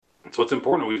So it's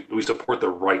important we support the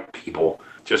right people.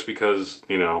 Just because,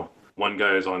 one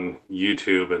guy is on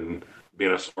YouTube and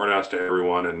being a smartass to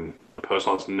everyone and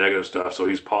posting all this negative stuff, so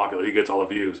he's popular, he gets all the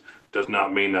views, does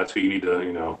not mean that's who you need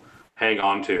to, hang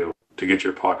on to get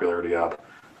your popularity up.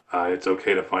 It's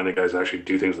okay to find the guys that actually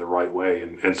do things the right way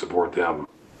and support them.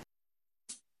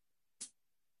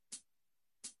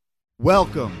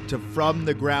 Welcome to From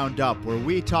the Ground Up, where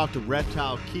we talk to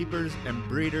reptile keepers and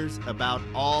breeders about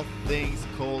all things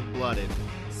cold-blooded.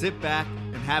 Sit back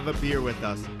and have a beer with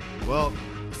us. Well,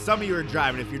 some of you are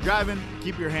driving. If you're driving,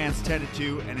 keep your hands tended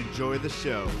to and enjoy the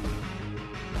show.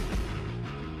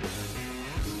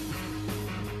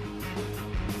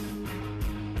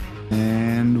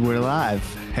 And we're live.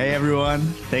 Hey, everyone.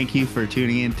 Thank you for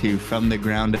tuning in to From the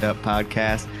Ground Up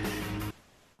podcast.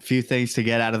 A few things to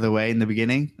get out of the way in the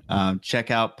beginning.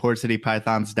 Check out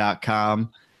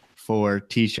portcitypythons.com for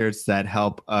t-shirts that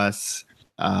help us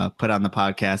put on the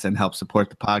podcast and help support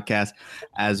the podcast,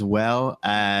 as well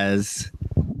as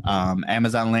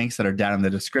Amazon links that are down in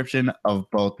the description of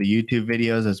both the YouTube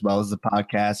videos as well as the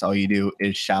podcast. All you do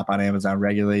is shop on Amazon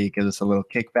regularly. It gives us a little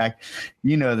kickback.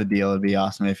 You know the deal. It'd be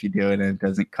awesome if you do it and it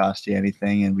doesn't cost you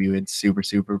anything, and we would super,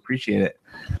 super appreciate it.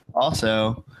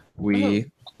 Also,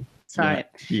 Sorry.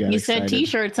 Yeah, you said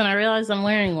t-shirts and I realized I'm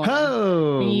wearing one.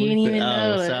 Oh, you didn't even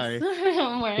notice. Sorry.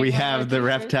 We have the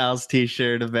Reptiles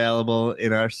t-shirt available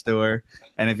in our store.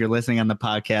 And if you're listening on the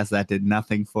podcast, that did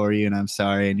nothing for you. And I'm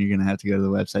sorry. And you're going to have to go to the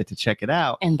website to check it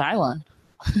out. And buy one.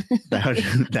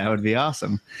 that would be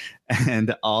awesome.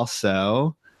 And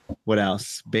also, what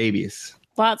else? Babies.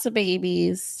 Lots of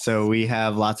babies. So we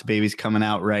have lots of babies coming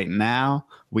out right now.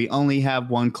 We only have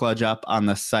one clutch up on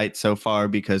the site so far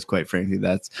because, quite frankly,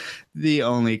 that's the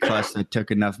only clutch that took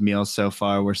enough meals so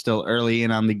far. We're still early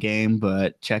in on the game,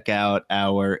 but check out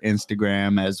our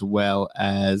Instagram as well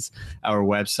as our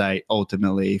website.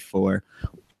 Ultimately, for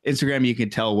Instagram, you can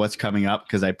tell what's coming up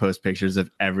because I post pictures of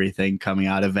everything coming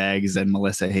out of eggs, and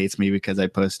Melissa hates me because I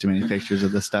post too many pictures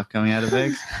of the stuff coming out of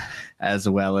eggs, as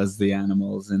well as the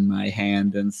animals in my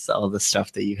hand and all the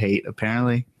stuff that you hate,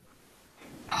 apparently.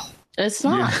 It's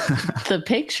not the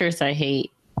pictures I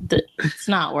hate. It's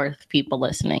not worth people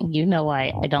listening. You know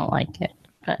why I don't like it.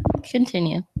 But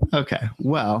continue. Okay.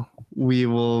 Well, we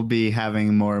will be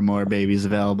having more and more babies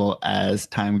available as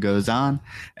time goes on.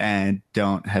 And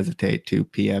don't hesitate to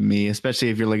PM me, especially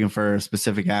if you're looking for a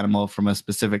specific animal from a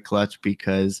specific clutch,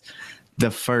 because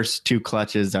the first two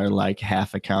clutches are like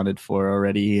half accounted for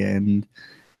already. And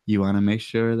you want to make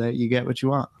sure that you get what you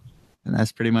want. And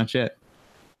that's pretty much it.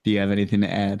 Do you have anything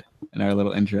to add in our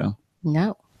little intro?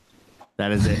 No.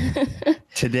 That is it.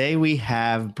 Today we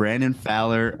have Brandon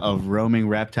Fowler of Roaming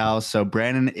Reptiles. So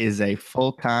Brandon is a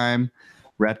full-time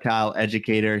reptile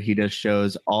educator. He does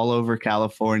shows all over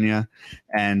California,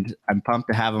 and I'm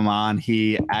pumped to have him on.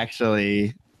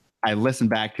 I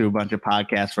listened back to a bunch of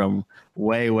podcasts from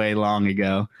way, way long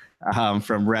ago,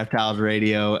 from Reptiles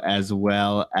Radio as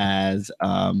well as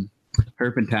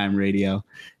Herpentine Radio.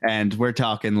 And we're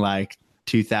talking like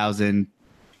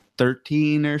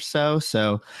 2013 or so.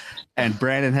 And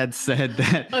Brandon had said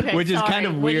that, okay, which is kind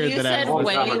of weird. When you said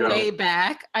way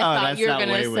back, I thought you were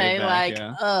gonna say back,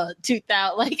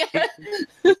 2000, like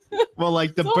well,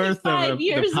 like the birth of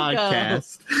the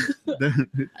podcast.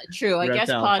 True, I guess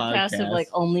podcasts have like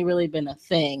only really been a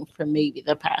thing for maybe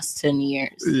the past 10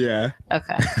 years. Yeah.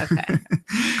 Okay.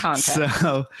 Context.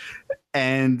 So,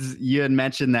 and you had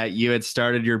mentioned that you had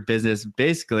started your business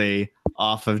basically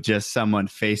off of just someone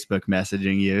Facebook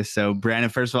messaging you. So, Brandon,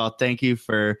 first of all, thank you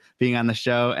for being on the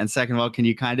show. And second of all, can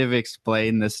you kind of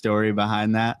explain the story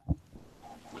behind that?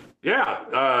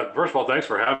 Yeah. First of all, thanks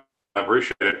for having me. I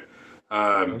appreciate it.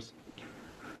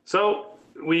 So,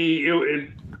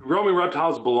 Roaming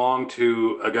Reptiles belonged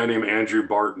to a guy named Andrew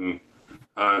Barton,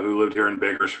 who lived here in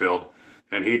Bakersfield.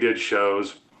 And he did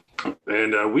shows.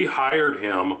 And we hired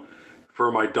him for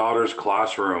my daughter's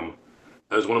classroom.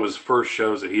 That was one of his first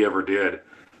shows that he ever did.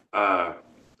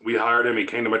 We hired him. He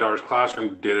came to my daughter's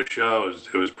classroom, did a show.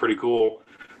 It was pretty cool.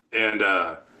 And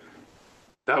that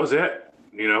was it.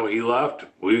 He left.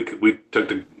 We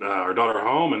took our daughter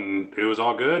home, and it was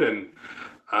all good. And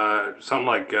something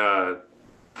like 4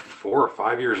 or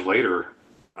 5 years later,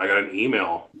 I got an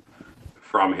email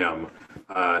from him.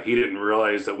 He didn't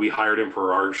realize that we hired him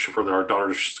for our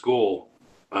daughter's school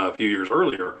a few years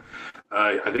earlier.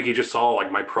 I think he just saw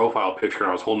like my profile picture and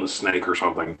I was holding a snake or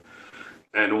something,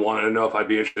 and wanted to know if I'd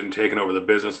be interested in taking over the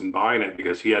business and buying it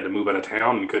because he had to move out of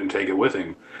town and couldn't take it with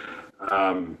him.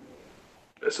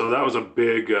 So that was a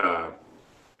big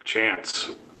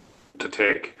chance to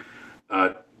take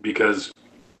because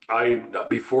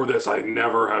before this, I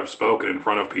never have spoken in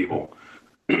front of people.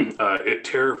 it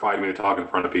terrified me to talk in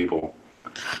front of people.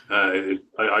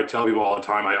 I tell people all the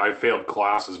time, I failed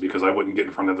classes because I wouldn't get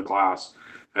in front of the class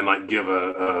and like give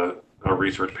a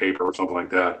research paper or something like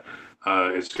that.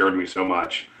 It scared me so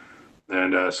much.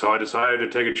 And so I decided to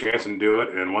take a chance and do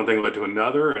it. And one thing led to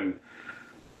another and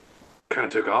kind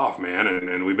of took off, man.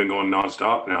 And we've been going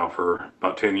nonstop now for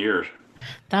about 10 years.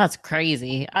 That's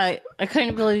crazy. I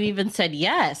couldn't believe you even said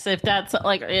yes. If that's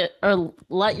like it, or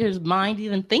let your mind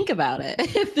even think about it.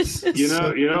 If this is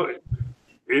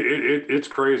it's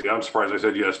crazy. I'm surprised I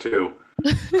said yes too.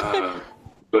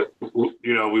 But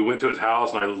we went to his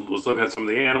house and I was looking at some of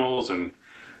the animals and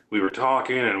we were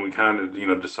talking and we kind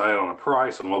of decided on a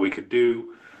price and what we could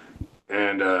do.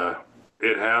 And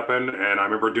it happened. And I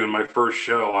remember doing my first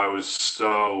show. I was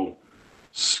so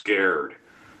scared.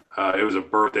 It was a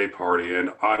birthday party,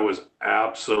 and I was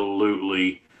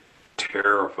absolutely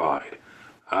terrified.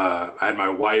 I had my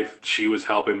wife; she was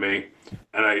helping me,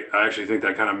 and I actually think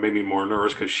that kind of made me more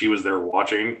nervous because she was there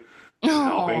watching, and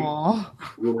helping.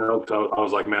 So I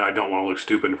was like, man, I don't want to look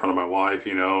stupid in front of my wife,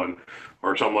 and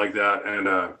or something like that. And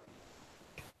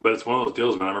but it's one of those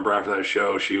deals, man. I remember after that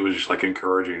show, she was just like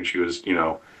encouraging. She was,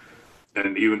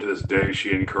 and even to this day,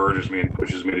 she encourages me and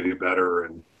pushes me to do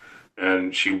better,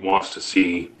 and she wants to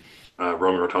see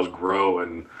Roaming Reptiles grow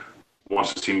and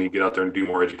wants to see me get out there and do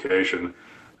more education.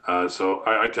 So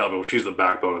I tell people she's the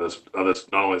backbone of this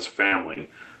not only this family,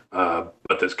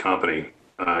 but this company.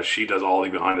 She does all the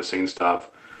behind the scenes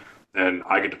stuff, and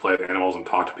I get to play with animals and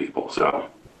talk to people. So.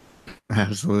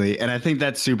 Absolutely. And I think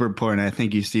that's super important. I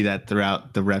think you see that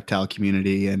throughout the reptile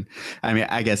community. And I mean,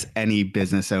 I guess any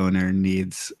business owner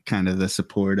needs kind of the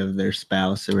support of their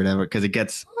spouse or whatever, because it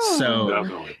gets so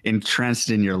Definitely entrenched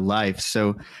in your life.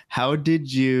 So how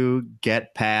did you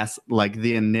get past like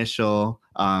the initial,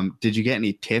 did you get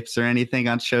any tips or anything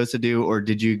on shows to do? Or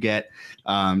did you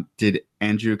did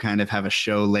Andrew kind of have a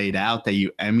show laid out that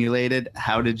you emulated?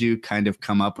 How did you kind of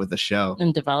come up with a show?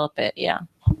 And develop it. Yeah.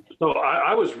 So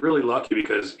I was really lucky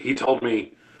because he told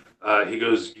me, he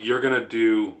goes, you're going to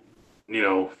do,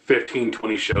 15,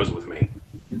 20 shows with me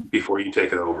before you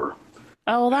take it over.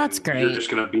 Oh, that's great. You're just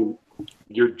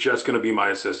going to be my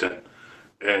assistant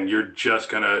and you're just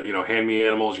going to, hand me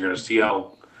animals. You're going to see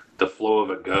how the flow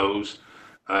of it goes.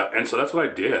 And so that's what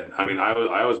I did. I mean,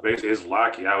 I was basically his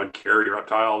lackey. I would carry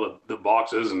Reptile, the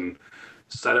boxes and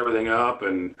set everything up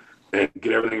and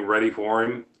get everything ready for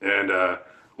him. And,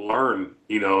 learn,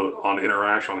 on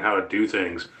interaction on how to do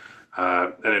things.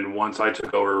 And then once I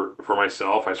took over for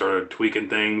myself, I started tweaking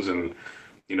things and,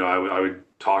 I would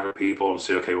talk to people and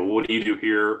say, okay, well, what do you do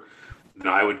here? And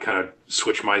I would kind of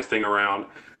switch my thing around.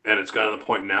 And it's gotten to the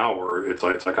point now where it's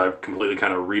like I've completely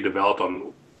kind of redeveloped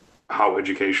on how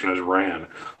education is ran,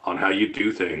 on how you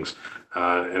do things.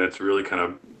 And it's really kind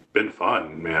of been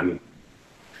fun, man.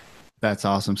 That's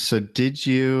awesome. So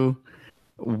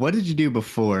what did you do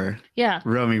before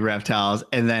Roaming Reptiles?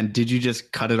 And then did you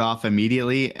just cut it off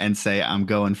immediately and say, I'm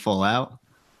going full out?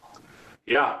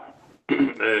 Yeah,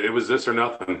 it was this or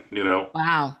nothing,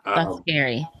 Wow, that's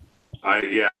scary.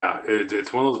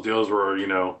 It's one of those deals where,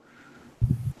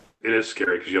 it is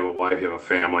scary because you have a wife, you have a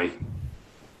family,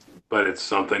 but it's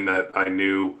something that I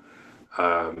knew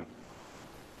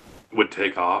would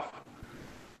take off.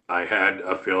 I had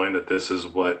a feeling that this is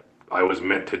what I was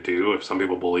meant to do. If some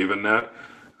people believe in that,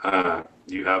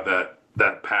 you have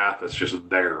that path that's just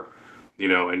there,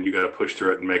 and you got to push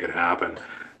through it and make it happen.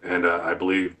 And I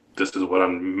believe this is what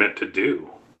I'm meant to do.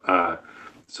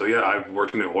 So yeah, I've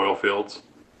worked in the oil fields.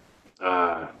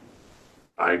 I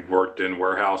worked in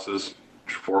warehouses,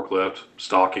 forklift,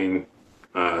 stocking,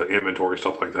 inventory,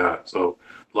 stuff like that. So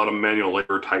a lot of manual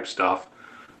labor type stuff.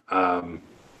 So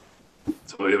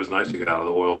it was nice to get out of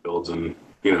the oil fields and,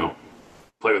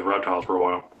 play with reptiles for a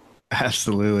while.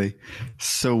 Absolutely.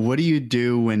 So what do you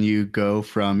do when you go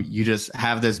from, you just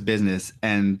have this business,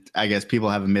 and I guess people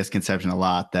have a misconception a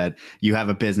lot that you have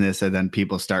a business and then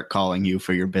people start calling you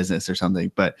for your business or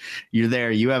something, but you're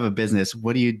there, you have a business.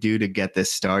 What do you do to get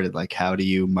this started? Like, how do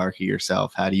you market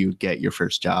yourself? How do you get your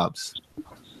first jobs?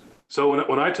 So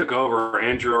when I took over,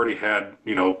 Andrew already had,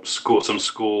 some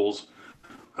schools.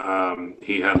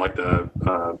 He had like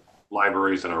the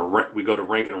libraries and we go to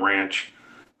Rankin Ranch,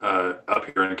 up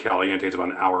here in Caliente. It's about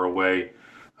an hour away,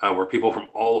 where people from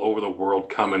all over the world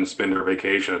come and spend their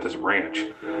vacation at this ranch.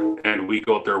 And we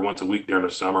go up there once a week during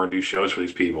the summer and do shows for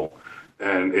these people.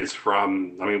 And it's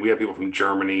we have people from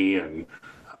Germany and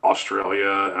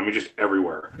Australia, just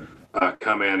everywhere,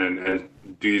 come in and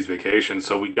do these vacations.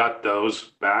 So we got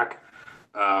those back.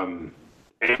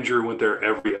 Andrew went there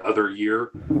every other year.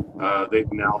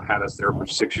 They've now had us there for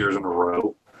 6 years in a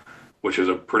row, which is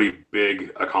a pretty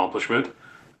big accomplishment.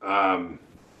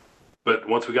 But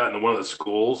once we got into one of the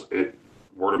schools,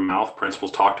 word of mouth,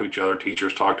 principals talk to each other,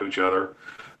 teachers talk to each other.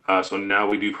 So now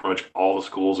we do pretty much all the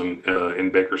schools in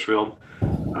Bakersfield.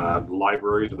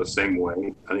 Libraries are the same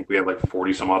way. I think we have like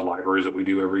 40 some odd libraries that we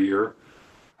do every year.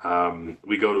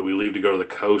 We leave to go to the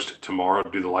coast tomorrow to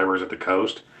do the libraries at the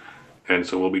coast. And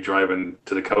so we'll be driving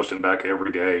to the coast and back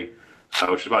every day,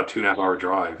 which is about a 2.5 hour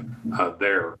drive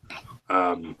there.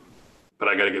 But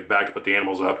I got to get back to put the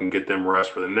animals up and get them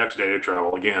rest for the next day to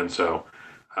travel again. So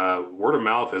word of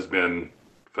mouth has been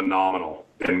phenomenal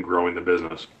in growing the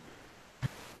business.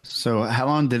 So how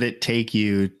long did it take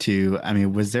you to, I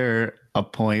mean, was there a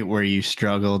point where you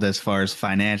struggled as far as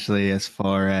financially, as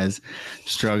far as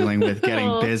struggling with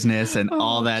getting business and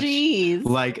all that? Geez,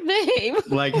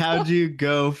 like how'd you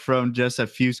go from just a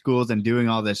few schools and doing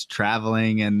all this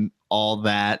traveling and all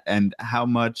that? And how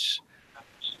much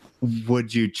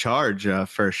would you charge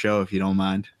for a show, if you don't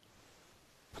mind?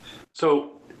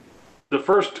 So the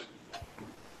first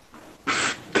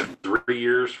 3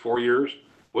 years, 4 years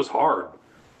was hard.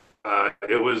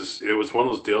 It was one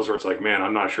of those deals where it's like, man,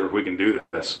 I'm not sure if we can do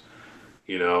this,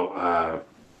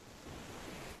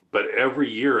 but every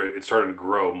year it started to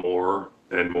grow more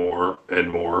and more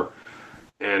and more.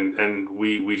 And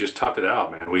we just toughed it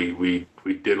out, man. We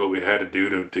did what we had to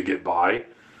do to get by.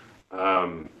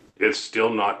 It's still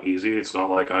not easy. It's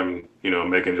not like I'm,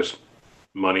 making just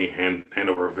money hand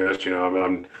over fist,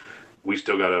 we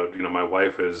still gotta, my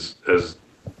wife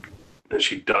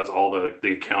she does all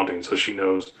the accounting, so she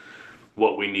knows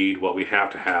what we need, what we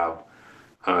have to have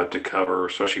to cover,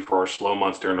 especially for our slow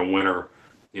months during the winter,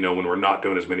 when we're not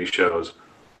doing as many shows.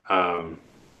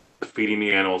 Feeding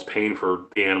the animals, paying for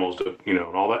the animals, and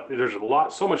all that. There's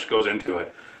so much goes into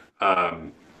it.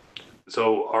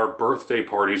 So our birthday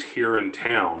parties here in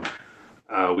town,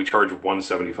 we charge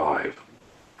 $175,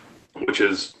 which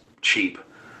is cheap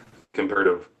compared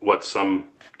to what some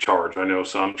charge. I know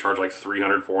some charge like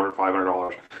 $300, $400,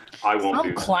 $500. I won't do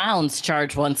that. Some clowns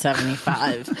charge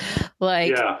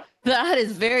 $175. That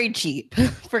is very cheap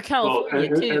for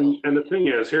California too. And the thing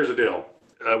is, here's the deal: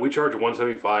 we charge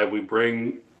 $175. We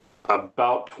bring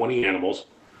about 20 animals,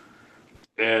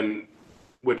 and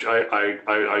which I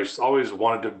always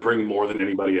wanted to bring more than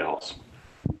anybody else,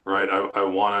 right? I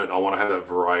want to have that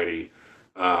variety,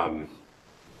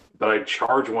 but I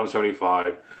charge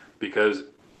 $175 because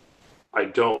I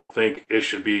don't think it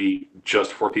should be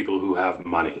just for people who have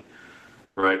money,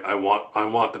 right? I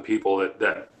want the people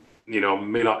that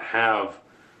may not have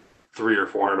 $300 or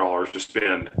 $400 to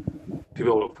spend to be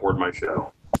able to afford my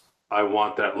show. I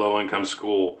want that low income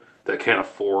school that can't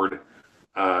afford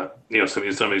some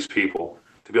of these people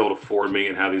to be able to afford me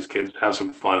and have these kids have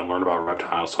some fun and learn about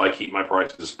reptiles. So I keep my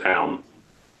prices down.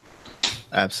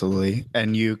 Absolutely.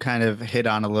 And you kind of hit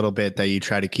on a little bit that you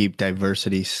try to keep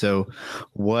diversity. So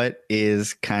what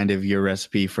is kind of your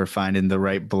recipe for finding the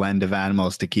right blend of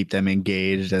animals to keep them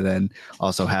engaged and then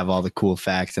also have all the cool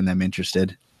facts and them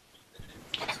interested?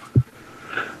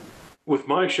 With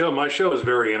my show is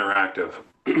very interactive.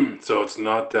 So it's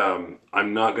not,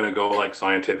 I'm not going to go like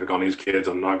scientific on these kids.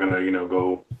 I'm not going to,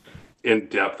 go in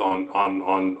depth on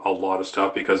a lot of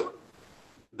stuff because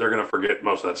they're going to forget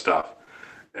most of that stuff.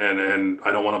 And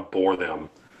I don't want to bore them.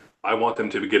 I want them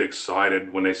to get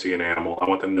excited when they see an animal. I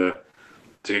want them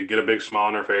to get a big smile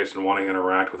on their face and want to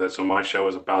interact with it. So my show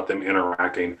is about them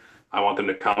interacting. I want them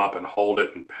to come up and hold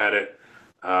it and pet it,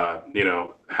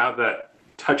 have that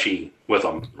touchy with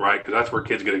them, right? Because that's where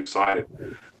kids get excited.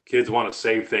 Kids want to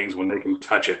save things when they can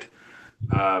touch it.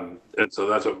 And so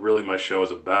that's what really my show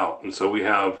is about. And so we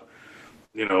have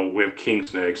king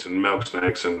snakes and milk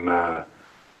snakes and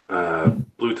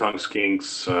blue tongue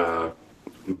skinks,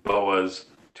 boas,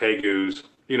 tegus,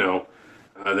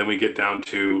 then we get down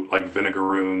to like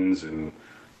vinegaroons and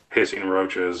hissing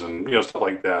roaches and, stuff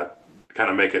like that to kind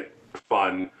of make it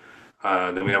fun.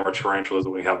 Then we have our tarantulas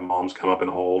that we have moms come up and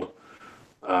hold.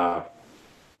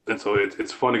 And so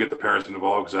it's fun to get the parents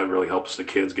involved because that really helps the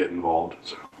kids get involved.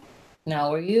 So.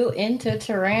 Now, were you into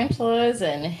tarantulas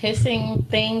and hissing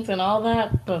things and all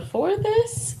that before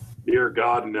this? Dear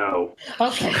God, no.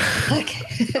 Okay.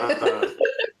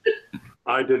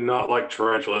 I did not like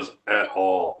tarantulas at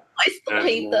all. I still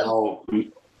hate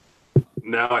them.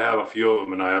 Now I have a few of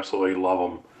them and I absolutely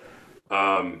love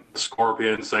them.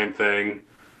 Scorpions, same thing.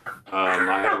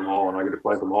 I have them all and I get to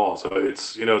play them all. So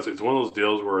it's one of those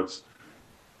deals where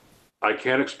I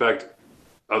can't expect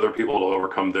other people to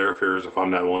overcome their fears if I'm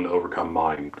not willing to overcome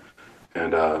mine.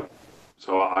 And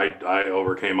so I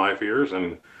overcame my fears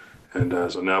and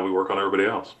so now we work on everybody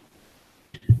else.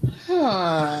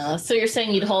 So you're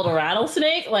saying you'd hold a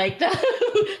rattlesnake like that?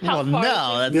 Well,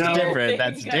 no, that's different.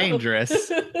 That's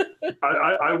dangerous.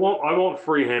 I won't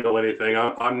free handle anything.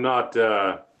 I'm not.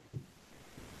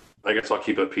 I guess I'll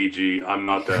keep it PG. I'm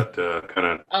not that kind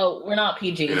of. Oh, we're not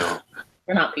PG. You know,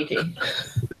 we're not PG.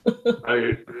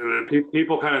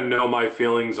 People kind of know my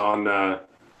feelings on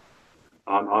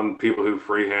people who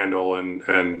free handle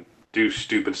and do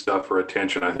stupid stuff for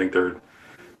attention. I think they're,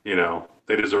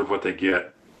 they deserve what they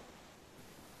get.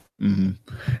 Mm-hmm.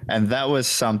 And that was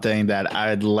something that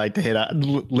I'd like to hit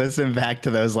on. Listen back to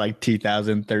those like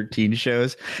 2013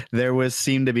 shows. There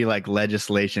seemed to be like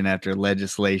legislation after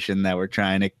legislation that were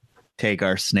trying to take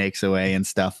our snakes away and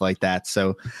stuff like that.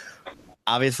 So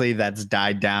obviously that's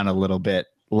died down a little bit,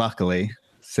 luckily,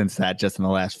 since that just in the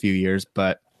last few years.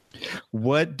 But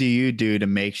what do you do to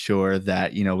make sure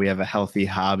that, we have a healthy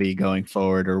hobby going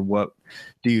forward, or what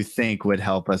do you think would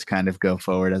help us kind of go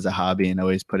forward as a hobby and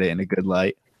always put it in a good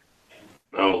light?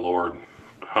 Oh, Lord.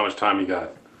 How much time you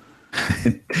got?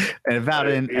 And about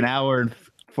an hour and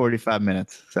 45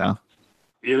 minutes. So,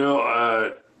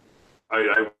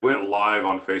 I went live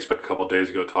on Facebook a couple of days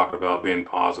ago talking about being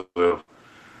positive.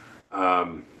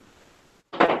 Over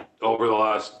the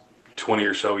last 20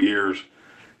 or so years,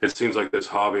 it seems like this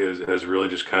hobby has really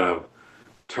just kind of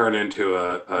turned into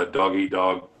a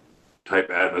dog-eat-dog type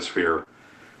atmosphere.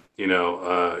 You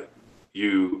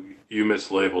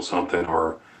mislabel something,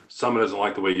 or someone doesn't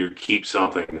like the way you keep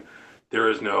something. There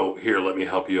is no, here, let me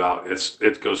help you out.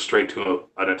 It goes straight to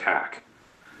an attack.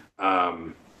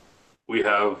 We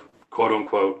have quote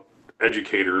unquote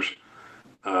educators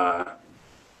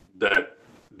that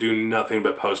do nothing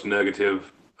but post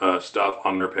negative stuff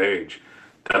on their page.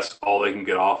 That's all they can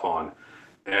get off on.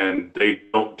 And they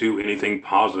don't do anything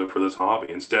positive for this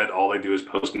hobby. Instead, all they do is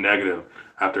post negative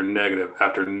after negative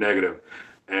after negative.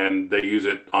 And they use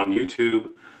it on YouTube.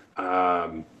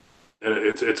 And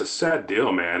it's a sad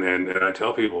deal, man. And I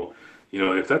tell people,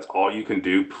 if that's all you can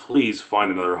do, please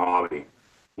find another hobby.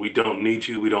 We don't need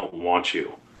you. We don't want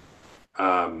you.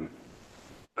 And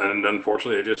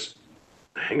unfortunately, they just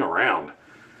hang around.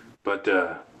 But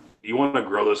you want to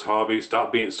grow this hobby,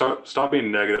 stop being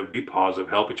negative, be positive,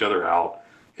 help each other out,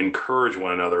 encourage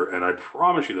one another, and I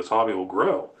promise you this hobby will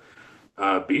grow.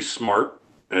 Be smart,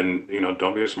 and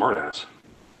don't be a smartass.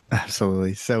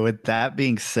 Absolutely. So with that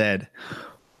being said,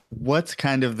 what's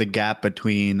kind of the gap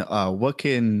between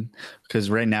because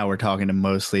right now we're talking to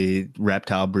mostly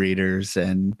reptile breeders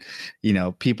and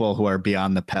people who are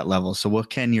beyond the pet level. So what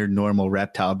can your normal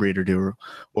reptile breeder do,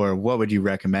 or what would you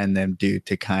recommend them do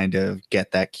to kind of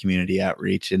get that community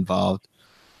outreach involved?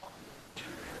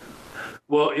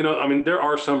 Well, there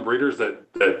are some breeders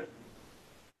that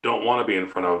don't want to be in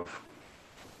front of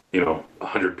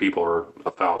 100 people or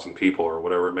 1,000 people or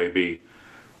whatever it may be.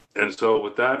 And so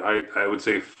with that, I would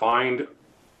say find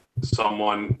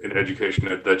someone in education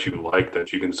that you like,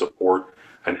 that you can support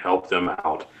and help them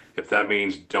out. If that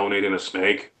means donating a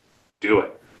snake, do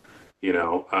it.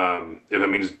 If it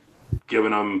means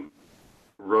giving them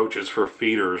roaches for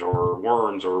feeders or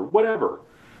worms or whatever,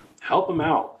 help them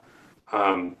out.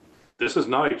 This is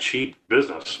not a cheap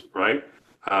business, right?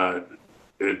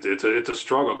 It's a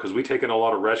struggle because we take in a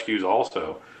lot of rescues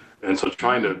also. And so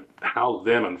trying to house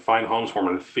them and find homes for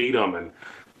them and feed them, and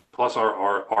plus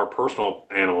our personal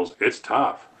animals, it's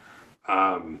tough.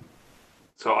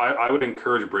 So I would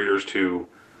encourage breeders to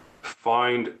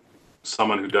find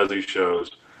someone who does these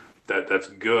shows that's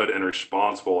good and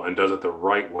responsible and does it the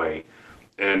right way,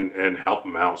 and help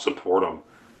them out, support them.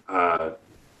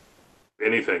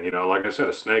 Anything, like I said,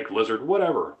 a snake, lizard,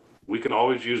 whatever. We can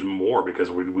always use more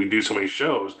because we do so many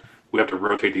shows. We have to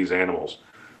rotate these animals.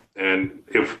 And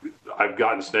if I've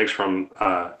gotten snakes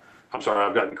I've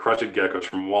gotten crested geckos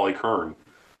from Wally Kern,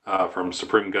 from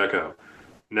Supreme Gecko.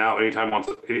 Now, anytime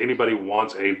anybody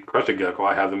wants a crested gecko,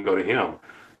 I have them go to him,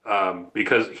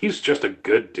 because he's just a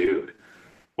good dude.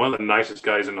 One of the nicest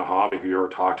guys in the hobby. If you ever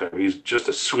talk to him, he's just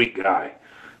a sweet guy.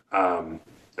 And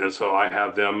so I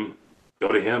have them go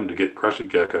to him to get crested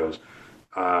geckos.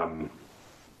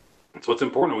 So it's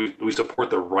important we support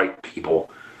the right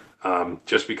people.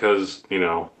 Just because,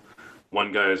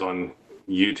 one guy is on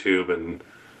YouTube and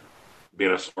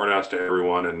being a smartass to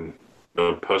everyone and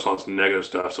posting on some negative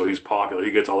stuff, so he's popular,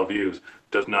 he gets all the views,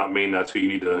 does not mean that's who you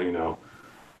need to,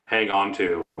 hang on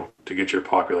to get your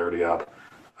popularity up.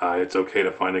 It's okay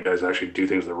to find the guys that actually do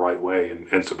things the right way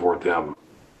and support them.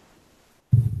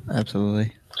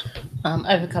 absolutely.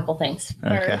 I have a couple things.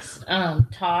 Okay. First,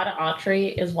 Todd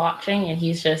Autry is watching, and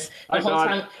he's just the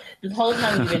whole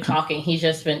time you've been talking, he's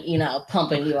just been,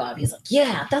 pumping you up. He's like,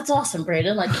 "Yeah, that's awesome,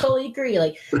 Brandon. Like, totally agree."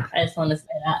 Like, I just want to say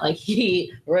that, like,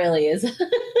 he really is.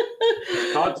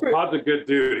 Todd's a good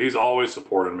dude. He's always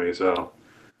supported me, so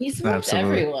He supports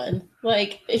everyone.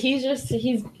 Like, he's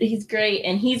great,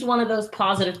 and he's one of those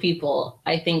positive people.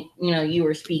 I think you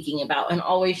were speaking about, and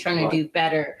always trying to do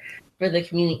better for the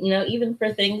community, even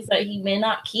for things that he may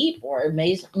not keep or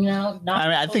may, not. I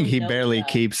mean, I think he barely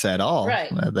keeps at all. Right.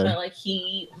 But like,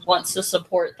 he wants to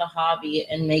support the hobby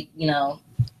and make,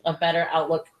 a better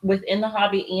outlook within the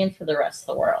hobby and for the rest of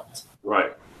the world.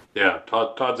 Right. Yeah.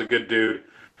 Todd's a good dude.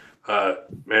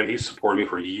 Man, he's supported me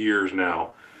for years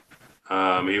now.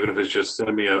 Even if it's just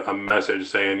sending me a message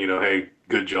saying, hey,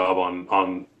 good job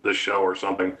on the show or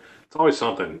something. It's always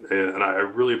something. And I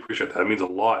really appreciate that. It means a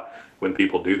lot when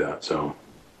people do that. So,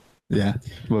 yeah.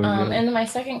 And then my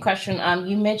second question,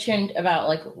 you mentioned about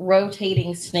like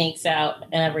rotating snakes out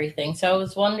and everything. So I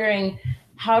was wondering,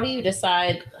 how do you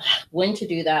decide when to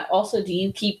do that? Also, do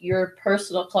you keep your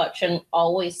personal collection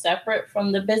always separate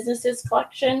from the business's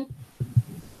collection?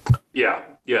 Yeah.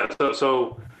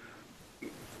 So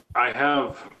I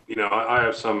have, I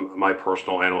have some of my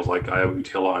personal animals, like I have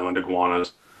Utila Island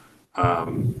iguanas.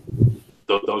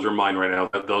 Those are mine right now.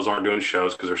 Those aren't doing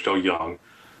shows because they're still young.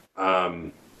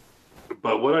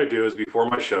 But what I do is before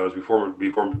my shows, before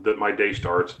my day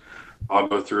starts, I'll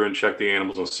go through and check the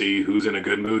animals and see who's in a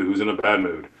good mood, who's in a bad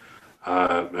mood.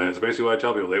 And it's basically what I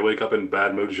tell people. They wake up in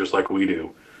bad moods just like we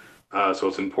do. So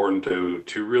it's important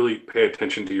to really pay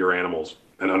attention to your animals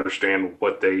and understand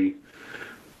what's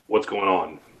going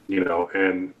on,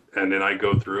 and then I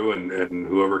go through and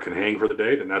whoever can hang for the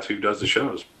day, then that's who does the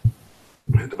shows.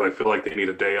 And if I feel like they need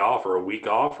a day off or a week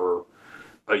off or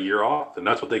a year off, then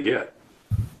that's what they get.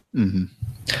 Mm-hmm.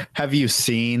 Have you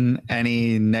seen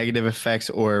any negative effects,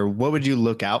 or what would you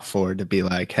look out for to be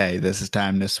like, hey, this is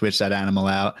time to switch that animal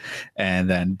out and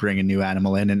then bring a new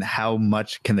animal in? And how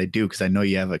much can they do? Because I know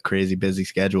you have a crazy busy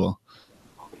schedule.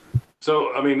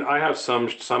 So, I mean, I have some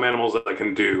animals that I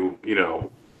can do,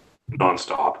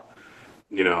 nonstop.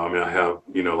 I have,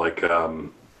 like,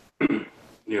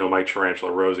 my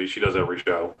tarantula, Rosie, she does every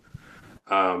show.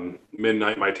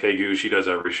 Midnight, my tegu, she does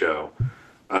every show.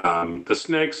 The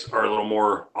snakes are a little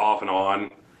more off and on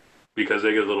because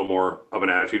they get a little more of an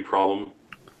attitude problem,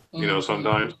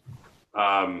 sometimes.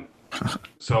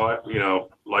 So, I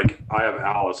have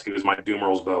Alice, he was my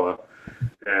Dumerals boa.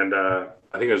 And I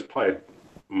think it was probably a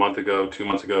month ago, 2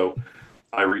 months ago,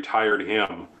 I retired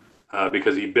him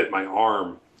because he bit my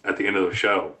arm at the end of the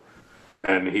show.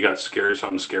 And he got scared.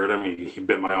 Something scared him. He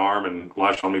bit my arm and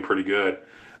lashed on me pretty good.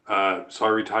 So I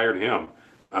retired him.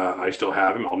 I still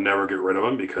have him. I'll never get rid of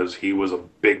him because he was a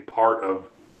big part of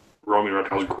roaming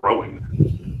reptiles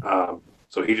growing.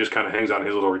 So he just kind of hangs out in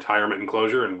his little retirement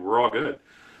enclosure, and we're all good.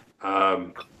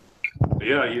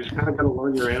 Yeah, you just kind of got to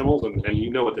learn your animals, and you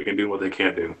know what they can do and what they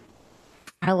can't do.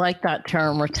 I like that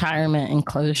term, retirement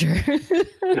enclosure.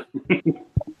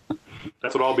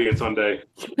 That's what I'll be in Sunday.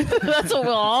 That's what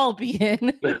we'll all be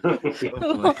in.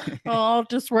 I'll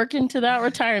just work into that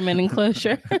retirement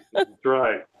enclosure. That's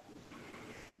right.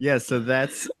 Yeah, so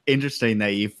that's interesting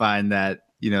that you find that,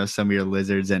 some of your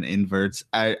lizards and inverts,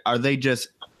 are they just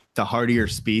the hardier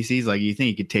species? Like, you think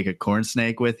you could take a corn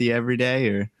snake with you every day,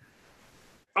 or?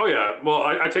 Oh, yeah. Well,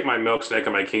 I take my milk snake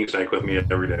and my king snake with me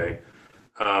every day.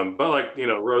 But like,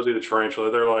 Rosie the tarantula,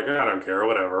 they're like, I don't care,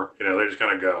 whatever. They just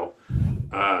kind of go.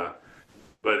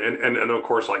 But and of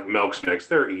course, like milk snakes,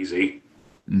 they're easy.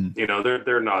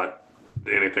 They're not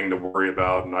anything to worry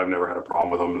about, and I've never had a problem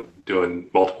with them doing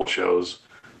multiple shows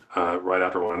right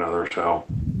after one another.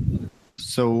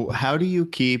 So how do you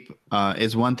keep?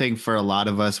 Is one thing for a lot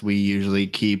of us. We usually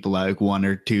keep like one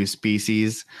or two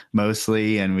species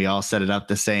mostly, and we all set it up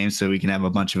the same so we can have a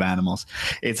bunch of animals.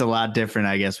 It's a lot different,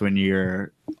 I guess, when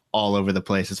you're all over the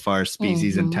place as far as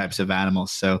species and types of animals.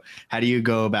 So how do you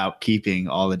go about keeping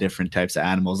all the different types of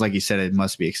animals? Like you said, it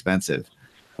must be expensive.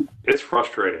 It's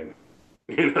frustrating,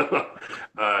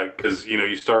 because,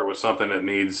 you start with something that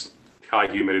needs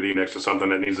high humidity next to something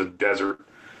that needs a desert,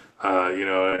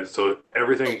 so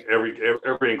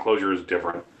every enclosure is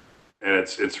different. And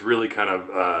it's really kind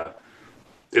of,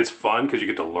 it's fun because you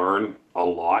get to learn a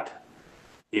lot,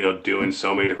 doing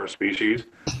so many different species.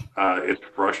 It's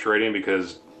frustrating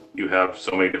because you have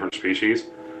so many different species,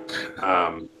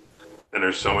 and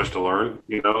there's so much to learn,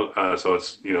 so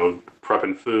it's,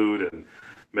 prepping food and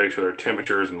make sure their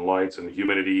temperatures and lights and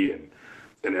humidity and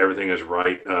everything is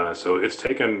right. So it's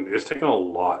taken a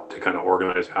lot to kind of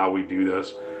organize how we do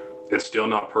this It's still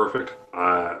not perfect.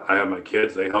 I have my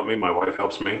kids; they help me. My wife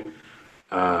helps me.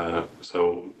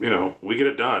 So we get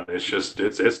it done. It's just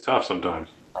it's tough sometimes.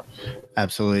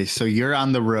 Absolutely. So you're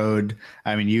on the road.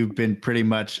 I mean, you've been pretty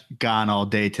much gone all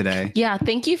day today. Yeah,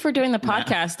 thank you for doing the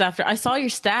podcast. After I saw your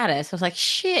status, I was like,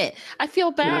 shit, I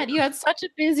feel bad. You had such a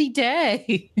busy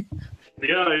day.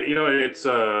 Yeah, it's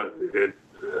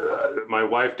my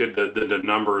wife did the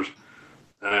numbers,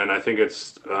 and I think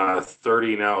it's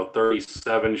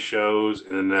 37 shows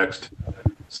in the next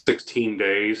 16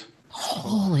 days.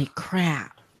 Holy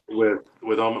crap! With a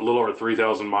little over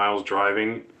 3,000 miles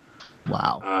driving.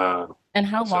 Wow. And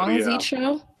how long is each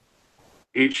show?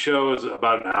 Each show is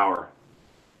about an hour.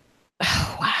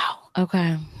 Oh, wow.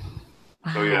 Okay.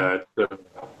 Wow. So yeah,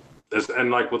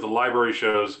 and like with the library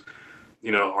shows,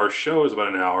 our show is about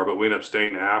an hour, but we end up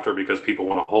staying after because people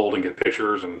want to hold and get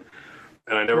pictures, and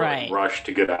I never rush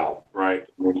to get out. Right?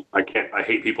 I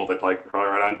hate people that like, all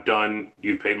right, I'm done.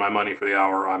 You've paid my money for the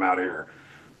hour. I'm out of here.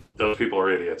 Those people are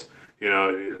idiots.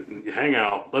 You hang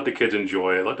out, let the kids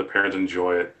enjoy it, let the parents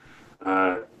enjoy it.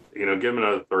 Give them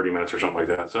another 30 minutes or something like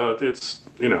that. So it's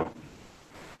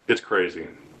it's crazy.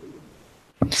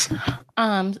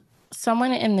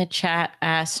 Someone in the chat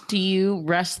asked, do you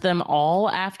rest them all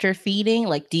after feeding?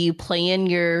 Like, do you plan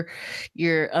your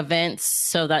events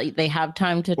so that they have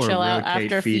time to chill out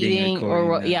after feeding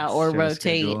or rotate?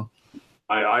 Schedule.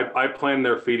 I plan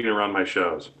their feeding around my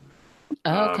shows.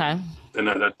 Oh, okay. And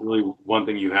that's really one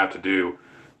thing you have to do.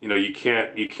 You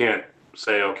can't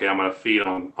say, okay, I'm going to feed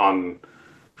on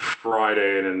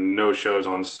Friday and then no shows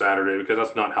on Saturday, because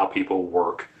that's not how people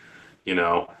work.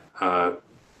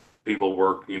 People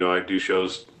work, I do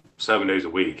shows 7 days a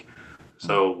week.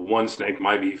 So one snake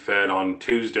might be fed on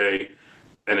Tuesday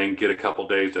and then get a couple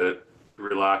days to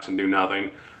relax and do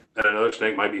nothing. And another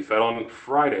snake might be fed on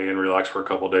Friday and relax for a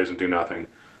couple days and do nothing.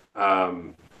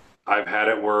 I've had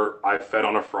it where I fed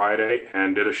on a Friday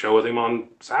and did a show with him on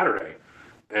Saturday,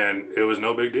 and it was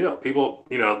no big deal. People,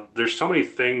 there's so many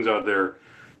things out there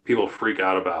people freak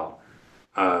out about.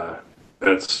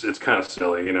 It's kind of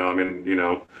silly,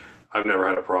 I've never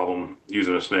had a problem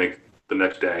using a snake the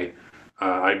next day.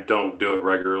 I don't do it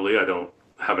regularly. I don't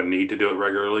have a need to do it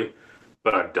regularly,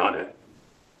 but I've done it.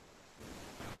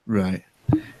 Right.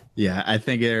 Yeah, I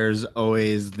think there's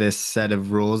always this set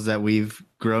of rules that we've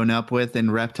grown up with in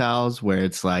reptiles where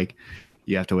it's like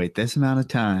you have to wait this amount of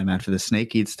time after the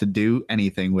snake eats to do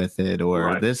anything with it,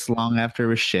 or this long after it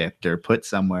was shipped or put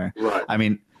somewhere. Right. I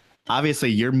mean, obviously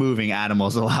you're moving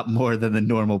animals a lot more than the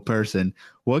normal person.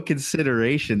 What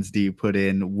considerations do you put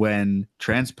in when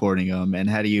transporting them, and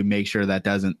how do you make sure that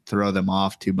doesn't throw them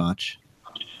off too much?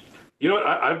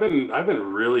 I've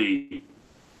been really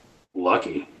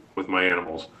lucky with my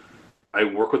animals. I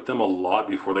work with them a lot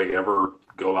before they ever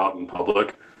go out in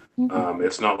public. Mm-hmm.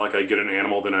 It's not like I get an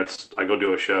animal, then I go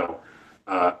do a show.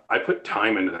 I put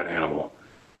time into that animal,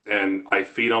 and I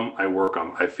feed them, I work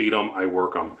them. I feed them, I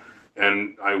work them.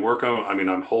 And I work them,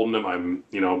 I'm holding them, I'm,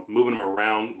 moving them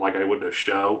around like I would a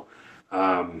show.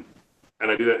 And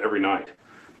I do that every night.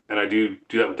 And I do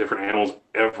that with different animals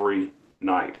every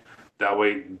night. That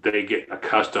way they get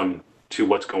accustomed to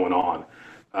what's going on.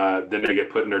 Then they get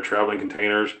put in their traveling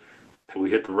containers and we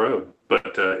hit the road.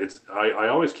 But I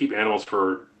always keep animals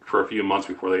for a few months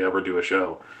before they ever do a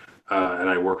show. And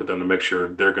I work with them to make sure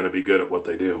they're going to be good at what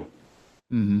they do.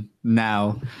 Mm-hmm.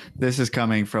 Now, this is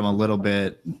coming from a little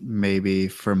bit, maybe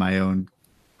for my own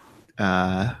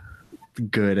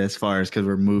good, as far as because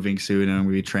we're moving soon and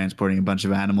we'll be transporting a bunch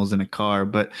of animals in a car.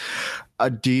 But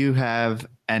do you have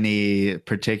any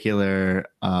particular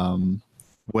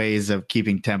ways of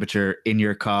keeping temperature in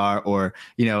your car? Or,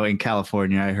 in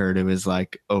California, I heard it was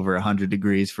like over 100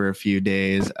 degrees for a few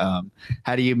days.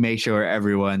 How do you make sure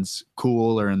everyone's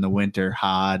cool, or in the winter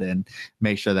hot, and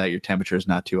make sure that your temperature is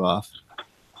not too off?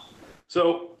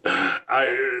 So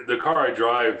the car I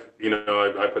drive,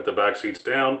 I put the back seats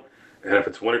down, and if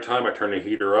it's wintertime, I turn the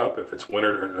heater up. If it's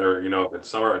winter, or if it's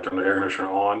summer, I turn the air conditioner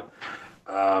on.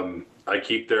 I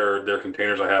keep their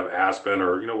containers. I have Aspen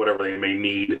or whatever they may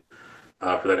need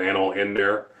for that animal in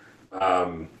there.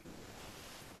 I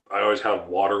always have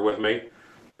water with me,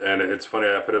 and it's funny.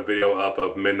 I put a video up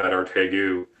of Midnight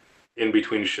Artegu in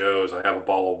between shows. I have a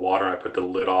bottle of water. I put the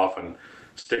lid off and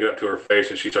stick it up to her face,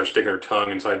 and she starts sticking her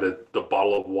tongue inside the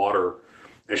bottle of water,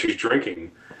 and she's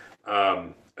drinking.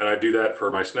 And I do that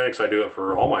for my snakes. I do it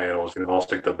for all my animals. I'll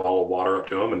stick the bottle of water up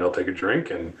to them, and they'll take a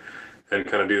drink and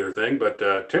kind of do their thing. But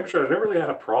temperature, I've never really had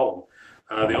a problem.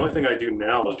 The only thing I do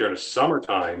now is during the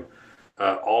summertime,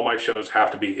 all my shows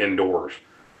have to be indoors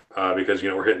because,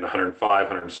 we're hitting 105,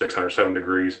 106, 107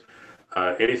 degrees.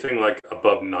 Anything like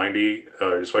above 90,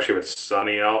 especially if it's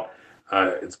sunny out,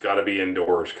 it's got to be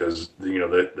indoors because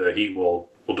the heat will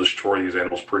destroy these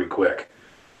animals pretty quick.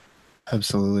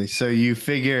 Absolutely. So you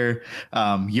figure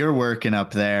you're working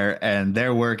up there and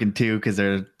they're working too because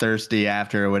they're thirsty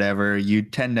after or whatever. You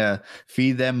tend to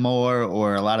feed them more,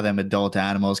 or a lot of them adult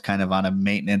animals kind of on a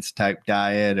maintenance type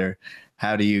diet, or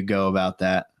how do you go about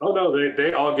that? Oh, no,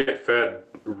 they all get fed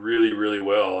really, really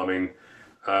well. I mean,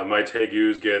 my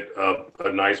tegus get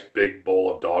a nice big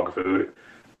bowl of dog food.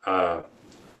 And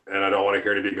I don't want to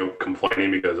hear anybody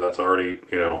complaining because that's already,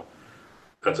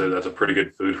 that's a pretty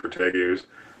good food for tegus.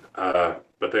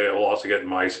 But they will also get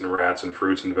mice and rats and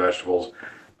fruits and vegetables.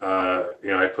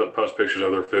 I post pictures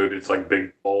of their food. It's like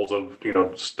big bowls of,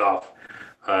 stuff.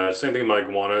 Same thing with my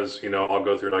iguanas. I'll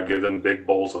go through and I give them big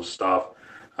bowls of stuff,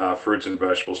 fruits and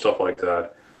vegetables, stuff like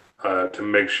that, to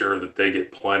make sure that they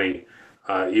get plenty.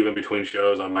 Even between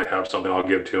shows, I might have something I'll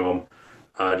give to them.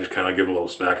 Just kind of give them a little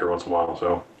snack every once in a while.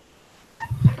 So.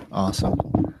 Awesome.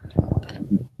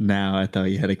 Now I thought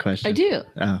you had a question. I do.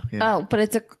 Oh, yeah. Oh, but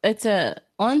it's a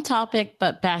on topic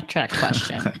but backtrack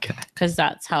question. Okay. Because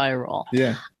that's how I roll.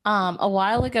 Yeah. A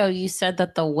while ago, you said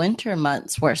that the winter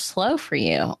months were slow for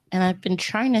you, and I've been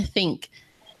trying to think,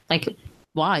 like,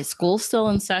 why? School's still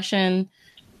in session.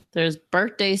 There's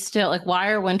birthdays still. Like, why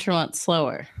are winter months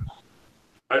slower?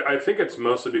 I think it's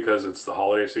mostly because it's the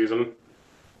holiday season.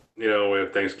 We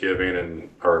have Thanksgiving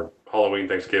or Halloween,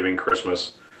 Thanksgiving,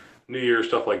 Christmas, New Year,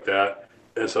 stuff like that.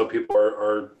 And so people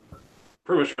are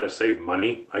pretty much trying to save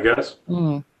money, I guess.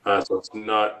 Mm. So it's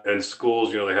not, and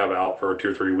schools, they have out for 2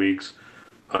 or 3 weeks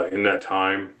in that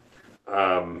time.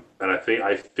 And I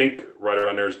think right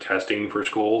around there is testing for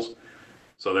schools.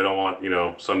 So they don't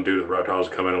want, some dude with reptiles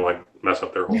to come in and like mess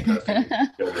up their whole testing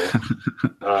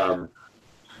schedule.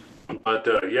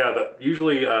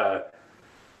 Usually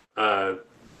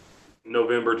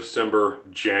November, December,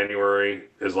 January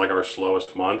is like our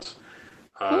slowest months.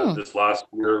 This last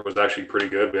year was actually pretty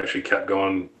good. We actually kept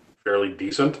going fairly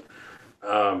decent.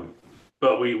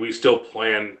 But we still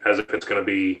plan as if it's going to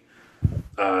be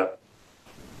a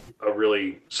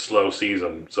really slow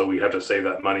season. So we have to save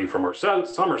that money from our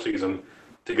summer season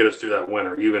to get us through that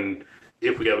winter. Even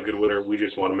if we have a good winter, we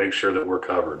just want to make sure that we're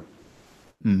covered.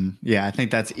 Yeah, I think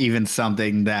that's even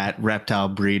something that reptile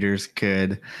breeders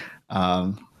could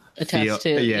attest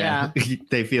to. Yeah.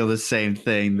 They feel the same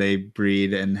thing. They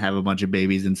breed and have a bunch of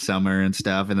babies in summer and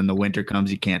stuff, and then the winter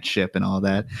comes, you can't ship and all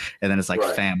that, and then it's like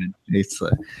famine. It's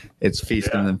feast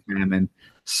and famine.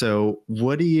 So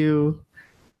how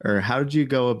did you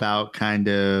go about kind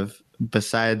of,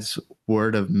 besides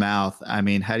word of mouth, I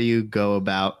mean, how do you go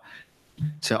about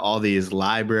to all these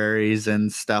libraries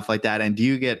and stuff like that? And do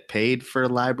you get paid for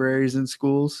libraries in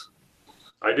schools?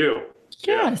 I do.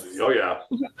 Yes. Yeah. Oh, yeah.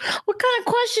 What kind of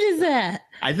question is that?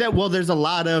 There's a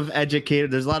lot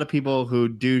of people who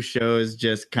do shows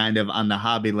just kind of on the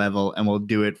hobby level and will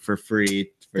do it for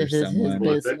free for someone.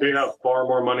 They have far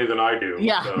more money than I do.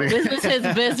 Yeah. So. Business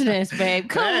is business, babe.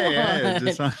 Come on. Yeah,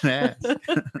 just want to ask.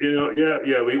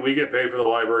 We get paid for the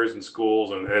libraries and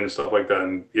schools and stuff like that,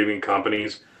 and even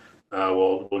companies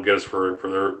will get us for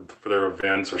their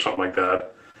events or something like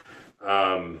that.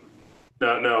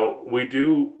 No, we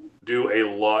do a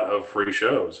lot of free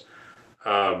shows.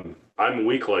 I'm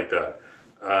weak like that.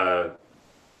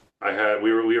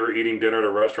 We were eating dinner at a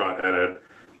restaurant, and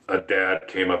a dad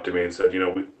came up to me and said,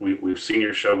 we've seen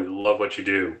your show. We love what you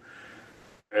do.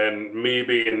 And me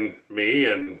being me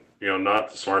and,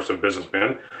 not the smartest of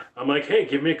businessmen, I'm like, hey,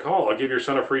 give me a call. I'll give your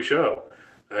son a free show.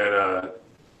 And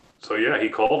so, he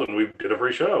called and we did a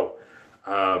free show.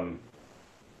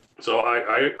 So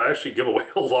I actually give away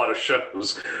a lot of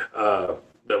shows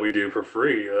that we do for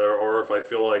free. Or if I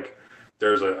feel like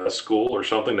there's a school or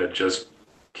something that just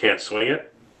can't swing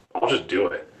it, I'll just do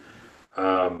it.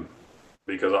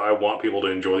 Because I want people to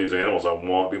enjoy these animals. I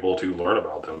want people to learn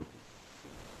about them.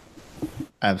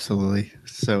 Absolutely.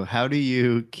 So how do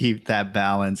you keep that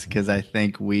balance? Because I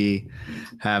think we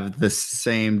have the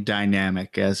same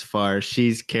dynamic as far as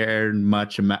she's cared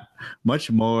much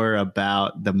more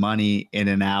about the money in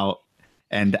and out.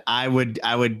 And I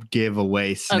would give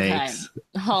away snakes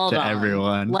to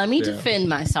everyone. Let me defend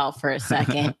myself for a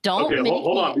second. Don't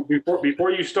hold on.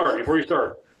 Before you start,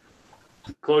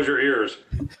 close your ears.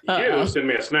 You send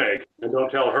me a snake and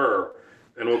don't tell her,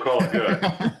 and we'll call it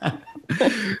good.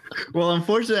 Well,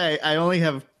 unfortunately, I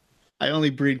only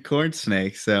breed corn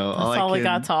snakes, so that's all we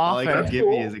got to offer. All I can give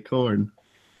you is a corn.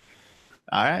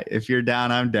 All right, if you're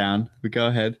down, I'm down. But go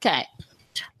ahead. Okay.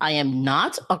 I am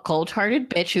not a cold-hearted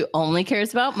bitch who only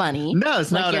cares about money. No,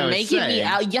 it's not. You're making me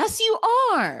out. Yes, you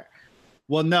are.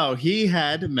 Well, no, he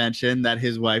had mentioned that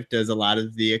his wife does a lot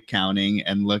of the accounting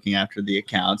and looking after the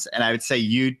accounts, and I would say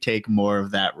you take more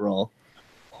of that role.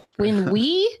 When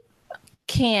we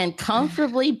can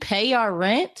comfortably pay our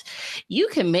rent, you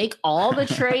can make all the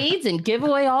trades and give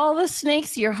away all the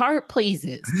snakes your heart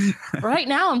pleases. Right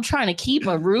now, I'm trying to keep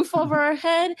a roof over our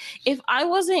head. If I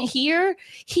wasn't here,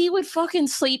 he would fucking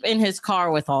sleep in his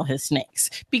car with all his snakes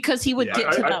because he would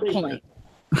get to that point.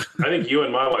 I think you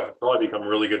and my wife have probably become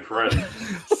really good friends.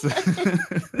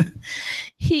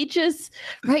 He just,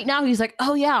 right now, he's like,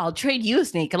 oh yeah, I'll trade you a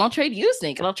snake and I'll trade you a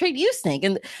snake and I'll trade you a snake.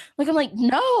 And like, I'm like,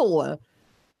 no,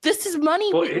 this is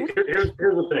money. Well, here's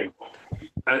the thing.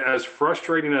 As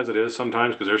frustrating as it is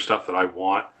sometimes, because there's stuff that I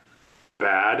want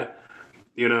bad,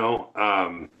 and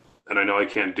I know I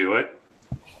can't do it.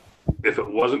 If it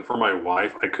wasn't for my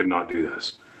wife, I could not do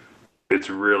this. It's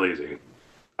real easy.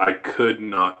 I could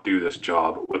not do this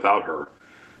job without her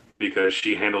because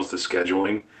she handles the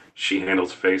scheduling. She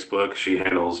handles Facebook. She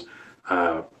handles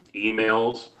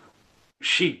emails.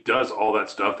 She does all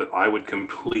that stuff that I would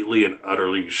completely and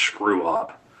utterly screw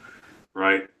up,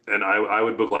 right? And I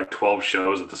would book like 12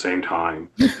 shows at the same time.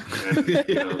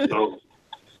 And, so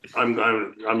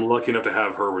I'm lucky enough to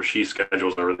have her where she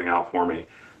schedules everything out for me.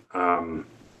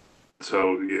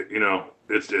 So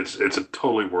it's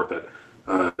totally worth it.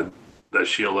 That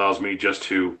she allows me just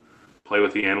to play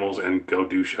with the animals and go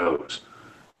do shows.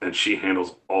 And she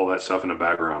handles all that stuff in the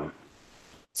background.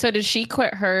 So did she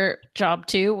quit her job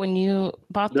too when you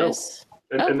bought this?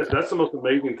 And that's the most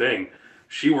amazing thing.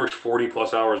 She works 40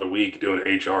 plus hours a week doing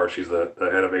HR. She's the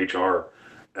head of HR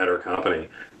at her company.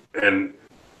 And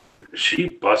she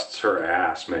busts her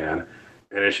ass, man.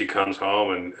 And then she comes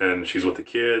home and she's with the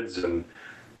kids and,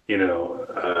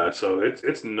 so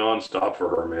it's nonstop for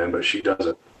her, man, but she does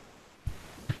it.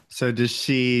 So does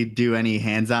she do any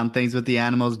hands-on things with the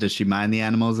animals? Does she mind the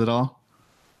animals at all?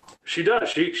 She does.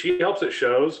 She helps at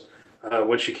shows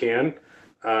when she can.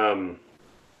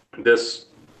 This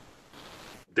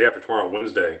day after tomorrow,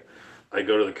 Wednesday, I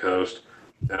go to the coast,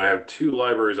 and I have 2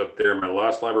 libraries up there. My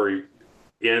last library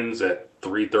ends at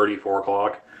 3:30, 4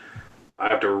 o'clock. I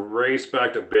have to race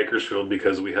back to Bakersfield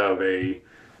because we have a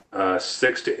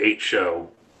 6 to 8 show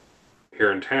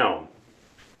here in town.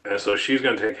 And so she's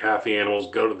going to take half the animals,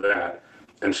 go to that,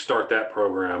 and start that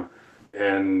program.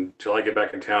 And till I get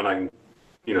back in town, I can,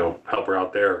 help her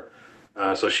out there.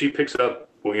 So she picks up,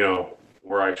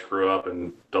 where I screw up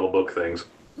and double book things.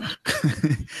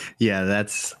 Yeah,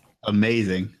 that's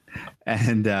amazing.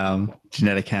 And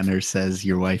Genetic Hunter says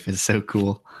your wife is so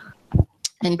cool.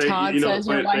 And Todd says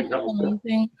your wife is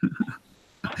amazing.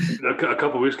 A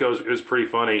couple of weeks ago, it was pretty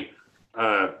funny.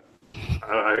 I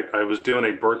was doing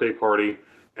a birthday party,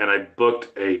 and I booked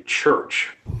a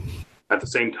church at the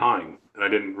same time, and I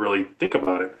didn't really think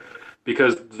about it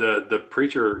because the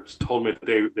preacher told me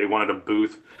that they wanted a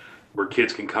booth where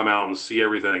kids can come out and see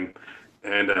everything,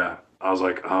 and I was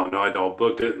like, oh no, I all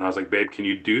booked it, and I was like, babe, can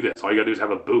you do this? All you gotta do is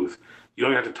have a booth. You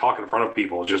don't have to talk in front of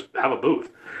people; just have a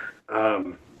booth.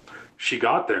 She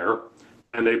got there,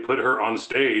 and they put her on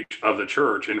stage of the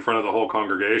church in front of the whole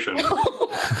congregation,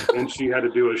 and she had to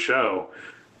do a show.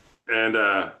 And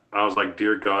I was like,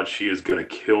 dear God, she is going to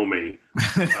kill me.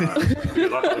 Because I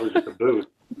thought it was just a booth.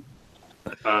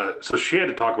 So she had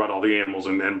to talk about all the animals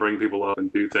and bring people up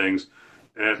and do things.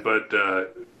 But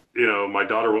my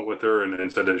daughter went with her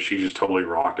and said that she just totally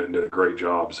rocked it and did a great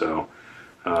job. So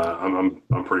I'm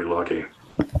pretty lucky.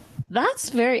 That's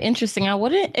very interesting. I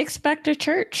wouldn't expect a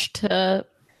church to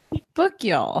book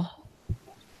y'all.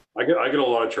 I get a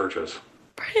lot of churches.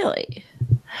 Really?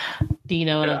 Do you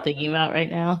know what I'm thinking about right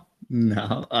now?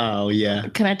 No. Oh, yeah.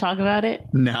 Can I talk about it?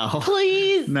 No.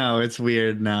 Please. No, it's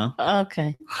weird now.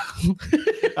 Okay.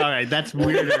 All right, that's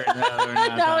weirder.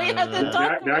 Now we have to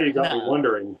talk. Now you got me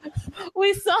wondering.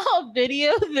 We saw a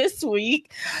video this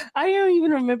week. I don't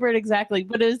even remember it exactly,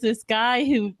 but it was this guy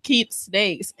who keeps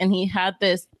snakes, and he had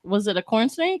this. Was it a corn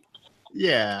snake?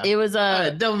 Yeah. It was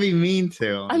a. Don't be mean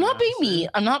to him. I'm not being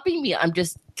mean. I'm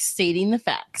just stating the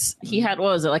facts. He had,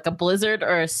 what was it, like a blizzard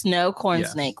or a snow corn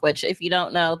snake, which if you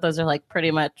don't know, those are like pretty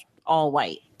much all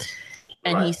white.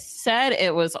 And he said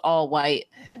it was all white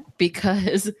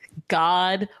because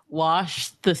God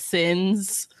washed the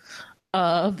sins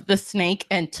of the snake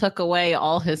and took away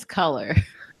all his color.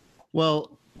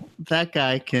 Well, that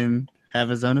guy can have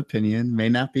his own opinion. May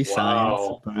not be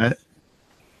science, but...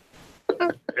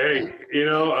 Hey,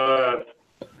 yeah.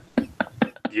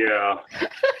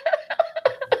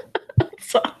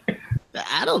 Sorry.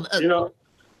 I don't know.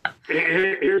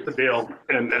 Here's the deal,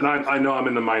 and I know I'm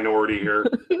in the minority here,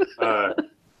 but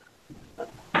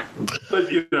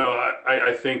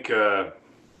I think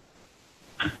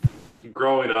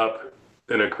growing up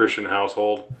in a Christian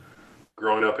household,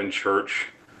 growing up in church,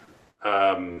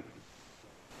 and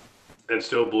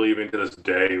still believing to this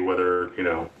day, whether,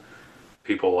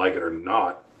 people like it or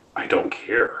not, I don't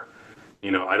care.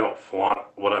 I don't flaunt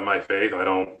my faith. I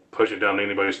don't push it down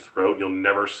anybody's throat. You'll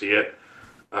never see it.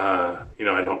 I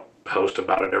don't post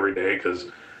about it every day because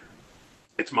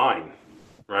it's mine,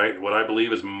 right? What I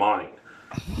believe is mine.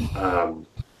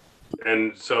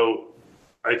 And so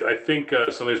I think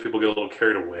some of these people get a little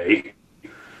carried away,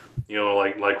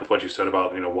 like with what you said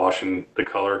about, washing the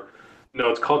color. No,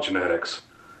 it's called genetics.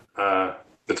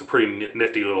 It's a pretty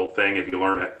nifty little thing if you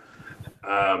learn it.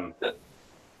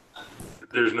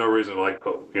 There's no reason to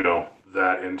put,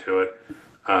 that into it.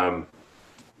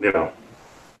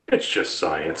 It's just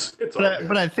science.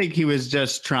 But I think he was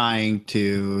just trying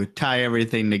to tie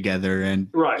everything together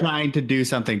and trying to do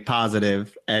something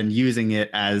positive and using it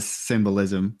as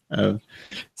symbolism of.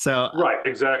 So right,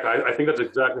 exactly. I think that's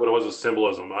exactly what it was, a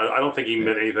symbolism. I don't think he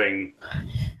meant anything.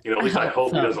 At least I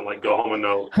hope he doesn't go home and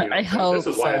know. I hope this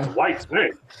is why it's white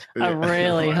snake. I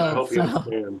really hope he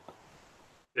understands.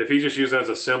 If he just used it as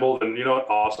a symbol, then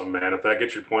awesome, man. If that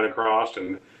gets your point across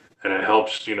and it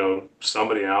helps,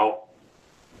 somebody out,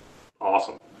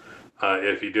 awesome.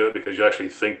 If you do it because you actually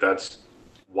think that's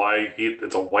why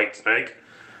it's a white snake,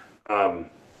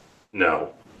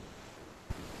 no.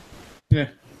 Yeah.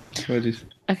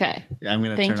 Okay. Yeah, I'm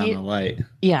gonna turn on the light.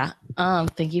 Yeah.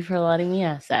 Thank you for letting me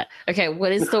ask that. Okay,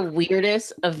 what is the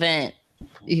weirdest event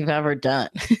you've ever done?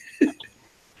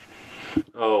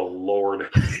 Oh Lord.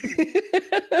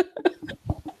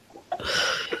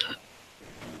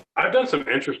 I've done some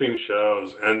interesting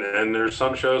shows, and there's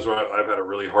some shows where I've had a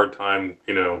really hard time,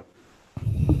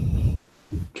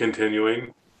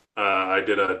 continuing. I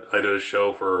did a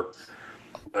show for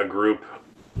a group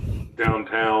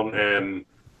downtown, and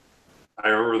I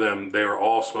remember they were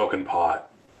all smoking pot.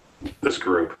 This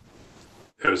group,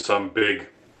 it was some big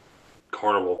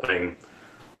carnival thing.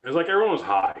 It was like everyone was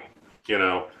high,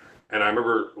 And I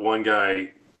remember one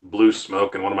guy blew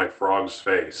smoke in one of my frog's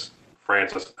face.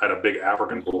 Francis had a big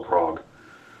African bullfrog,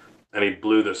 and he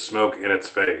blew the smoke in its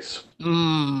face.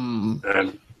 And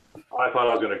I thought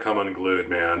I was going to come unglued,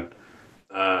 man.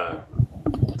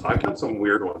 I've done some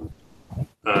weird ones.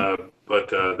 But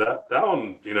that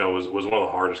one, was one of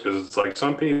the hardest because it's like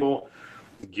some people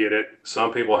get it.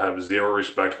 Some people have zero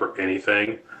respect for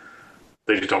anything.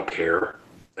 They just don't care.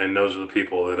 And those are the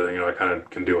people that, I kind of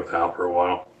can do without for a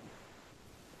while.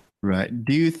 Right.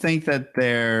 Do you think that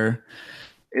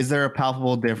is there a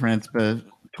palpable difference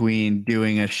between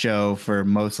doing a show for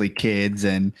mostly kids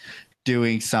and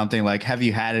doing something have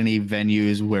you had any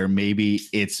venues where maybe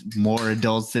it's more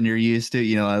adults than you're used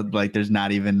to, like there's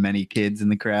not even many kids in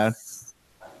the crowd?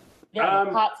 Yeah,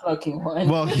 the pot smoking one.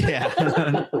 Well, yeah.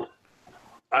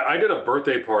 I did a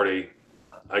birthday party.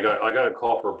 I got a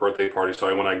call for a birthday party.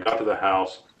 So when I got to the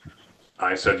house,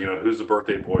 I said, who's the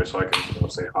birthday boy? So I can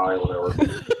say hi or whatever.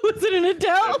 Was it an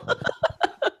Adele?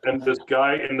 And this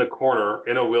guy in the corner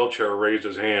in a wheelchair raised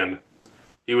his hand.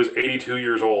 He was 82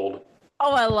 years old.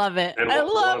 Oh, I love it. And I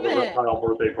love it. A reptile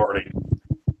birthday party.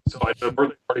 So I did a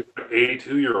birthday party for an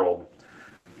 82-year-old.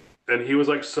 And he was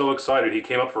so excited. He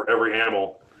came up for every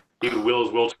animal. He would wheel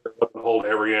his wheelchair up and hold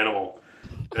every animal.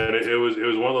 And it was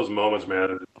one of those moments,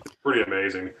 man. It's pretty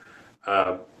amazing.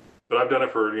 But I've done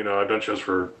it for, I've done shows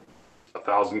for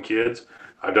 1,000 kids.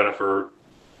 I've done it for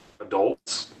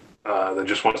adults that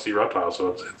just want to see reptiles.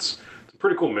 So it's a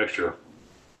pretty cool mixture.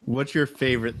 What's your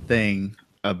favorite thing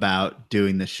about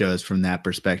doing the shows from that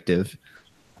perspective?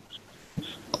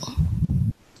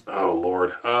 Oh,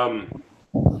 Lord.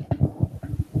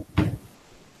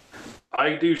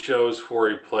 I do shows for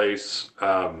a place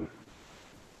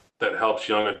that helps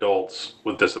young adults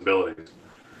with disabilities,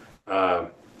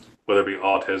 whether it be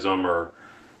autism or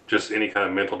just any kind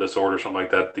of mental disorder, something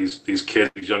like that. These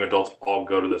kids, these young adults, all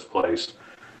go to this place,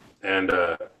 and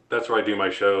that's where I do my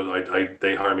shows.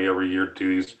 They hire me every year to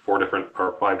do these 5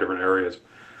 different areas.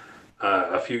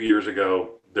 A few years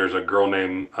ago, there's a girl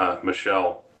named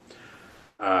Michelle.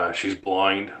 She's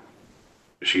blind.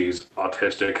 She's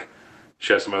autistic.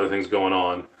 She has some other things going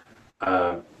on.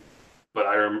 But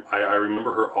I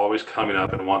remember her always coming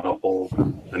up and wanting to hold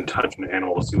and touch an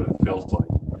animal to see what it feels like.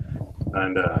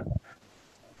 And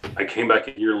I came back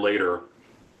a year later,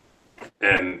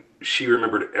 and she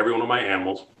remembered every one of my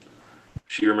animals.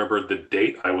 She remembered the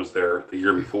date I was there the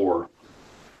year before.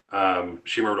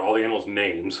 She remembered all the animals'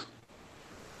 names.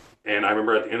 And I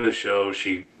remember at the end of the show,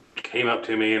 she came up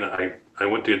to me, and I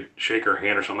went to shake her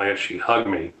hand or something like that. She hugged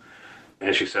me,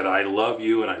 and she said, "I love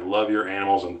you, and I love your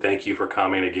animals, and thank you for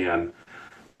coming again."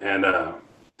 And to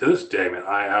this day, man,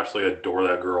 I absolutely adore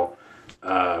that girl.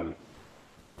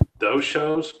 Those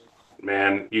shows,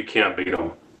 man, you can't beat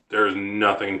them. There's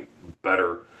nothing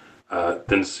better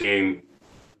than seeing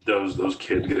those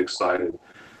kids get excited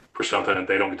for something that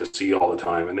they don't get to see all the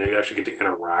time, and they actually get to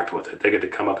interact with it. They get to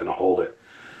come up and hold it.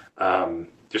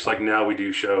 Just like now, we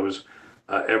do shows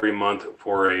every month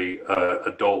for a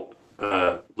adult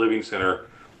living center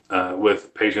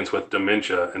with patients with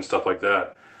dementia and stuff like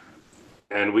that.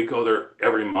 And we go there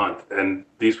every month, and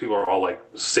these people are all like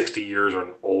 60 years or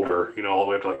older, all the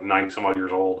way up to like 90 some odd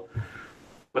years old.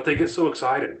 But they get so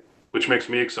excited, which makes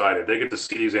me excited. They get to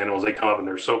see these animals. They come up and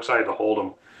they're so excited to hold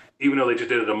them, even though they just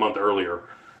did it a month earlier.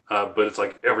 But it's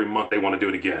like every month they want to do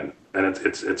it again, and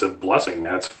it's a blessing,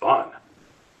 man. It's fun.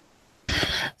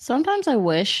 Sometimes I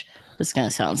wish, this is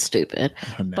gonna sound stupid,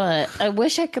 but I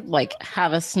wish I could like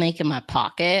have a snake in my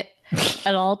pocket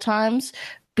at all times,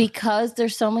 because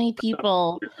there's so many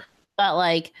people that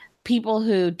like people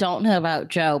who don't know about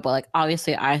Joe, but like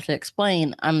obviously I have to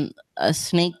explain I'm a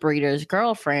snake breeder's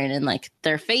girlfriend, and like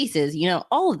their faces,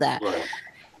 all of that. Right.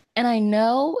 And I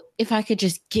know if I could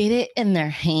just get it in their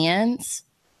hands,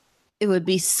 it would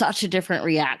be such a different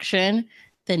reaction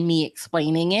than me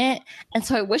explaining it. And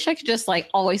so I wish I could just like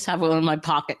always have it in my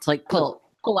pocket to like pull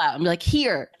out and be like,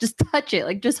 here, just touch it.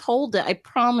 Like, just hold it. I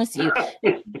promise you,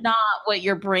 it's not what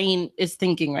your brain is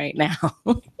thinking right now.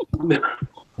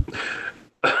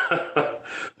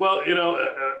 Well,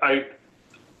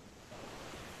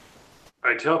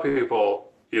 I tell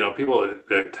people, people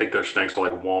that take their snakes to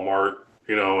like Walmart,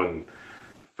 and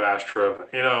Fast Trip,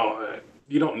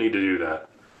 you don't need to do that,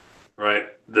 right?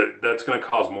 That's going to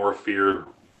cause more fear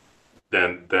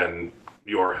than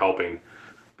you are helping,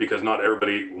 because not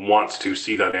everybody wants to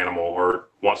see that animal or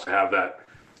wants to have that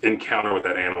encounter with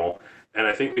that animal. And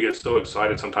I think we get so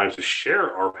excited sometimes to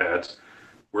share our pets.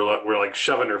 We're like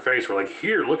shoving their face. We're like,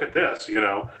 here, look at this,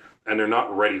 and they're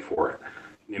not ready for it,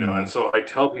 And so I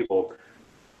tell people,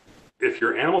 if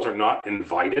your animals are not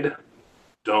invited,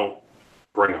 don't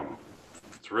bring them.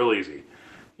 It's real easy.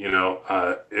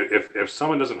 If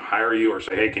someone doesn't hire you or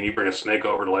say, hey, can you bring a snake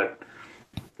over to let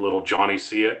little Johnny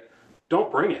see it? Don't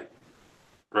bring it,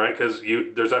 right? Because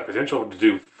there's that potential to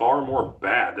do far more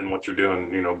bad than what you're doing,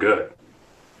 good.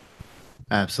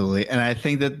 Absolutely. And I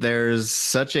think that there's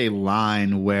such a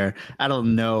line where I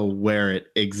don't know where it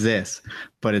exists,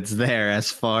 but it's there, as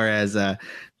far as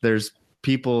there's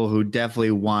people who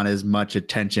definitely want as much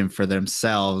attention for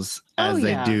themselves as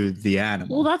they do the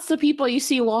animal. Well, that's the people you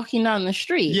see walking down the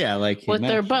street. Yeah, like with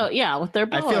their boat. Yeah, with their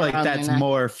boat. I feel like that's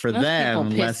more for them,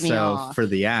 less so for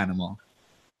the animal.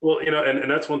 Well, and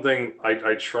that's one thing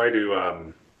I try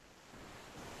to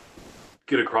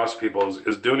get across to people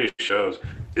is doing these shows.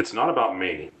 It's not about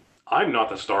me. I'm not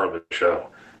the star of the show.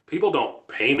 People don't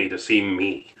pay me to see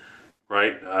me,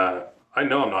 right? I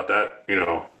know I'm not that,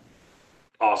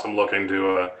 awesome looking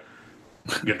to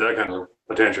get that kind of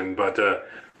attention, but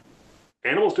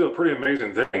animals do a pretty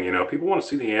amazing thing. People want to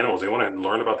see the animals. They want to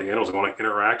learn about the animals. They want to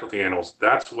interact with the animals.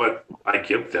 That's what I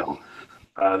give them.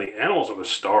 The animals are the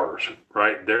stars,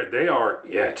 right? They are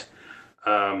it.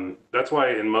 That's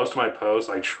why in most of my posts,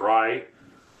 I try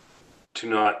to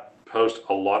not post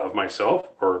a lot of myself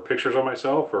or pictures of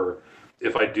myself, or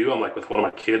if I do, I'm like with one of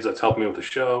my kids that's helping me with the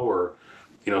show, or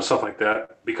stuff like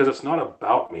that, because it's not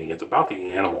about me. It's about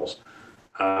the animals.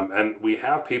 And we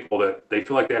have people that they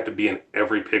feel like they have to be in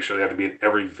every picture. They have to be in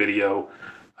every video.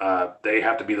 They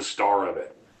have to be the star of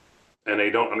it. And they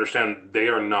don't understand they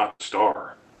are not the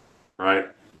star, right?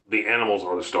 The animals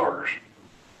are the stars.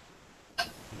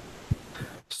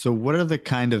 So what are the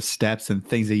kind of steps and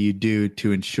things that you do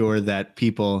to ensure that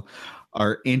people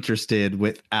are interested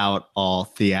without all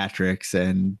theatrics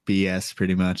and BS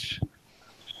pretty much?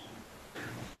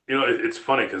 It's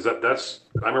funny because that's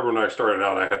I remember when I started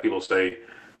out, I had people say,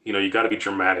 you got to be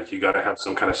dramatic. You got to have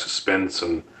some kind of suspense.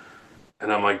 And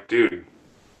I'm like, dude,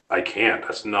 I can't.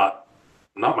 That's not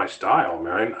my style,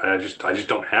 man. I just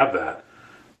don't have that.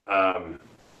 And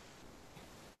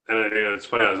it's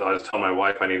funny. I was telling my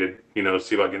wife I needed,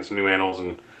 see about getting some new animals,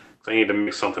 and I need to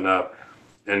mix something up.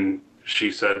 And she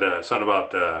said something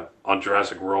about on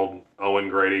Jurassic World, Owen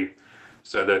Grady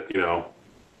said that,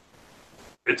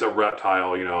 it's a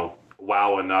reptile,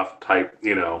 wow enough type,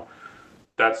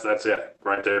 that's it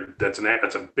right there. That's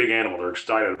a big animal. They're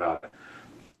excited about it.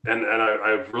 And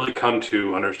I've really come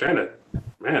to understand it.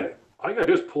 Man, all you gotta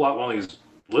do is pull out one of these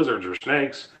lizards or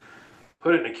snakes,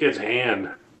 put it in a kid's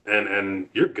hand, and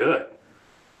you're good,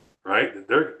 right?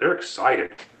 They're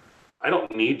excited. I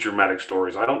don't need dramatic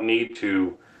stories. I don't need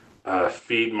to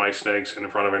feed my snakes in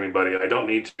front of anybody. I don't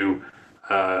need to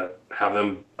have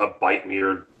them bite me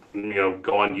or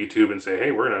go on YouTube and say,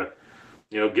 hey, we're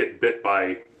gonna get bit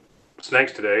by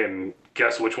snakes today, and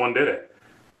guess which one did it?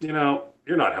 You know,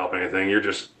 you're not helping anything. You're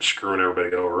just screwing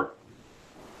everybody over.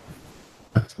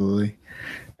 Absolutely.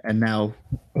 And now,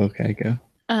 okay, go.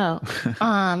 Oh,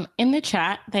 in the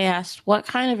chat, they asked, what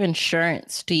kind of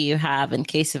insurance do you have in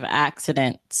case of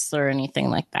accidents or anything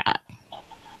like that?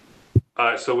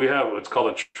 So we have what's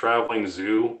called a traveling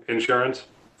zoo insurance,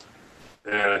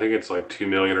 and I think it's like $2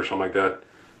 million or something like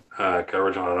that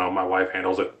coverage. I don't know. My wife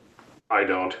handles it. I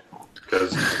don't,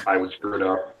 because I would screw it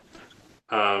up.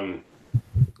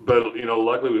 But you know,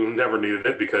 luckily we never needed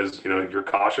it because you know you're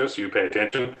cautious, you pay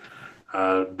attention.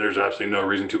 There's absolutely no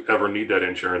reason to ever need that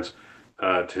insurance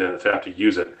to have to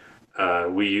use it.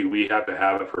 We have to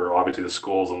have it for obviously the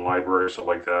schools and libraries, stuff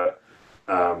like that.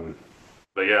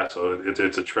 But yeah, so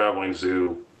it's a traveling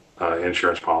zoo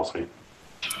insurance policy.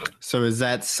 So is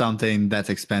that something that's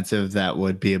expensive that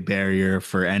would be a barrier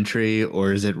for entry,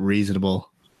 or is it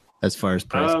reasonable as far as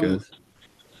price goes?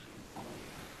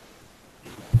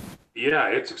 Yeah,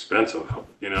 it's expensive.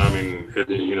 You know, I mean,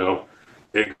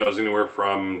 it goes anywhere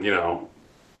from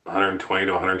 120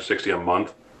 to 160 a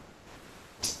month.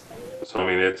 So I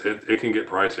mean, it can get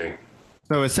pricey.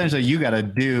 So essentially, you got to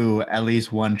do at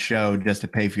least one show just to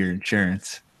pay for your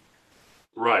insurance.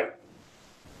 Right.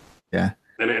 Yeah.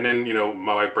 And then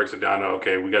my wife breaks it down to,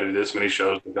 okay, we got to do this many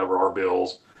shows to cover our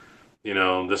bills.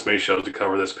 This many shows to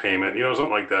cover this payment. Something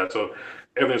like that. So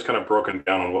everything's kind of broken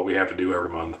down on what we have to do every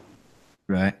month.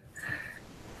 Right.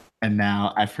 And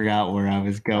now I forgot where I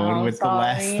was going with the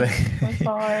last thing. I'm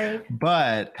sorry.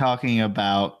 But talking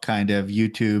about kind of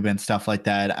YouTube and stuff like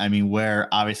that, I mean, we're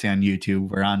obviously on YouTube.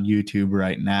 We're on YouTube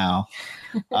right now.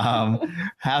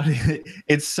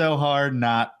 It's so hard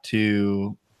not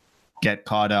to get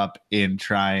caught up in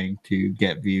trying to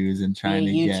get views and trying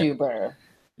to get YouTuber.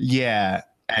 Yeah.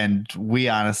 And we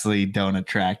honestly don't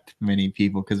attract many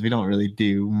people because we don't really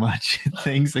do much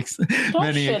things,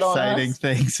 many exciting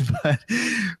things.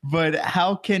 But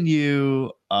how can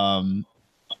you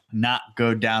not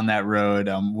go down that road?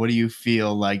 What do you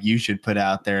feel like you should put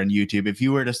out there on YouTube? If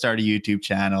you were to start a YouTube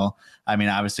channel, I mean,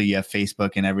 obviously you have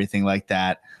Facebook and everything like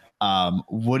that.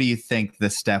 What do you think the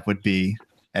step would be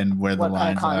and where the lines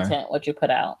are? What kind of content would you put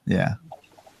out? Yeah.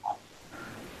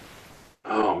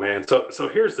 Oh, man. So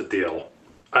here's the deal.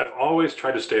 I've always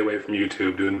tried to stay away from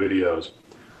YouTube doing videos,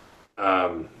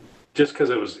 just because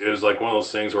it was like one of those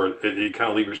things where you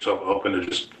kind of leave yourself open to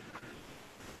just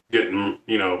getting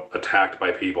attacked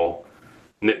by people,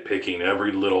 nitpicking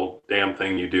every little damn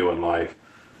thing you do in life,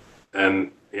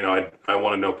 and I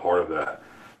want no part of that.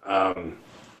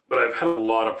 But I've had a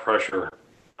lot of pressure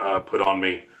put on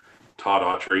me, Todd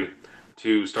Autry,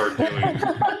 to start doing.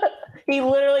 He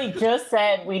literally just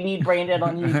said we need Brandon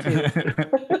on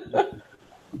YouTube.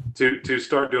 To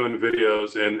start doing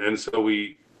videos, and so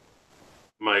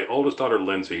my oldest daughter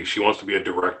Lindsay, she wants to be a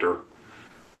director,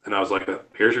 and I was like,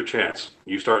 here's your chance,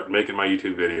 you start making my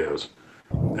YouTube videos.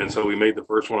 And so we made the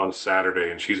first one on Saturday,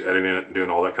 and she's editing it and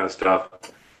doing all that kind of stuff,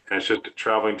 and it's just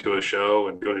traveling to a show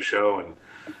and doing a show and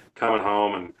coming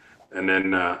home, and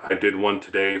then I did one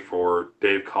today for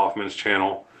Dave Kaufman's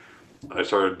channel. I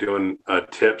started doing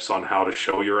tips on how to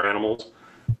show your animals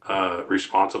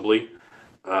responsibly.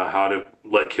 How to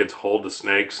let kids hold the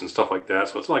snakes and stuff like that.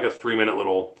 So it's like a 3-minute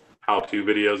little how-to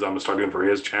videos I'm going to start doing for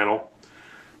his channel.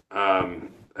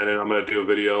 And then I'm going to do a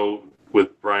video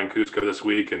with Brian Kusko this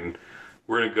week, and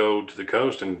we're going to go to the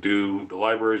coast and do the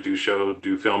libraries, do shows,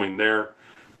 do filming there.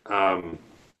 Am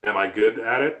I good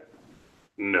at it?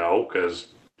 No, because,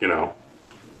 I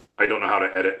don't know how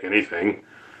to edit anything.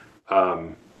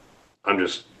 I'm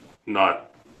just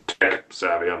not tech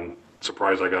savvy. I'm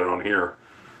surprised I got it on here.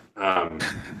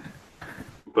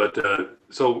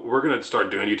 So we're going to start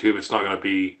doing YouTube. It's not going to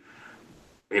be,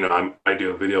 I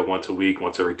do a video once a week,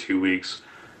 once every 2 weeks.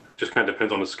 Just kind of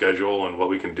depends on the schedule and what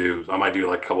we can do. I might do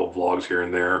like a couple of vlogs here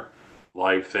and there,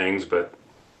 live things, but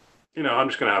I'm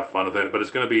just going to have fun with it. But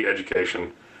it's going to be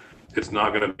education. It's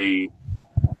not going to be,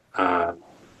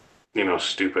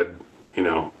 stupid,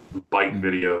 bite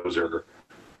videos or,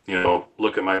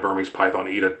 look at my Burmese python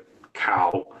eat a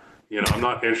cow. I'm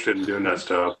not interested in doing that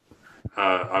stuff.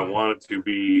 I want it to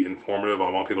be informative. I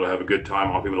want people to have a good time.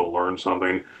 I want people to learn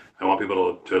something. I want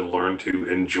people to learn to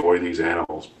enjoy these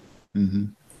animals. Mm-hmm.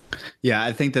 Yeah,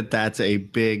 I think that's a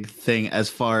big thing as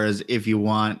far as if you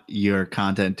want your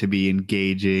content to be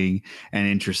engaging and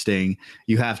interesting,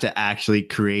 you have to actually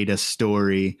create a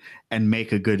story and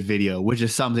make a good video, which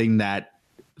is something that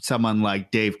someone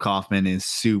like Dave Kaufman is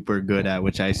super good at,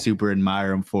 which I super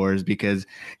admire him for, is because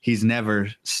he's never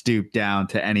stooped down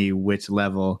to any which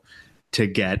level to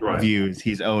get views.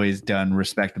 He's always done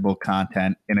respectable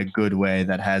content in a good way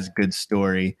that has good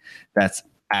story, that's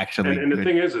actually And the good.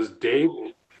 thing is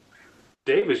Dave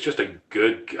is just a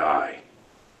good guy.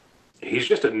 He's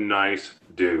just a nice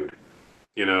dude,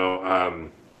 you know.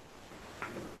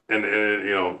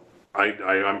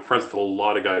 I'm friends with a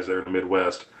lot of guys there in the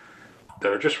Midwest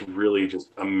that are just really just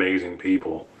amazing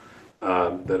people.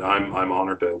 That I'm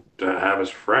honored to have as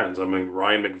friends. I mean,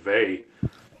 Ryan McVeigh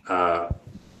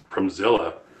from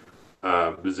Zilla.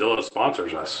 Zilla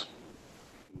sponsors us,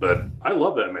 but I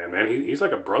love that man. Man, he's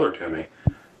like a brother to me.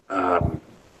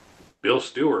 Bill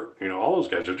Stewart, all those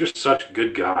guys are just such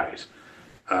good guys.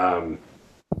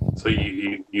 So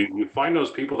you find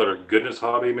those people that are good in this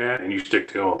hobby, man, and you stick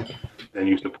to them, and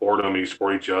you support them, and you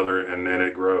support each other, and then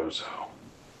it grows.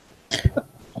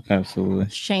 Absolutely.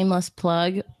 Shameless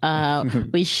plug.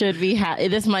 We should be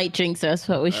this might jinx us,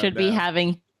 but we should be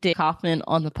having Dave Kaufman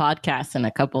on the podcast in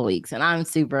a couple weeks, and I'm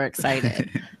super excited.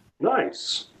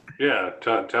 Nice. Yeah,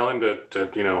 tell him to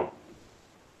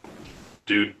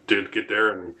get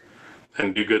there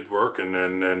and do good work, and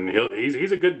then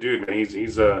he's a good dude, man.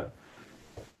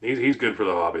 He's good for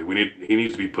the hobby. He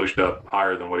needs to be pushed up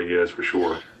higher than what he is for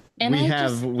sure. And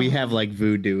we have like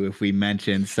voodoo if we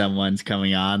mention someone's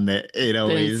coming on that it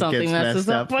always gets messed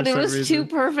up. But it was too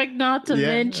perfect not to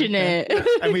mention it.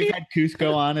 And we've had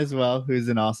Cusco on as well, who's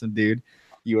an awesome dude.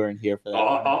 You weren't here for that.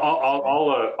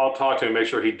 I'll talk to him, make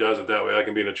sure he does it that way. I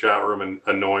can be in a chat room and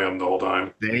annoy him the whole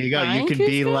time. There you go. Ryan You can Cusco?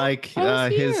 be like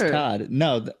his here. Todd.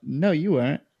 No, you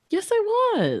weren't. Yes,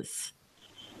 I was.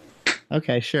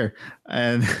 Okay, sure.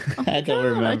 And I don't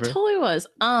remember. I totally was.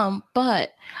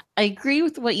 But I agree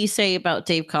with what you say about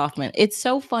Dave Kaufman. It's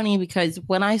so funny because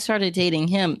when I started dating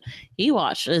him, he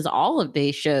watches all of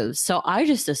Dave's shows. So I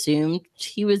just assumed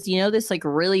he was, this like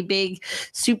really big,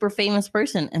 super famous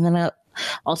person. And then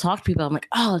I'll talk to people. I'm like,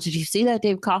 oh, did you see that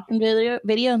Dave Kaufman video?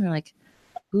 And they're like,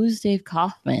 who's Dave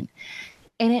Kaufman?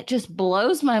 And it just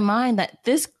blows my mind that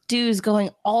this dude is going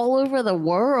all over the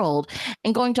world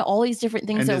and going to all these different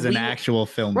things. And is an actual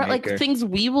filmmaker. Right, like things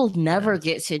we will never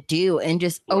get to do, and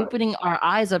just opening our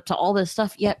eyes up to all this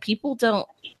stuff. Yet people don't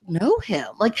know him.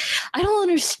 Like, I don't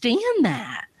understand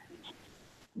that.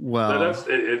 Well,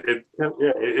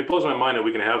 it blows my mind that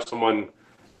we can have someone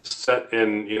set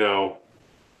in,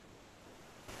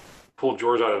 pull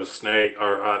drawers out of a snake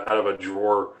or out of a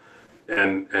drawer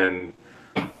and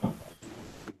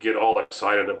get all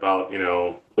excited about,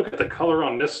 look at the color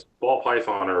on this ball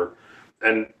python,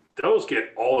 and those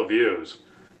get all the views.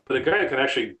 But the guy that can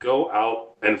actually go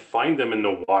out and find them in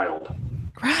the wild,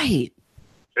 right,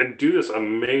 and do this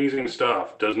amazing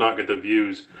stuff does not get the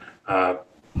views that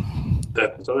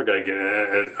this other guy get.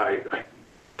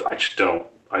 I just don't.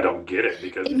 I don't get it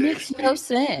because it makes no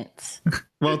sense.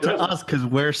 Well, to us, because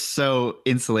we're so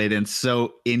insulated and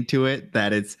so into it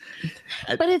that it's.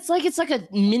 But it's like a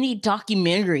mini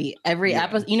documentary every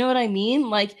episode. You know what I mean?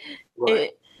 Like,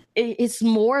 right. It's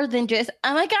more than just,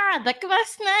 oh my God, look at my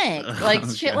snake, like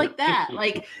shit like that.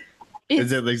 Like,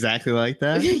 is it exactly like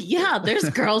that? Yeah, there's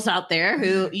girls out there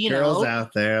who girls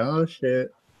out there. Oh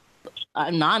shit.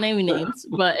 I'm not naming names,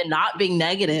 but not being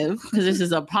negative because this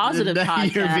is a positive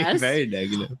podcast. You're being very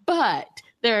negative. But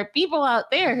there are people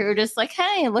out there who are just like,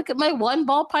 hey, look at my one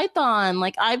ball python.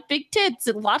 Like, I have big tits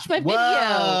and watch my video.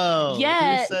 Whoa,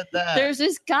 Yet who said that? there's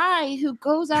this guy who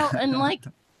goes out and like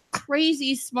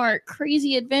crazy smart,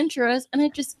 crazy adventurous. And I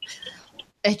just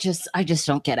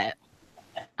don't get it.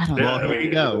 I don't know. Well, here we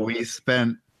go. We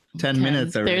spent 10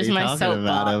 minutes already talking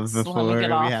about him before we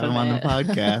had him on the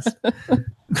podcast.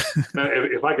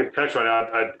 If I could text right now,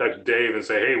 I'd text Dave and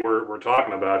say, "Hey, we're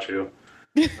talking about you."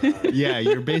 Yeah,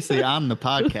 you're basically on the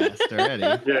podcast already.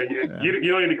 Yeah,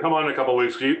 you don't need to come on in a couple of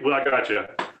weeks. I got you.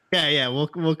 Yeah,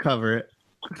 we'll cover it.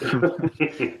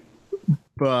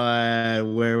 But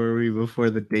where were we before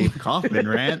the Dave Kaufman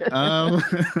rant? Yeah,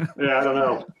 I don't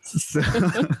know.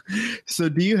 So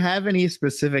do you have any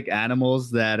specific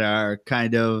animals that are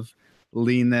kind of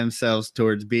lean themselves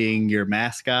towards being your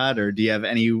mascot, or do you have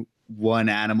any one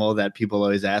animal that people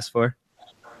always ask for?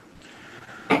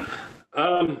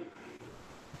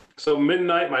 So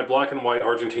Midnight, my black and white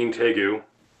Argentine Tegu,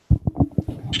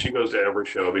 she goes to every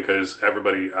show because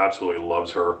everybody absolutely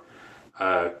loves her.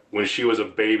 When she was a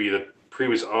baby, the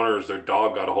previous owners, their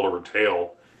dog got a hold of her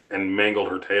tail and mangled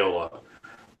her tail up.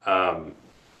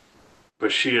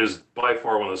 But she is by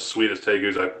far one of the sweetest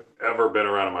Tegus I've ever been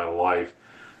around in my life.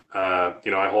 I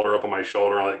hold her up on my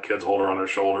shoulder. I let kids hold her on their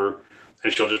shoulder,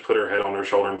 and she'll just put her head on her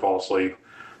shoulder and fall asleep.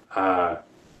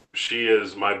 She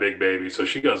is my big baby, so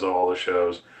she goes to all the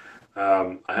shows.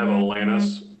 I have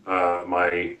Alanis,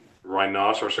 my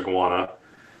rhinoceros iguana.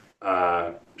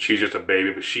 She's just a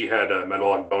baby, but she had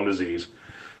metabolic bone disease,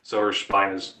 so her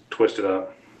spine is twisted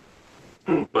up.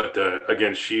 But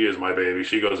again, she is my baby.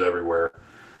 She goes everywhere.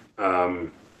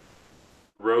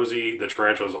 Rosie, the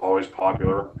tarantula, is always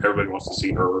popular. Everybody wants to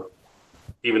see her.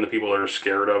 Even the people that are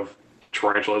scared of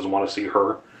tarantulas want to see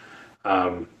her.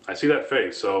 I see that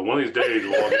face. So one of these days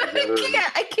we'll all get together.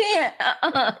 I can't.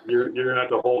 You're gonna have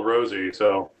to hold Rosie.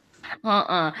 So.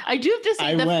 I do have to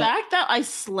say the fact that I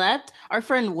slept. Our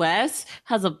friend Wes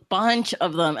has a bunch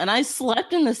of them, and I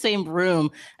slept in the same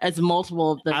room as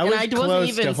multiple of them, and I wasn't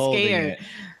even scared.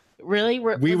 Really?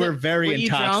 We were very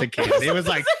intoxicated. It was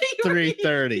like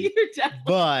 3:30,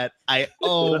 but I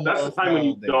almost. That's the time when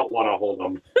you don't want to hold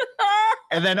them.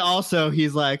 And then also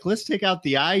he's like, let's take out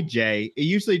the IJ. It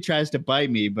usually tries to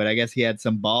bite me, but I guess he had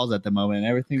some balls at the moment and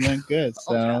everything went good.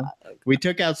 So we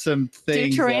took out some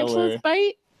things. Do tarantulas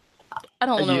bite? I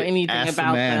don't know anything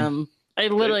about them. I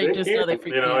literally just know they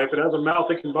freak me out. If it has a mouth,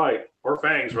 it can bite. Or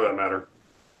fangs, for that matter.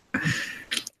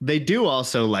 They do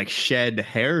also like shed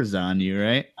hairs on you,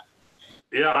 right?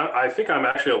 Yeah, I think I'm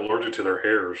actually allergic to their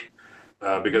hairs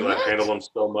because I've handled them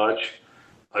so much.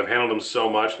 I've handled them so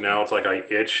much now. It's like I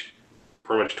itch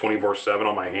pretty much 24/7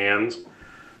 on my hands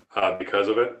because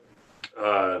of it.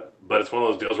 But it's one of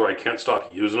those deals where I can't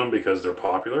stop using them because they're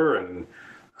popular. And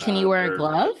can you wear a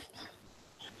glove?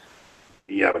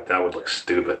 Yeah, but that would look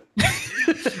stupid.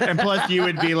 And plus, you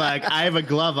would be like, I have a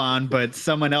glove on, but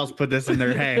someone else put this in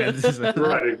their hands.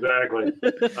 Right, exactly.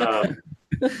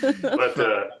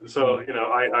 So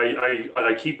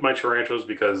I keep my tarantulas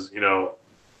because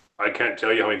I can't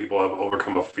tell you how many people have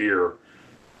overcome a fear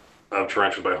of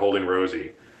tarantulas by holding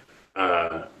Rosie.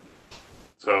 I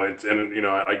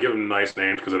give them nice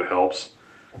names because it helps.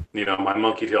 My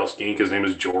monkey tail skink, his name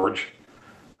is George.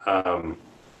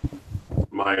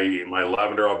 My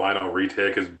lavender albino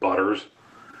retic is Butters.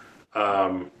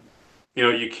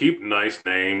 You keep nice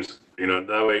names.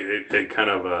 That way it kind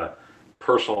of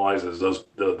personalizes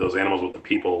those animals with the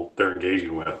people they're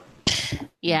engaging with.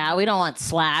 Yeah, we don't want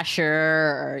Slasher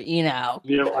or I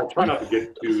try not to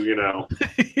get too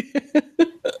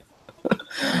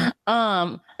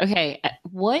Okay,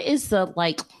 what is the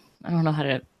I don't know how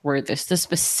to word this. The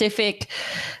specific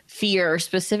fear,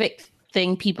 specific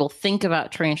thing people think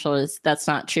about tarantulas that's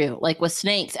not true. Like with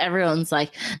snakes, everyone's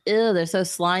like, ew, they're so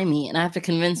slimy. And I have to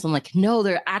convince them, no,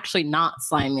 they're actually not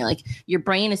slimy. Like your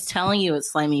brain is telling you it's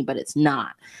slimy, but it's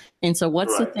not. And so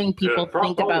what's the thing people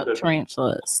think about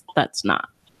tarantulas that's not?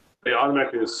 They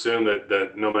automatically assume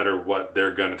that no matter what,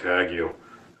 they're going to tag you.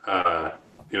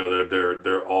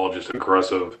 They're all just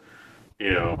aggressive,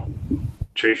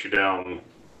 chase you down,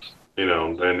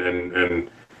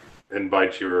 and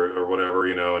bite you or whatever,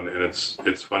 and it's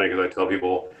funny because I tell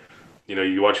people,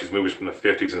 you watch these movies from the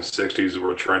 50s and 60s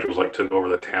where tarantulas took over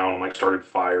the town and started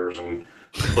fires and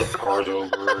flipped cars over.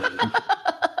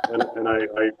 And I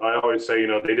always say,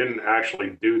 they didn't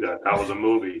actually do that. That was a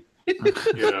movie, and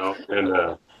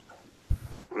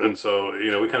so,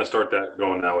 we kind of start that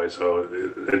going that way. So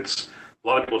it's a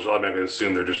lot of people just automatically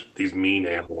assume they're just these mean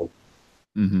animals.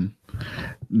 Mm-hmm.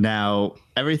 Now,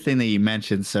 everything that you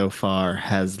mentioned so far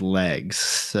has legs.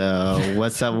 So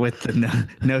what's up with the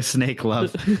no snake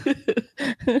love?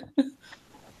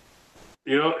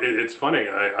 It's funny.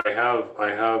 I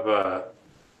have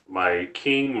my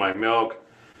king, my milk,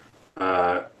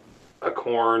 a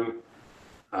corn,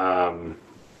 a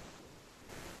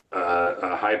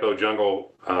hypo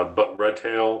jungle, but red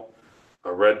tail.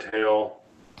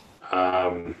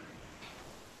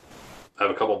 I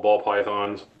have a couple ball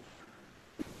pythons,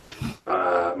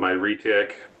 my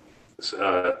retic,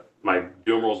 my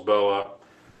Dumerals boa,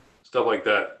 stuff like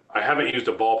that. I haven't used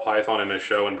a ball python in a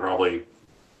show in probably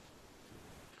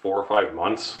 4 or 5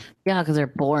 months. Yeah, because they're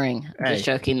boring. I'm just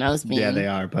joking. That was me. Yeah, they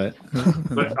are, but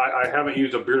but I haven't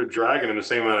used a bearded dragon in the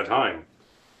same amount of time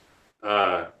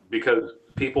because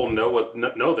people know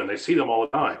them. They see them all the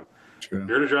time. True.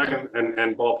 Bearded dragon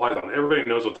and ball python. Everybody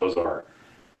knows what those are.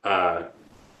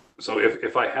 So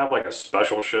if I have a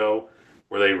special show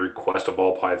where they request a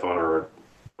ball python or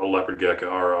a leopard gecko,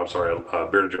 or a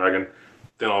bearded dragon,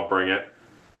 then I'll bring it.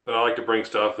 But I like to bring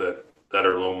stuff that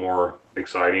are a little more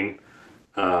exciting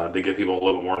to get people a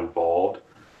little bit more involved.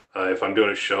 If I'm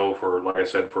doing a show for, like I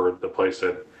said, for the place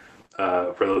that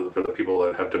for the people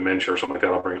that have dementia or something like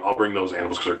that, I'll bring those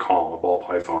animals because they're calm, a ball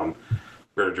python,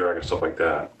 bearded dragon, stuff like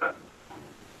that.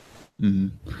 Mm-hmm.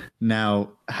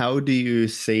 Now, how do you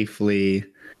safely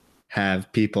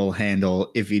have people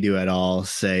handle, if you do at all,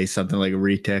 say something like a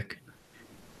retic?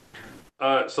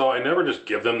 So I never just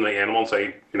give them the animal and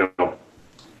say,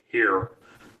 here,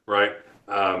 right?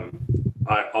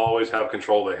 I always have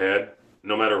control of the head,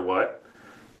 no matter what.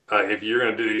 If you're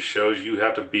going to do these shows, you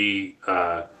have to be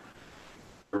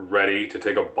ready to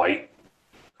take a bite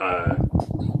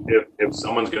If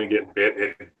someone's going to get bit,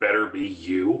 it better be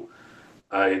you.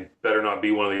 It better not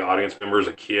be one of the audience members,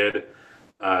 a kid.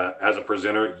 As a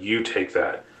presenter, you take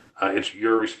that. It's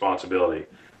your responsibility.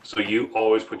 So you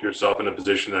always put yourself in a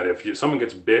position that if someone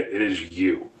gets bit, it is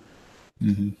you.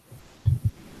 Mm-hmm.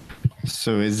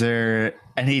 So is there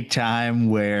any time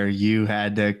where you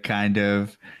had to kind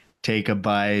of take a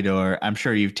bite, or I'm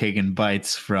sure you've taken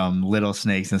bites from little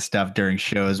snakes and stuff during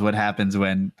shows? What happens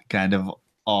when kind of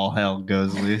all hell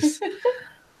goes loose?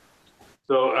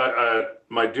 So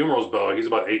my Dumeril's boa, he's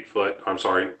about 8 foot. I'm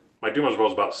sorry. My Dumeril's boa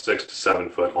is about 6 to 7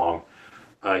 foot long.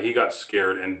 He got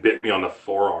scared and bit me on the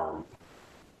forearm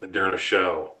during a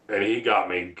show, and he got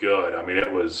me good. I mean,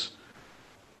 it was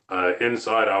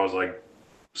inside. I was like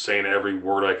saying every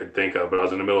word I could think of, but I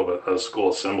was in the middle of a school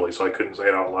assembly, so I couldn't say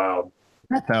it out loud.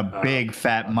 That's a big,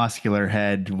 fat, muscular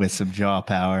head with some jaw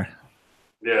power.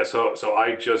 Yeah, so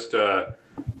I just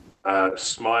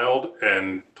smiled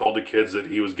and told the kids that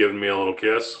he was giving me a little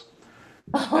kiss.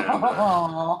 And,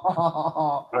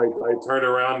 I turned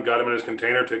around, got him in his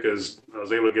container, I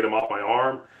was able to get him off my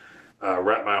arm,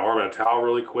 wrapped my arm in a towel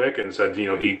really quick, and said,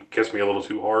 he kissed me a little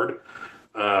too hard.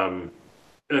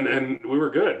 And we were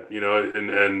good,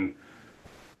 and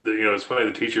it's funny,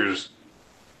 the teachers,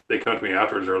 they come to me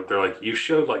afterwards, they're like, you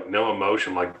showed like no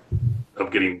emotion, like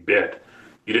of getting bit.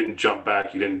 You didn't jump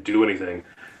back, you didn't do anything.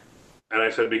 And I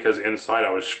said, because inside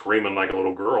I was screaming like a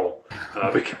little girl,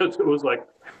 because it was like,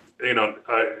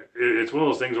 it's one of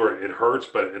those things where it hurts,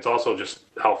 but it's also just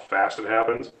how fast it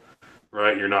happens,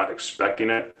 right? You're not expecting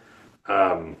it.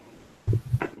 But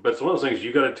it's one of those things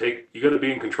you got to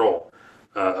be in control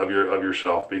of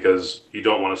yourself, because you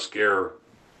don't want to scare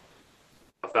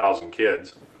 1,000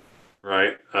 kids,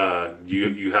 right?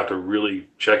 You have to really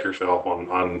check yourself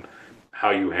on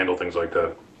how you handle things like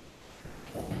that.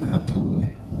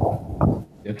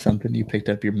 You have something? You picked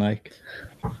up your mic?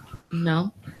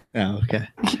 No. Oh, okay.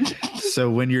 So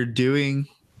when you're doing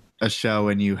a show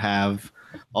and you have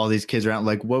all these kids around,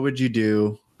 like, what would you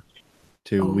do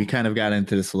we kind of got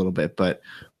into this a little bit, but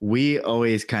we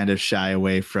always kind of shy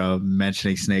away from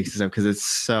mentioning snakes and stuff because it's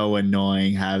so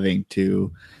annoying having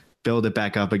to build it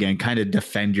back up again, kind of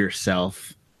defend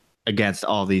yourself against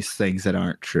all these things that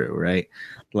aren't true, right?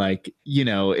 Like,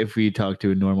 if we talk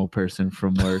to a normal person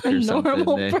from work or something.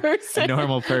 A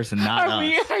normal person, not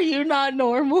us. Are you not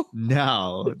normal?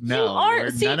 No. You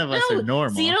are. None of us are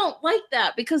normal. See, you don't like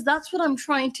that, because that's what I'm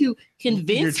trying to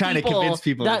convince. You're trying to convince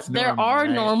people that normal, there are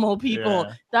right? normal people.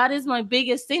 Yeah. That is my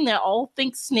biggest thing. That all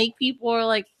think snake people are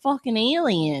like fucking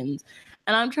aliens.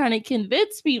 And I'm trying to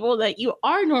convince people that you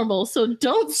are normal. So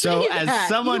don't say that. So as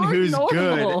someone who's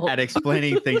good at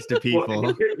explaining things to people.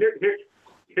 Well,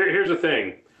 here's the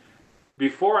thing.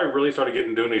 Before I really started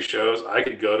doing these shows, I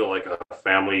could go to like a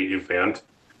family event,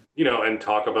 and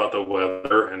talk about the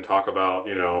weather and talk about,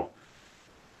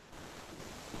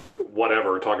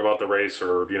 whatever, talk about the race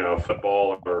or,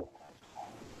 football or.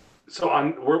 So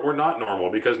we're not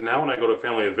normal, because now when I go to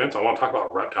family events, I want to talk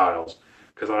about reptiles,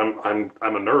 because I'm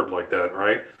a nerd like that,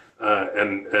 right?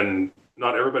 And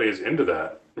not everybody is into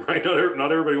that, right?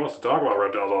 Not everybody wants to talk about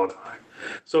reptiles all the time.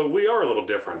 So we are a little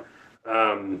different.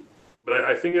 But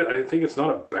I think it's not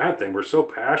a bad thing. We're so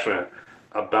passionate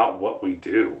about what we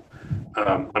do.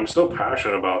 I'm so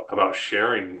passionate about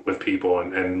sharing with people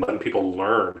and letting people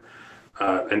learn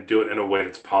and do it in a way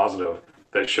that's positive,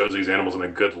 that shows these animals in a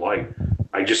good light.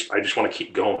 I just want to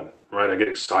keep going, right? I get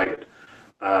excited.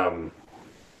 And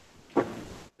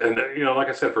like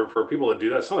I said, for people to do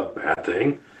that, it's not a bad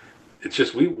thing. It's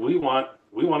just we want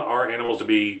our animals to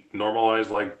be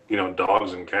normalized, like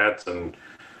dogs and cats and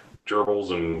gerbils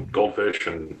and goldfish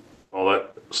and all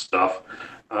that stuff.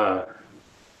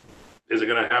 Is it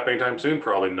going to happen anytime soon?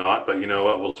 Probably not. But you know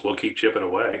what? We'll keep chipping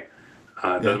away.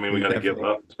 Doesn't mean we got to give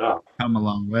up and stuff. Come a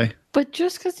long way. But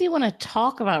just because you want to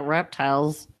talk about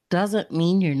reptiles doesn't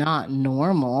mean you're not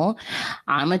normal.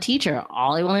 I'm a teacher.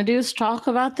 All I want to do is talk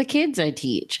about the kids I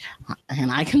teach,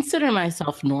 and I consider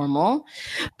myself normal.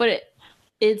 But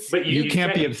But you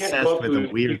can't be obsessed with a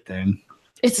weird thing.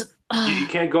 It's you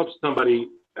can't go up to somebody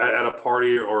at a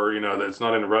party or that's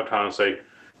not in a reptile and say,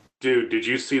 dude, did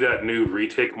you see that new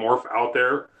retic morph out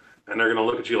there? And they're gonna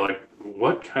look at you like,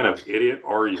 what kind of idiot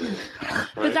are you? Right?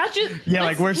 But that's just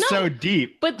like we're so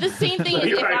deep. But the same thing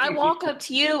is, if I walk up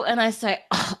to you and I say,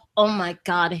 oh my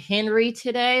God, Henry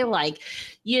today,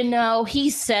 he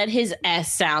said his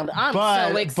S sound. I'm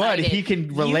so excited. But he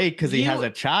can relate because he has a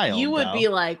child. You would be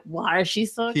like, why is she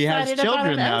so excited? He has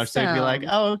children now, so he'd be like,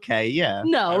 oh, okay, yeah.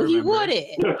 No, he wouldn't.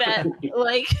 I'd be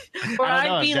like,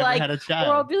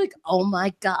 oh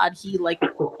my God, he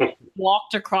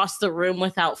walked across the room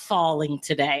without falling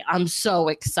today. I'm so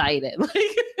excited.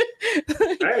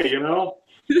 Hey,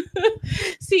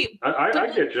 See,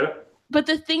 I get you. but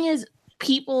the thing is,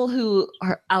 people who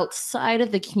are outside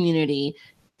of the community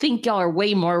think y'all are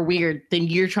way more weird than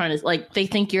you're trying to, like, they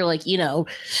think you're like,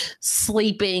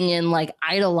 sleeping and like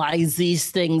idolize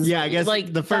these things. Yeah, I guess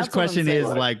like the first question is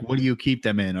like, what do you keep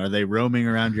them in? Are they roaming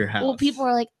around your house? Well, people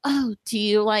are like, oh, do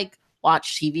you like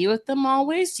watch TV with them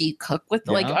always? Do you cook with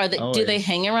them? Yeah, Do they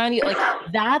hang around you? Like,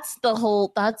 that's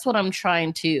what I'm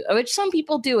trying to, which some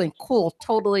people do, and cool,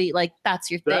 totally, like, that's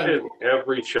your That thing. is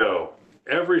every show.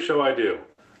 Every show I do,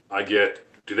 I get,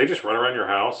 do they just run around your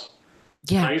house?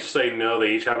 Yeah. I used to say no,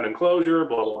 they each have an enclosure,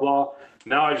 blah, blah, blah.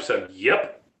 Now I just said,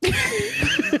 yep. And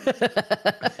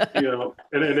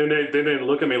then they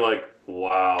look at me like,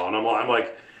 wow. And I'm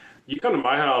like, you come to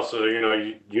my house,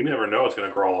 you never know what's going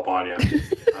to crawl up on you.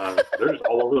 They're just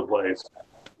all over the place.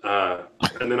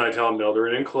 And then I tell them, no, they're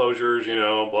in enclosures,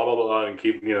 blah, blah, blah, and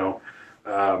keep,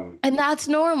 and that's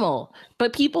normal.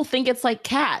 But people think it's like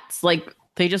cats. Like,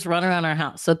 they just run around our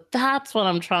house. So that's what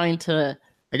I'm trying to...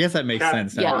 I guess that makes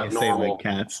sense. Yeah. You say like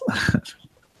cats.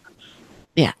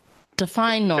 Yeah.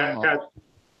 Define normal.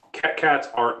 Cats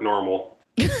aren't normal.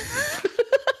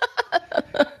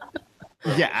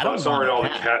 Yeah, I don't Sorry to all the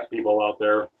cat people out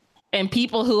there. And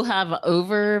people who have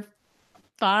over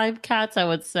 5 cats, I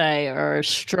would say, are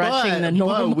stretching the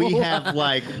normal. But we have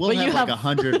like, we'll have like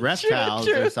 100 reptiles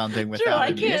or something without I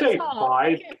Did you can't say talk.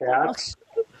 5 cats?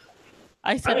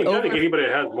 I said I think anybody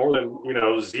that has more than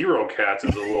 0 cats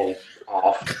is a little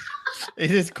off.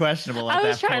 It is questionable. I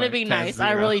was trying to be nice.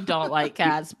 I really don't like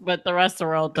cats, but the rest of the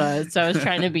world does. So I was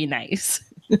trying to be nice.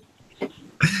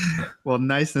 Well,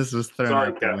 niceness was thrown Sorry,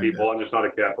 out the cat window. people. I'm just not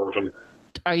a cat person.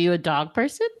 Are you a dog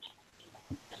person?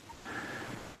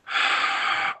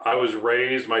 I was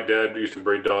raised, my dad used to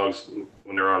breed dogs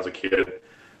whenever I was a kid.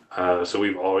 So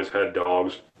we've always had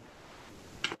dogs.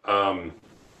 But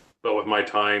with my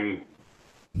time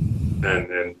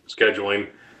and scheduling,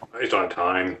 I just don't have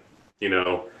time,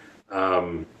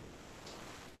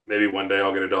 maybe one day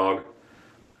I'll get a dog.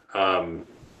 I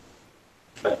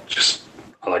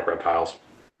like reptiles.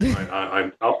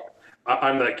 I'm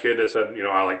that kid that said,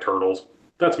 I like turtles.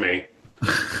 That's me.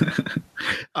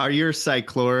 Are your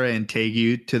Cyclora and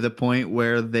Tegu to the point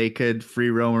where they could free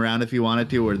roam around if you wanted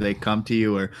to, or they come to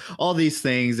you, or all these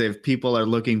things? If people are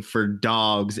looking for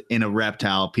dogs in a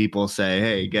reptile, people say,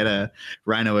 hey, get a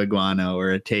rhino iguana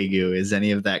or a Tegu. Is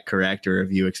any of that correct, or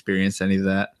have you experienced any of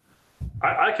that?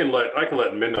 I can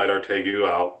let Midnight, our Tegu,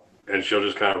 out, and she'll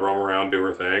just kind of roam around, do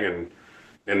her thing,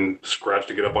 and scratch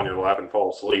to get up on your lap and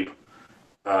fall asleep.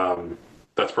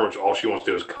 That's pretty much all she wants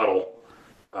to do is cuddle.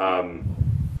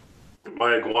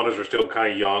 My iguanas are still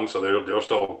kind of young, so they'll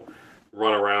still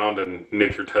run around and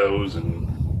nick your toes and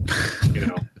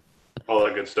all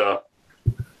that good stuff.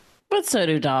 But so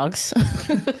do dogs.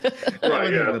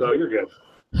 Right? Yeah. So you're good.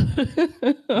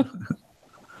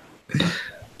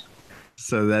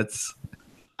 So that's,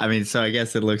 so I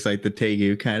guess it looks like the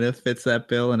Tegu kind of fits that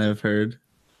bill, and I've heard.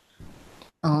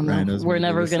 Oh no, rhinos we're may be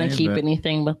never the going to same, keep but-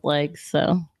 anything with legs.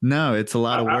 So No, it's a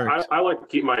lot of work. I like to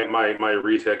keep my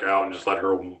retic out and just let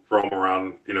her roam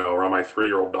around, around my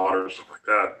 3-year-old daughter, stuff like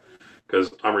that,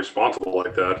 because I'm responsible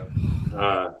like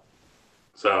that.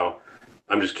 So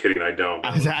I'm just kidding. I don't.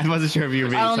 I wasn't sure if you were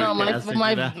being I don't know. sarcastic or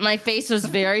My not. my face was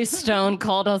very stone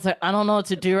cold. I was like, I don't know what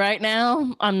to do right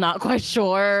now. I'm not quite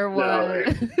sure what.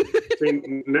 No, see,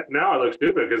 now I look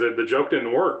stupid because the joke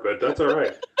didn't work, but that's all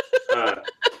right.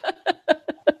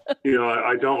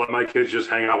 I don't let my kids just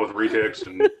hang out with retics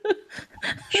and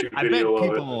shoot I bet video of it.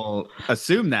 people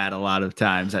assume that a lot of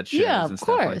times at shows Yeah, and of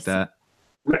stuff like course. that.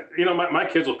 My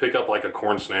kids will pick up like a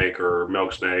corn snake or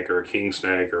milk snake or a king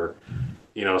snake or,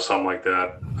 something like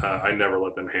that. I never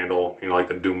let them handle, like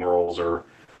the doom rolls or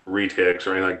retics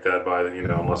or anything like that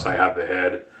unless I have the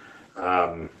head.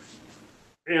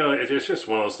 It's just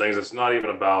one of those things. It's not even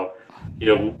about,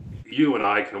 you and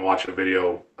I can watch a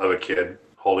video of a kid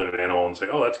holding an animal and say,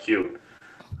 oh, that's cute.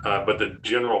 But the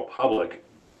general public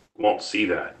won't see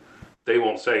that. They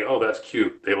won't say, oh, that's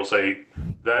cute. They will say,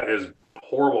 that is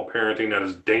horrible parenting. That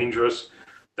is dangerous.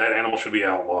 That animal should be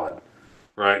outlawed.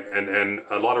 Right. And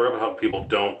a lot of reptile people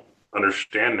don't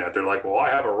understand that. They're like, well, I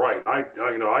have a right. I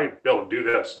be able to do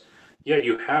this. Yeah,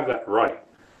 you have that right.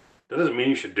 That doesn't mean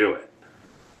you should do it.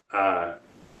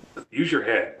 Use your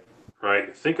head,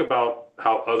 right? Think about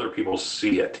how other people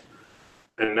see it.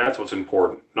 And that's what's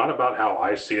important. Not about how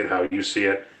I see it, how you see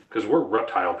it, because we're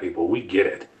reptile people. We get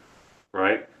it,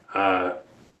 right?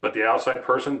 But the outside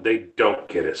person, they don't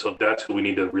get it. So that's who we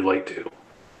need to relate to.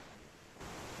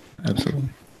 Absolutely.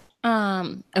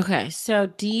 Okay, so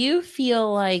do you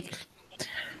feel like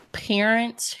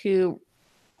parents who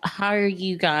hire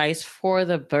you guys for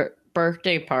the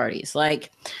birthday parties,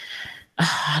 like,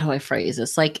 how do I phrase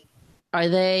this? Like, are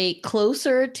they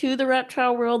closer to the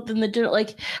reptile world than the general?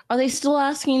 Like, are they still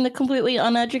asking the completely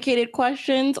uneducated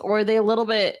questions, or are they a little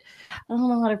bit? I don't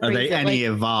know how to Are phrase they it. any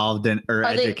Like, evolved and or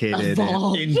are they educated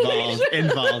evolved? and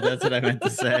involved? That's what I meant to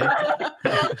say.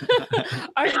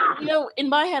 In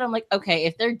my head, I'm like, okay,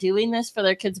 if they're doing this for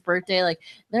their kid's birthday, like,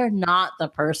 they're not the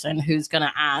person who's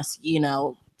gonna ask,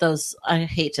 those, I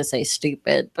hate to say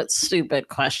stupid, but stupid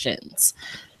questions.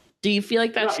 Do you feel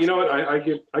like that's You know what? I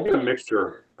get a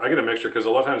mixture. I get a mixture because a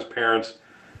lot of times parents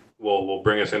will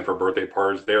bring us in for birthday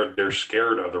parties. They're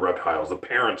scared of the reptiles. The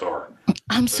parents are.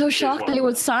 I'm The so kids shocked want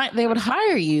they would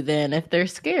hire you then if they're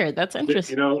scared. That's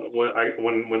interesting.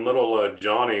 when little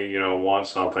Johnny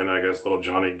wants something, I guess little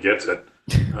Johnny gets it,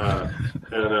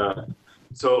 and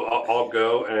so I'll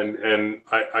go and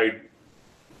I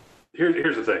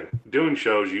here's the thing. Doing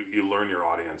shows, you learn your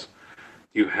audience.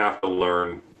 You have to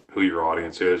learn who your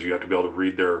audience is. You have to be able to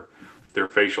read their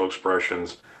facial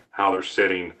expressions, how they're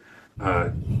sitting,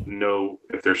 know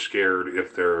if they're scared,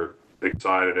 if they're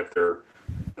excited, if they're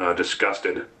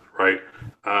disgusted, right?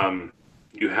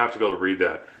 You have to be able to read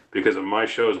that because in my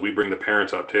shows, we bring the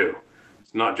parents up too.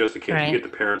 It's not just the kids. Right. You get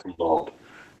the parents involved.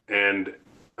 And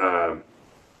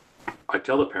I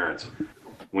tell the parents,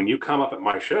 when you come up at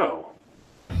my show,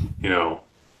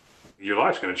 your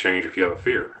life's going to change if you have a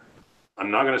fear.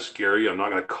 I'm not going to scare you. I'm not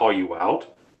going to call you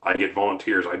out. I get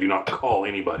volunteers. I do not call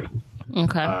anybody.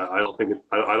 Okay. I don't think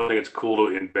it's cool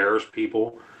to embarrass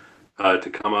people to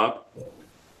come up.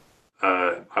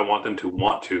 I want them to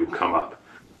want to come up,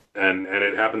 and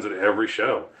it happens at every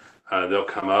show. They'll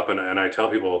come up, and I tell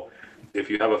people, if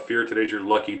you have a fear, today's your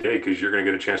lucky day because you're going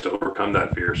to get a chance to overcome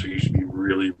that fear. So you should be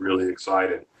really, really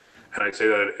excited. And I say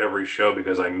that at every show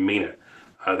because I mean it.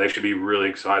 They should be really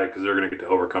excited because they're going to get to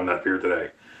overcome that fear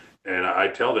today. And I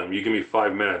tell them, you give me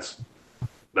 5 minutes,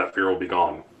 that fear will be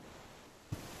gone.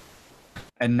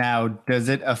 And now, does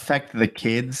it affect the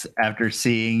kids after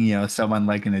seeing, someone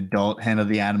like an adult handle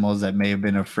the animals that may have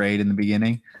been afraid in the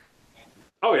beginning?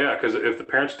 Oh, yeah, because if the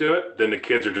parents do it, then the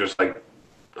kids are just like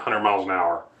 100 miles an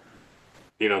hour.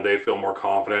 They feel more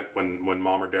confident when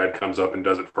mom or dad comes up and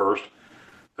does it first.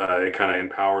 It kind of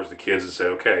empowers the kids to say,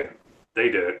 okay, they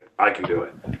did it, I can do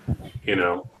it.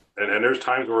 And there's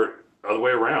times where other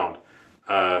way around.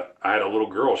 I had a little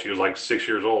girl, she was like 6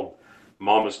 years old.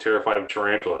 Mom was terrified of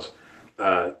tarantulas.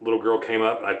 Little girl came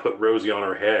up and I put Rosie on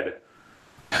her head,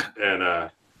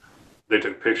 and they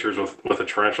took pictures with a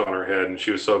tarantula on her head, and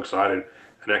she was so excited.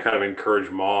 And that kind of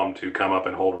encouraged mom to come up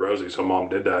and hold Rosie. So mom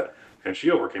did that, and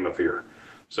she overcame a fear.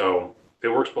 So it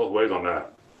works both ways on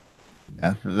that.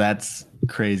 Yeah, that's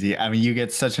crazy. I mean, you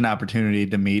get such an opportunity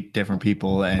to meet different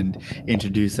people and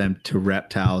introduce them to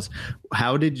reptiles.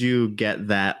 How did you get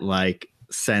that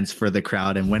sense for the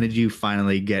crowd, and when did you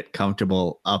finally get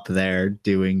comfortable up there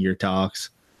doing your talks?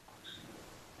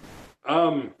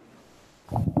 Probably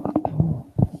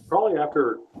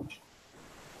after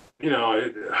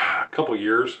a couple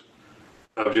years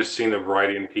of just seeing the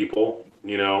variety in people,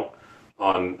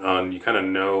 on you kind of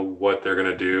know what they're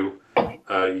going to do.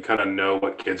 You kind of know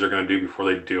what kids are going to do before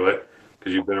they do it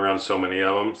because you've been around so many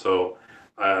of them. So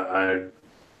I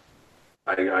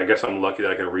guess I'm lucky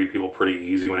that I can read people pretty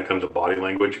easy when it comes to body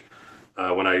language.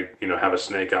 When I have a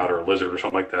snake out or a lizard or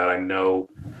something like that, I know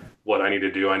what I need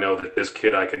to do. I know that this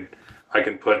kid I can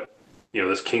put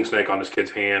this king snake on this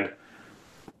kid's hand,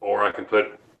 or I can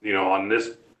put on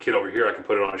this kid over here, I can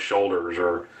put it on his shoulders,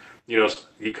 or you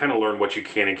kind of learn what you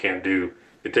can and can't do.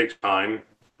 It takes time,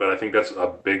 but I think that's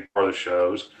a big part of the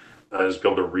shows is be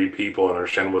able to read people and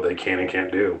understand what they can and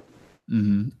can't do.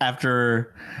 Mm-hmm.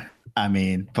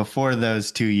 Before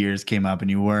those 2 years came up and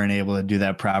you weren't able to do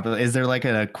that properly, is there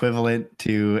an equivalent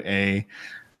to a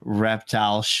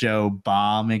reptile show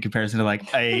bomb in comparison to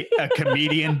a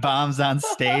comedian bombs on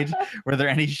stage? Were there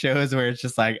any shows where it's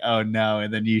just oh no,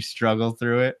 and then you struggle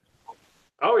through it?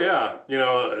 Oh yeah,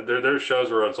 there's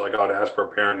shows where it's I'd ask for a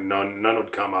parent and none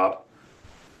would come up,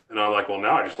 and I'm like, well,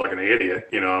 now I just look like an idiot,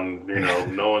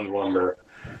 no one's wanting to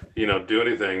do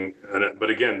anything. But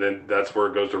again, then that's where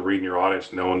it goes to reading your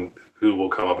audience, knowing who will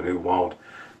come up and who won't.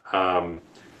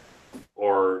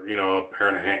 Or a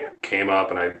parent came up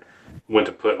and I went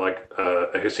to put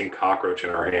a hissing cockroach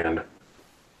in her hand,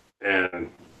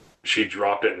 and she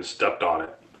dropped it and stepped on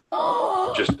it,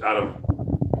 just out of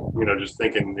just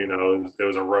thinking it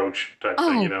was a roach type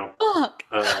thing. Fuck.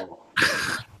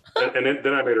 And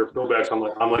then I made her feel bad.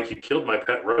 So I'm like, you killed my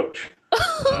pet roach.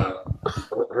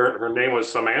 Her name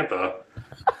was Samantha,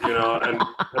 and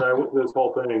I went through this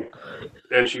whole thing,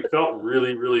 and she felt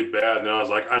really, really bad. And I was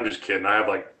like, I'm just kidding. I have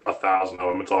like 1,000 of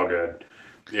them. It's all good,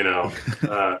 and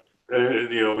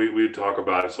we'd talk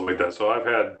about it, stuff like that. So I've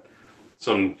had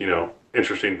some,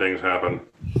 interesting things happen.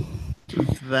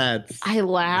 I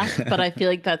laugh, but I feel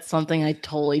like that's something I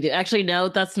totally do. Actually, no,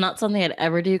 that's not something I'd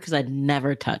ever do because I'd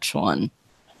never touch one.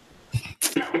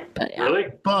 But, yeah. Really?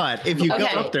 But if you go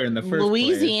up there in the first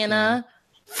Louisiana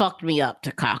fucked me up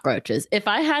to cockroaches. If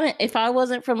I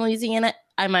wasn't from Louisiana,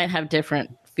 I might have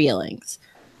different feelings.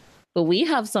 But we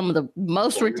have some of the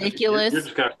most ridiculous. You're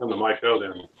just gonna come to my show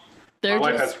then. My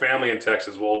wife has family in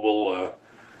Texas. We'll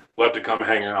have to come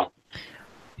hang out.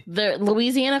 The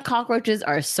Louisiana cockroaches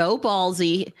are so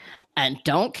ballsy and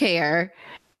don't care,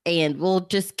 and we'll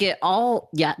just get all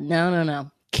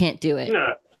no, can't do it.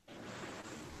 Yeah.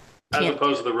 As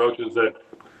opposed to the roaches that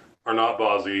are not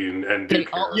ballsy and do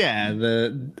care.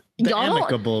 The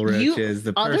amicable roaches.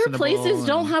 The other places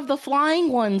don't have the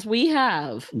flying ones we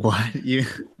have. What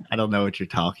I don't know what you're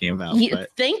talking about.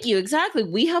 But. Thank you. Exactly.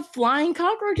 We have flying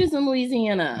cockroaches in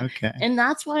Louisiana. Okay. And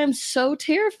that's why I'm so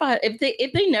terrified. If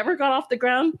they never got off the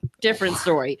ground, different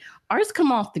story. Ours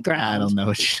come off the ground. I don't know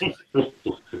what you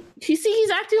see, he's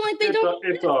acting like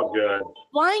It's all good.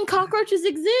 Flying cockroaches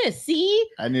exist. See?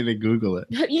 I need to Google it.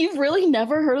 You've really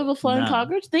never heard of a flying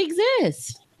cockroach? They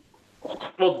exist.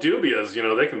 Well, dubias,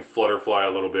 they can flutterfly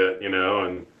a little bit,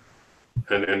 and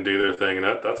do their thing, and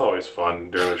that's always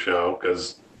fun during the show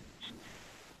because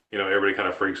everybody kind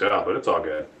of freaks out, but it's all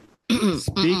good.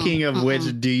 Speaking of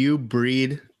which, do you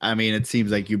breed? I mean, it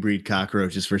seems like you breed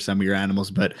cockroaches for some of your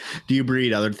animals, but do you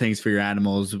breed other things for your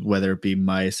animals, whether it be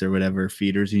mice or whatever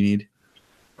feeders you need?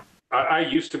 I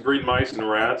used to breed mice and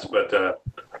rats, but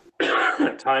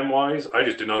time-wise, I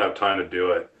just did not have time to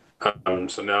do it.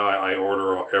 So now I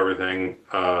order everything,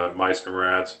 mice and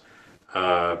rats,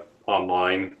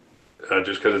 online,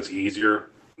 just because it's easier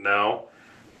now.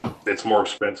 It's more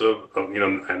expensive,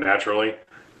 naturally,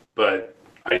 but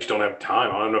I just don't have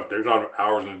time. I don't know if there's not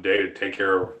hours in a day to take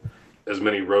care of as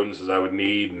many rodents as I would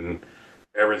need and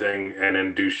everything, and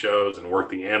then do shows and work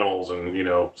the animals and,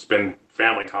 spend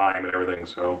family time and everything.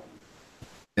 So.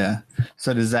 Yeah.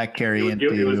 So does that carry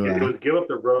into? It was give up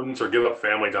the rodents or give up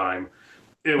family time.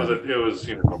 It was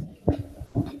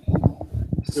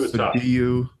tough.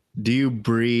 Do you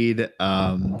breed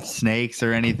snakes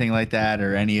or anything like that,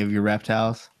 or any of your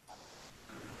reptiles?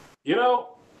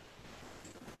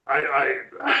 I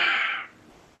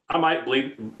might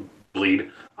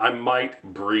bleed. I might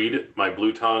breed my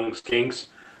blue tongue skinks,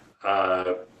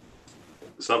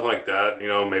 something like that.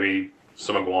 Maybe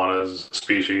some iguanas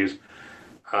species,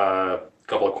 a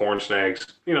couple of corn snakes.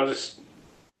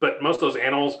 But most of those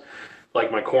animals,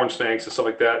 like my corn snakes and stuff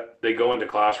like that, they go into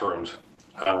classrooms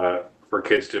for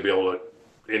kids to be able to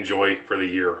enjoy for the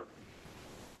year.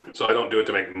 So I don't do it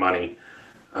to make money.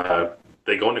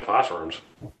 They go into classrooms.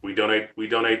 We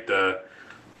donate the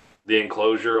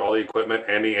enclosure, all the equipment,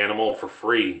 and the animal for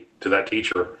free to that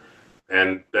teacher,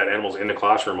 and that animal's in the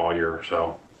classroom all year.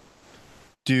 So,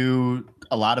 do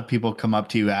a lot of people come up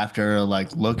to you after,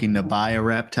 like, looking to buy a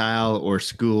reptile, or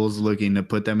schools looking to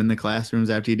put them in the classrooms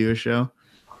after you do a show?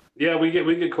 Yeah, we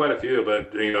get quite a few,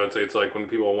 but it's like when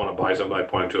people want to buy something, I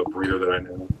point to a breeder that I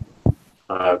know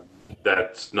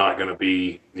that's not going to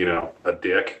be a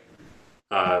dick.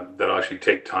 That'll actually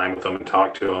take time with them and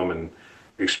talk to them and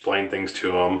explain things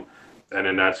to them, and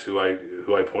then that's who I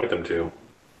point them to.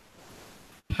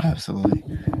 Absolutely.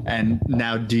 And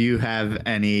now, do you have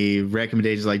any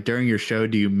recommendations? Like, during your show,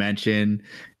 do you mention,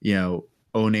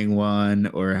 owning one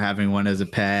or having one as a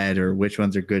pet, or which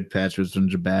ones are good pets, which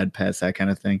ones are bad pets, that kind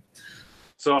of thing?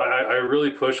 So I really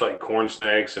push like corn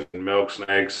snakes and milk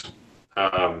snakes,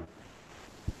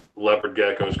 leopard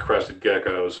geckos, crested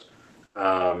geckos,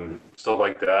 stuff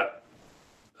like that.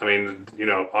 I mean,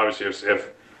 obviously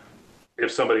if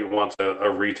somebody wants a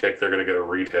retic, they're going to get a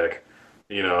retic.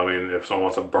 If someone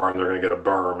wants a berm, they're going to get a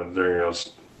berm, and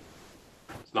it's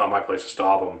not my place to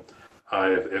stop them.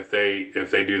 If they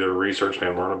do their research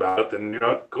and learn about it, then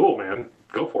cool, man,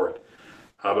 go for it.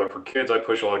 But for kids, I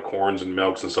push a lot of corns and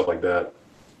milks and stuff like that.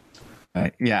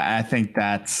 Right. Yeah, I think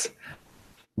that's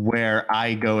where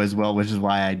I go as well, which is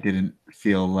why I didn't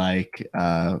feel like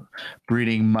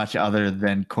breeding much other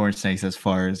than corn snakes as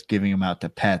far as giving them out to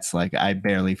pets. Like, I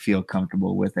barely feel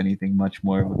comfortable with anything much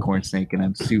more of a corn snake, and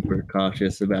I'm super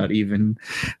cautious about even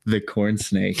the corn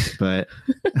snake. But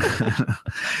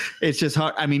it's just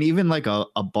hard. I mean, even like a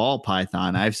ball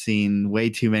python, I've seen way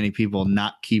too many people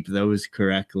not keep those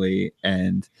correctly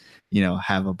and,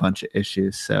 have a bunch of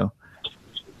issues. So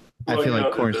I feel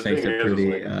like corn snakes are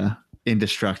pretty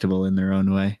indestructible in their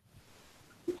own way.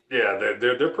 Yeah,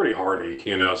 they're pretty hardy,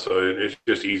 so it's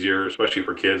just easier, especially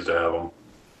for kids to have them.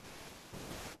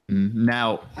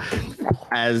 Now,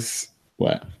 as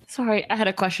what? Sorry, I had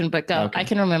a question, but go. Okay. I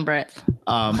can remember it.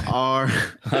 Are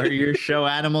your show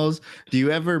animals? Do you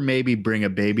ever maybe bring a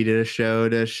baby to the show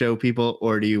to show people,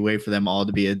 or do you wait for them all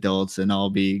to be adults and all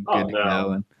be good to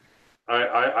go? And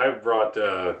I brought.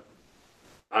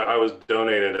 I was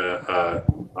donated a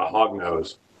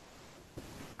hognose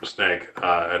snake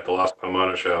at the last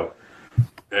Pomona show,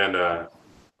 and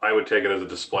I would take it as a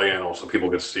display animal so people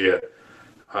could see it.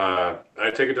 I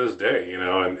take it to this day,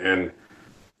 and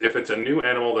if it's a new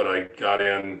animal that I got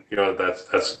in,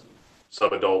 that's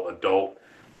sub-adult, adult,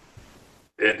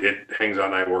 it hangs out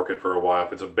and I work it for a while.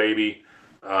 If it's a baby,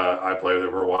 I play with it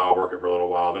for a while, work it for a little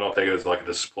while. Then I'll take it as like a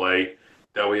display.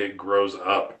 That way it grows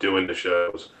up doing the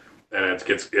shows, and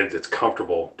it's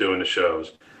comfortable doing the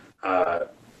shows.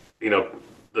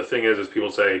 The thing is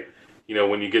people say,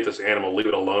 when you get this animal, leave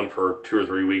it alone for 2 or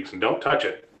 3 weeks and don't touch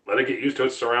it. Let it get used to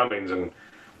its surroundings, and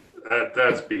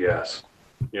that's BS.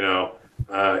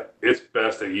 It's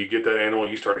best that you get that animal,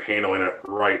 you start handling it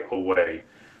right away.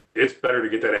 It's better to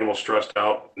get that animal stressed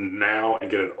out now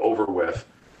and get it over with,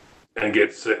 and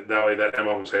that way that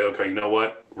animal can say, okay, you know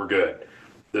what, we're good.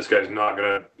 This guy's not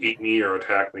gonna eat me or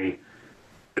attack me.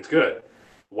 It's good.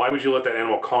 Why would you let that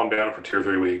animal calm down for 2 or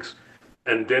 3 weeks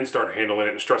and then start handling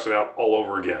it and stress it out all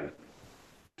over again?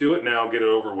 Do it now, get it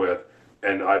over with,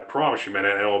 and I promise you, man,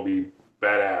 that animal will be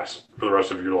badass for the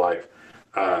rest of your life.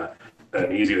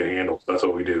 And easy to handle. So that's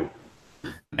what we do.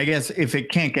 I guess if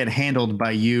it can't get handled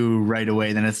by you right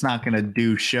away, then it's not going to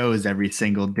do shows every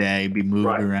single day, be moved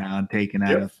around, taken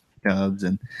out of cubs.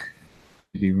 And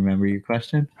do you remember your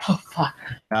question? Oh, fuck.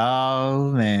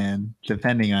 Oh, man.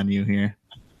 Depending on you here.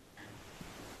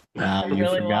 I you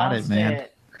really forgot it, man.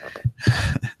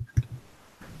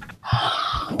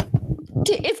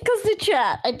 It's because the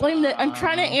chat. I blame I'm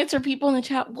trying to answer people in the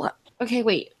chat. What? Okay,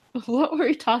 wait. What were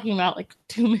we talking about like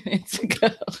 2 minutes ago?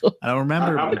 I don't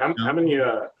remember. How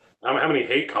many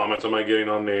hate comments am I getting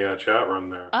on the chat room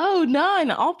there? Oh,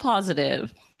 none. All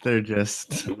positive. They're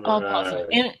just all positive.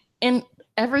 And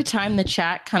every time the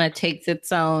chat kind of takes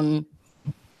its own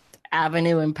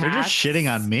avenue and path. They're just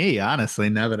shitting on me, honestly,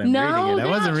 now that I'm reading it. I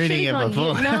wasn't reading it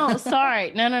before. No,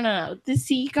 sorry. No.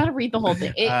 See, you got to read the whole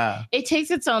thing. It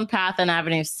takes its own path and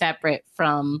avenue separate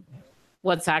from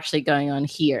what's actually going on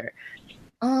here.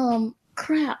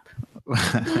 Crap.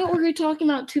 What were we talking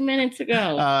about 2 minutes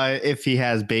ago? If he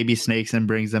has baby snakes and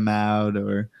brings them out,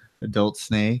 or adult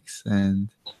snakes, and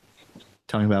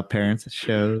talking about parents at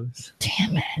shows.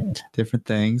 Damn it. Different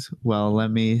things. Well,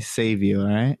 let me save you, all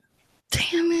right?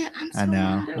 Damn it. I'm so I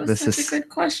know. mad. It was such a good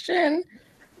question.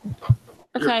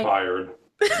 Okay. You're fired.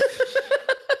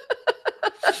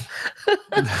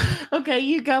 Okay,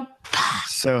 you go.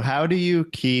 So how do you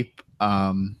keep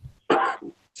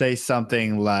say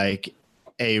something like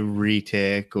a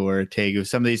retic or a tegu,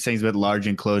 some of these things with large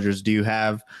enclosures? Do you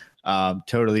have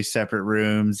totally separate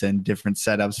rooms and different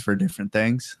setups for different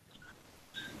things?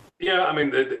 Yeah, I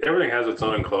mean, everything has its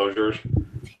own enclosures.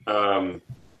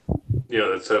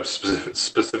 That's set up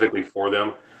specifically for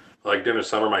them. Like during the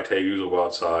summer, my tegus will go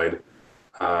outside.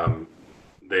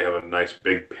 They have a nice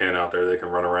big pen out there they can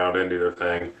run around and do their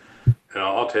thing. And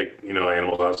I'll take,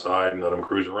 animals outside and let them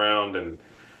cruise around and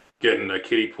get in a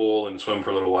kiddie pool and swim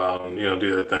for a little while and,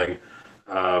 do their thing.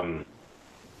 I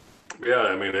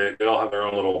mean, they all have their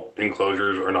own little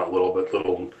enclosures, or not little, but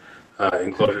little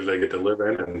enclosures they get to live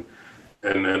in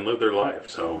and live their life.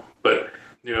 So, but,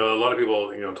 a lot of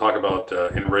people, talk about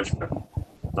enrichment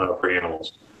for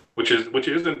animals, which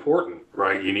is important,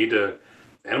 right?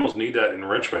 Animals need that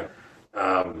enrichment.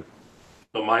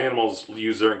 But my animals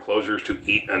use their enclosures to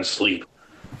eat and sleep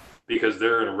because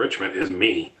their enrichment is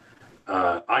me.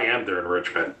 I am their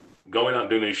enrichment. Going out and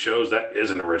doing these shows, that is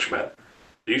an enrichment.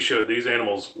 These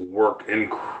animals work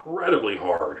incredibly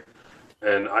hard.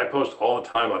 And I post all the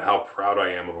time about how proud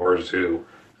I am of our zoo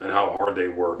and how hard they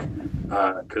work.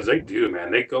 Because they do,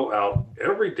 man. They go out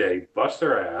every day, bust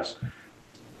their ass,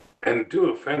 and do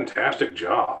a fantastic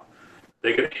job.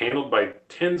 They get handled by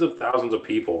tens of thousands of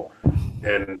people,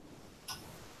 and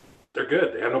they're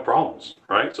good. They have no problems,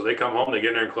 right? So they come home, they get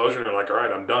in their enclosure, and they're like, all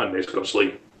right, I'm done. They just go to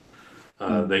sleep.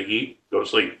 They eat, go to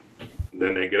sleep.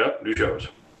 Then they get up, do shows.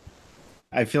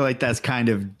 I feel like that's kind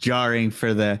of jarring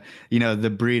for the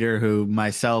breeder who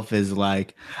myself is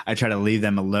like, I try to leave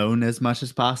them alone as much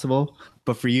as possible.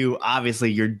 But for you,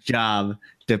 obviously your job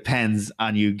depends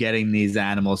on you getting these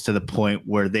animals to the point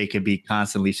where they could be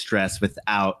constantly stressed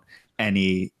without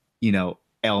any,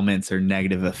 ailments or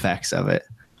negative effects of it.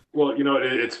 Well,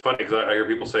 it's funny because I hear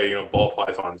people say, ball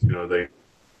pythons,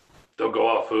 they'll go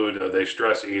off food, they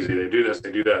stress easy, they do this,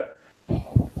 they do that.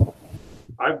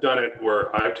 I've done it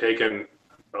where I've taken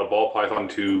a ball python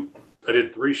I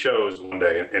did 3 shows one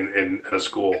day in a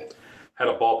school, had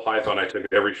a ball python, I took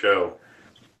it every show,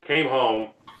 came home,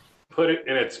 put it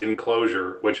in its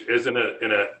enclosure, which is in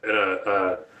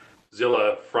a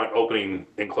Zilla front opening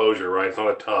enclosure, right? It's not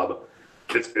a tub.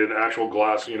 It's an actual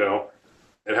glass, It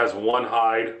has one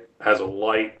hide, has a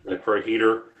light for a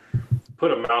heater.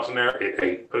 Put a mouse in there, it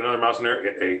ate. Put another mouse in there,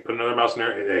 it ate. Put another mouse in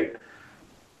there, it ate.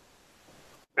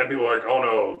 And people are like, oh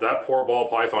no, that poor ball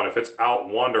python, if it's out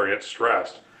wandering, it's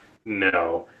stressed.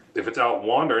 No. If it's out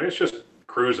wandering, it's just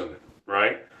cruising,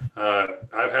 right?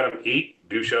 I've had them eat,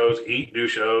 do shows.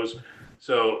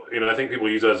 So, I think people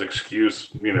use that as excuse,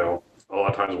 a lot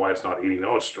of times why it's not eating.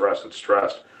 Oh, it's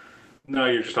stressed. No,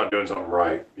 you're just not doing something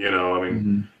right.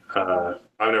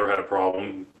 I've never had a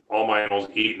problem. All my animals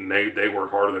eat and they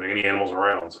work harder than any animals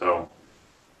around. So,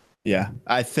 yeah,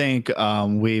 I think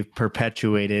we've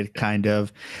perpetuated kind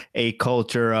of a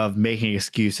culture of making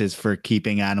excuses for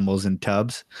keeping animals in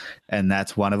tubs, and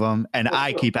that's one of them. And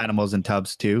I keep animals in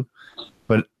tubs too,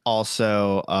 but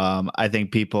also I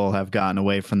think people have gotten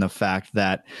away from the fact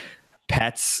that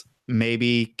pets may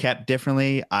be kept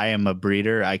differently. I am a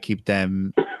breeder. I keep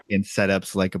them in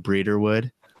setups like a breeder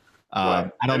would.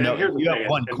 Right. I don't know. If you have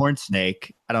one corn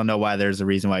snake, I don't know why there's a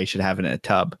reason why you should have it in a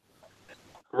tub.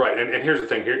 Right, and here's the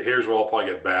thing. Here's where I'll probably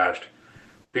get bashed.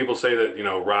 People say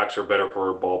that racks are better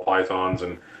for ball pythons,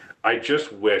 and I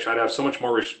just wish I'd have so much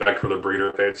more respect for the breeder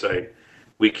if they'd say,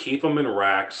 we keep them in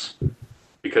racks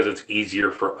because it's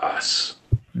easier for us.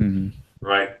 Mm-hmm.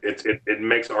 Right? It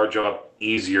makes our job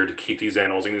easier to keep these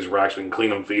animals in these racks. We can clean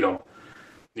them, feed them.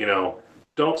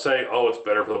 Don't say, oh, it's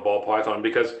better for the ball python,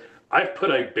 because I've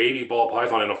put a baby ball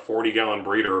python in a 40-gallon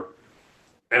breeder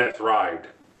and it thrived.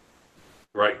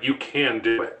 Right? You can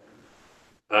do it.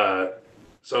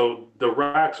 So the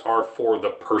racks are for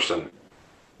the person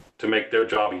to make their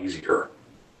job easier.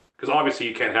 Because obviously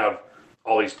you can't have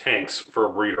all these tanks for a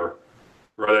breeder.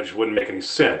 Right? That just wouldn't make any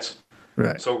sense.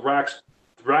 Right. So racks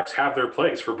have their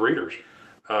place for breeders.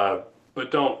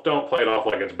 But don't play it off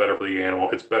like it's better for the animal.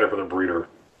 It's better for the breeder.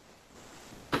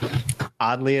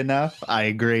 Oddly enough, I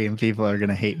agree, and people are going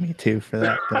to hate me too for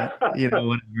that. But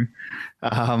whatever.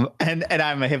 And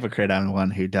I'm a hypocrite. I'm the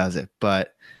one who does it.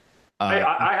 But I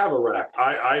have a rack.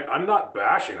 I'm not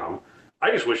bashing them. I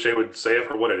just wish they would say it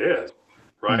for what it is.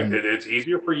 Right? Mm-hmm. It's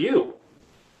easier for you.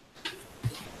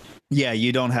 Yeah,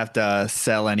 you don't have to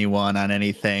sell anyone on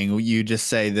anything. You just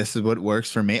say, this is what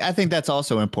works for me. I think that's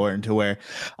also important, to where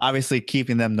obviously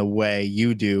keeping them the way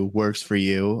you do works for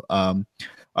you.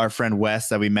 Our friend Wes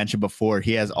that we mentioned before,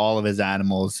 he has all of his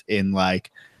animals in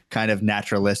like kind of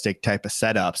naturalistic type of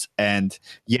setups. And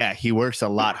yeah, he works a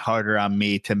lot harder on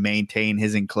me to maintain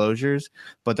his enclosures,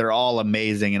 but they're all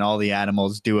amazing and all the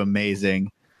animals do amazing.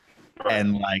 Right.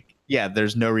 And like, yeah,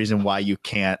 there's no reason why you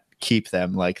can't keep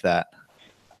them like that.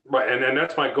 Right, and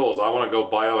that's my goal. Is I want to go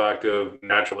bioactive,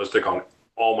 naturalistic on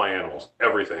all my animals,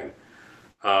 everything.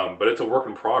 But it's a work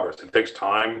in progress. It takes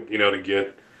time, to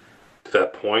get to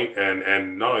that point,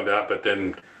 and not only that, but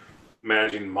then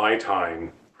managing my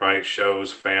time, right?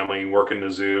 Shows, family, working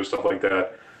the zoo, stuff like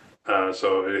that.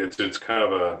 So it's kind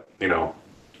of a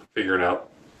figuring out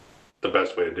the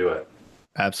best way to do it.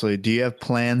 Absolutely. Do you have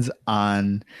plans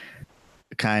on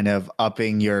kind of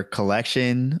upping your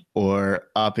collection or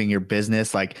upping your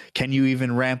business? Like, can you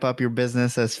even ramp up your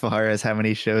business as far as how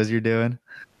many shows you're doing?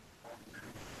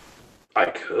 I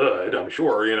could, I'm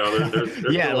sure. There's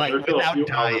yeah, still a few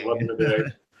hours left in the day.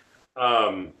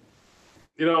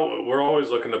 We're always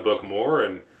looking to book more,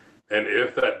 and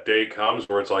if that day comes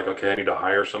where it's like, okay, I need to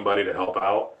hire somebody to help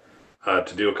out,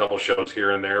 to do a couple shows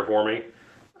here and there for me,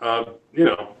 I'll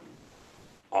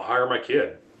hire my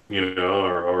kid,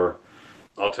 or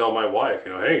I'll tell my wife,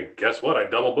 hey, guess what? I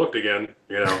double booked again,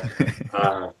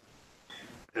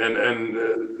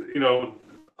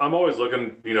 I'm always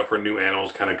looking, for new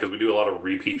animals, kind of, because we do a lot of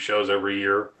repeat shows every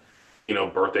year.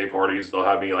 Birthday parties. They'll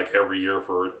have me like every year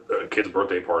for a kid's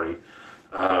birthday party.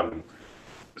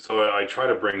 So I try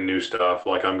to bring new stuff.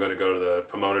 Like I'm going to go to the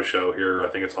Pomona show here. I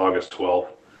think it's August 12th,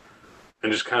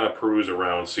 and just kind of peruse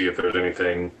around, see if there's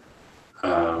anything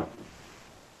that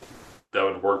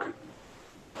would work,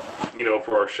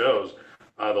 for our shows.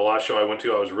 The last show I went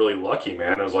to, I was really lucky,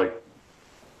 man. I was like,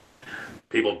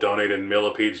 people donated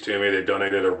millipedes to me. They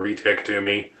donated a retic to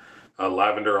me, a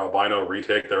lavender albino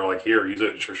retic. They're like, here, use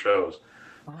it at your shows.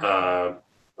 Wow.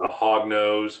 A hog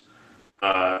nose.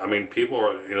 People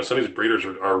are, some of these breeders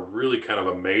are really kind of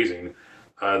amazing.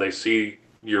 They see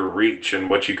your reach and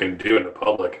what you can do in the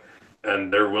public,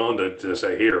 and they're willing to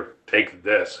say, here, take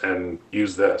this and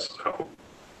use this. So.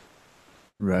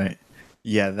 Right.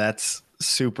 Yeah, that's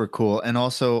super cool. And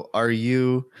also,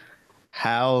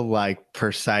 how like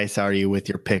precise are you with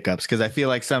your pickups? Because I feel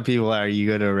like some people are, you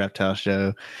go to a reptile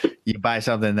show, you buy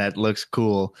something that looks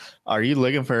cool. Are you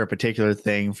looking for a particular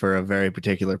thing for a very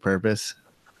particular purpose?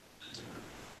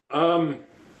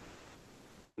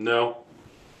 No.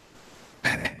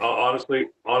 Honestly,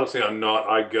 I'm not.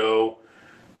 I go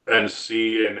and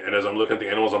see, and as I'm looking at the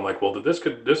animals, I'm like, well, this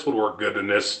would work good in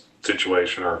this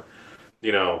situation, or,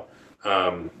 you know,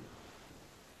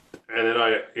 and then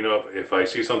if I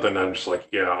see something, I'm just like,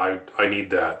 yeah, I need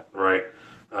that, right?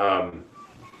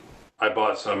 I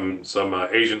bought some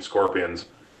Asian scorpions.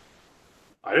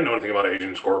 I didn't know anything about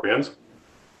Asian scorpions,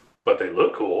 but they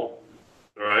look cool,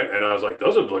 right? And I was like,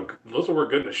 those would work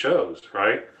good in the shows,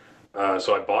 right?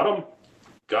 So I bought them,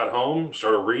 got home,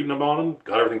 started reading about them,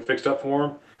 got everything fixed up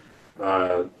for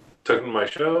them, took them to my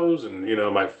shows, and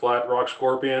my flat rock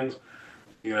scorpions,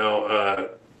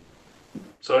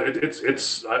 so I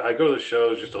go to the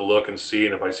shows just to look and see,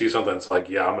 and if I see something that's like,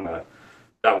 yeah,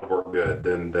 that would work good,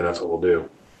 then that's what we'll do.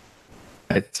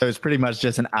 Right. So it's pretty much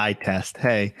just an eye test.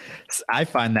 Hey, I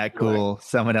find that cool. Right.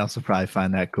 Someone else will probably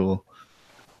find that cool.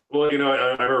 Well, I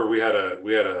remember we had a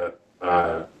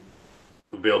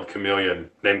veiled chameleon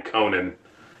named Conan,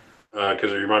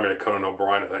 because it reminded me of Conan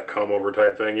O'Brien, of that comb over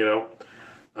type thing,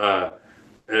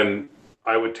 and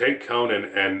I would take Conan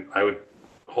and I would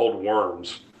hold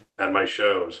worms at my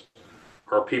shows,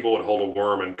 or people would hold a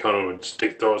worm and Conan would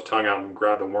throw his tongue out and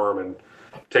grab the worm and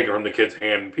take it from the kid's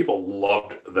hand. And people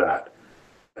loved that,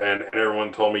 and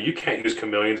everyone told me, you can't use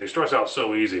chameleons, they stress out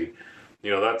so easy,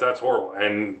 that's horrible.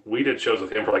 And we did shows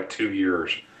with him for like 2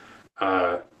 years,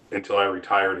 until I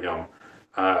retired him.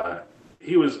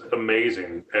 He was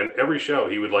amazing, and every show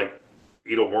he would like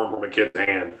eat a worm from a kid's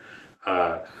hand,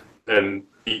 and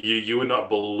you would not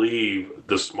believe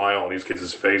the smile on these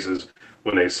kids' faces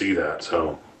when they see that.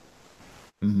 So,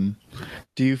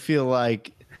 do you feel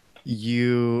like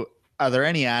are there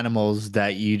any animals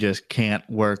that you just can't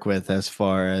work with, as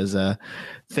far as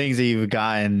things that you've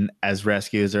gotten as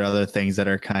rescues, or other things that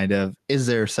are kind of, is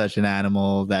there such an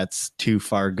animal that's too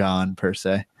far gone per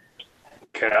se?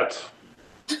 Cats.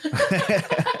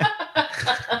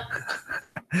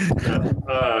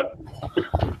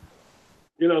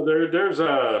 There's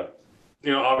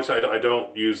obviously I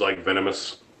don't use like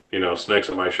venomous, snakes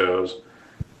in my shows.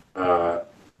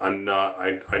 I'm not,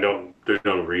 I don't, there's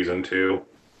no reason to.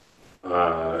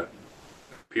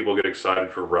 People get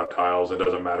excited for reptiles. It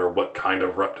doesn't matter what kind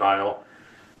of reptile.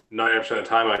 90% of the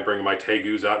time I bring my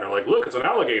tegus out and they're like, look, it's an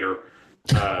alligator.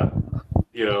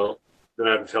 Then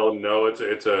I have to tell them, no, it's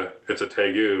a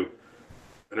tegu.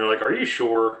 And they're like, are you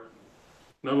sure?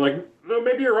 And I'm like, no,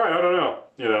 maybe you're right. I don't know,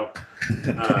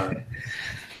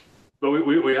 but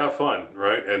we have fun,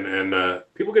 right? And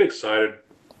people get excited.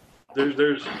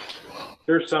 There's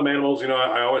some animals,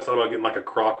 I always thought about getting like a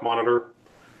croc monitor,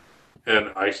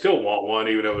 and I still want one,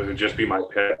 even if it would just be my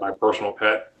pet, my personal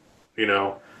pet.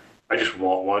 I just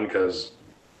want one because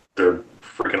they're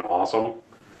freaking awesome.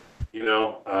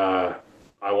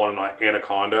 I want an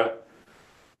anaconda.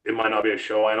 It might not be a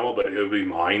show animal, but it would be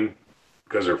mine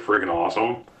because they're freaking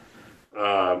awesome.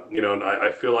 And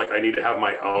I feel like I need to have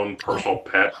my own personal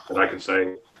pet that I can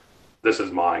say, this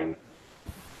is mine.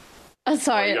 I'm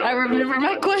sorry, I remember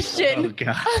my question. Oh,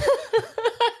 God.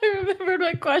 I remembered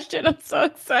my question. I'm so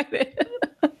excited.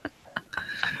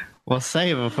 Well,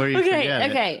 say it before you forget.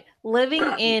 Okay. Living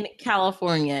in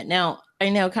California. Now, I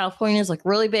know California is like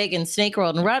really big in snake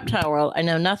world and reptile world. I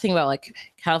know nothing about like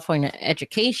California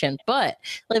education, but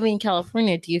living in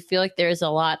California, do you feel like there's a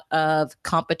lot of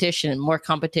competition, more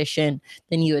competition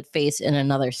than you would face in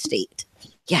another state?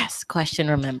 Yes. Question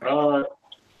remember.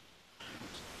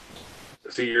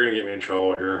 See, you're gonna get me in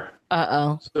trouble here.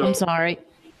 So, I'm sorry.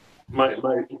 My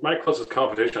closest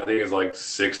competition, I think, is like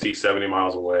 60, 70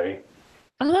 miles away.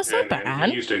 Oh, that's not bad.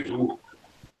 And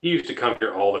he used to come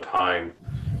here all the time.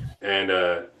 And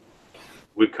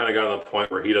we've kind of gotten to the point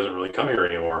where he doesn't really come here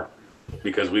anymore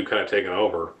because we've kind of taken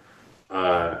over.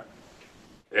 And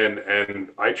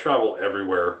I travel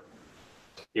everywhere.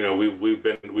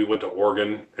 We went to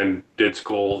Oregon and did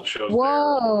school shows.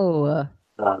 Whoa.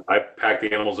 There. I packed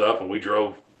the animals up and we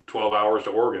drove 12 hours to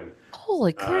Oregon.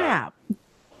 Holy crap.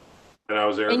 And I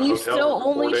was there. And you still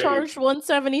only charged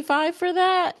 $175 for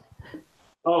that?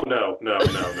 Oh, no.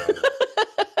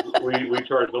 we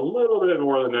charged a little bit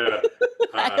more than that.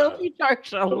 I hope you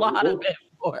charged a lot of it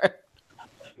more.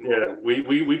 Yeah,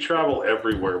 we travel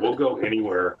everywhere. We'll go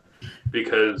anywhere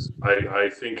because I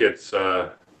think it's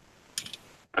I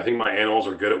think my animals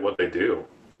are good at what they do,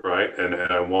 right? And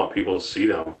I want people to see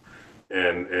them,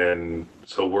 and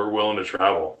so we're willing to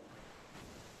travel.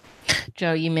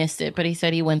 Joe, you missed it, but he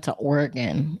said he went to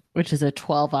Oregon, which is a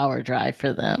 12-hour drive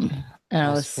for them. And I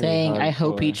was That's pretty saying, I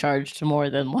hope he hardcore. charged more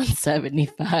than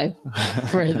 175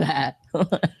 for that.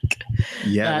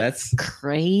 Yeah, that's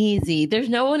crazy. There's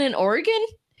no one in Oregon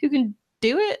who can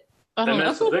do it. I don't And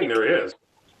that's know. the thing, there is,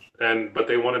 but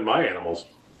they wanted my animals,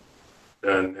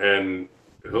 and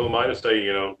who am I to say,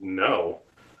 no?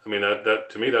 I mean, that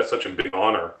to me, that's such a big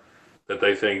honor that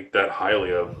they think that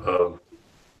highly of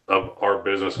our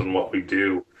business and what we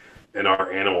do and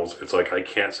our animals. It's like I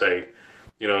can't say,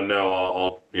 no,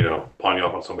 I'll pawn you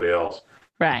off on somebody else.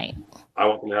 Right. I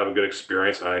want them to have a good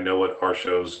experience, and I know what our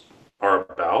shows are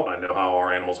about. I know how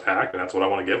our animals act, and that's what I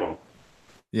want to give them.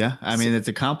 Yeah, I mean, it's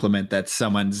a compliment that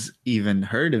someone's even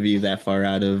heard of you that far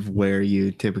out of where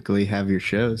you typically have your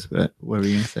shows. But what were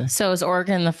you going to say? So is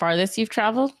Oregon the farthest you've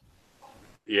traveled?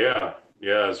 Yeah.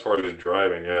 As far as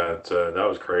driving, yeah, it's that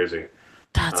was crazy.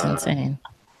 That's insane.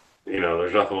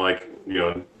 There's nothing like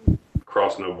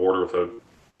crossing a border with a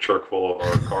truck full of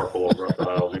or a car full of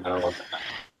reptiles.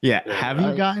 Yeah, have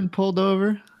you gotten pulled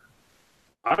over?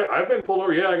 I've been pulled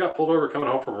over. Yeah, I got pulled over coming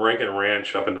home from Rankin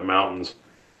Ranch up in the mountains.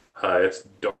 It's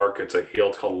dark. It's a hill.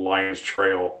 It's called Lions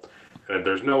Trail, and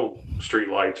there's no street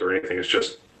lights or anything. It's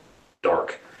just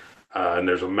dark, and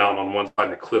there's a mountain on one side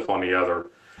and a cliff on the other.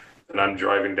 And I'm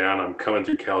driving down. I'm coming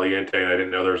through Caliente, and I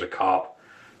didn't know there was a cop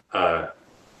by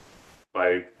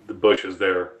the bushes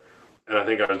there. And I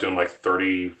think I was doing like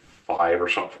 35 or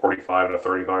something, 45 and a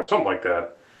 35, something like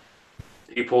that.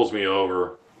 He pulls me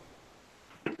over,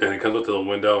 and he comes up to the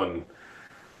window and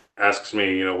asks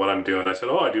me, what I'm doing. I said,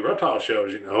 oh, I do reptile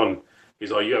shows, and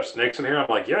he's like, you have snakes in here? I'm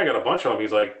like, yeah, I got a bunch of them.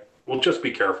 He's like, well, just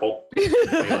be careful.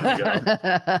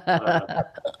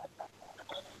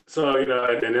 So,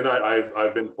 and then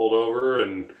I've been pulled over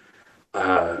and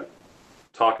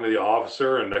talking to the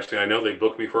officer, and next thing I know, they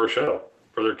booked me for a show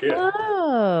for their kid.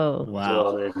 Oh.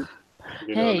 Wow. So, I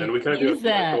mean, Hey, and we kind of use do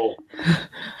it that. cool.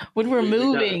 When we're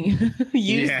moving,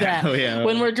 use that. Oh, yeah.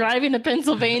 When we're driving to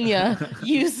Pennsylvania,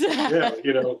 use that.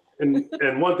 Yeah,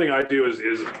 and one thing I do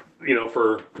is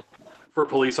for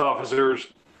police officers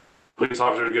get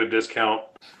a discount.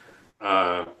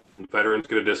 Veterans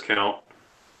get a discount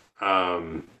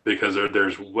because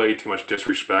there's way too much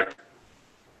disrespect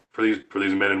for these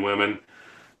men and women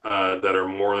that are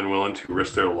more than willing to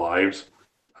risk their lives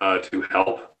to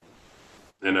help.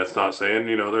 And that's not saying,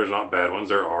 there's not bad ones.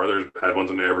 There's bad ones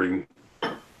in every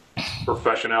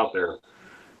profession out there.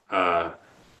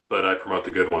 But I promote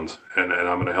the good ones, and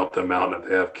I'm going to help them out. And if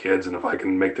they have kids, and if I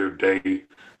can make their day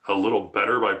a little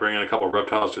better by bringing a couple of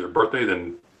reptiles to their birthday,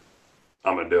 then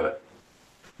I'm going to do it.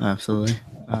 Absolutely.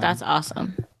 That's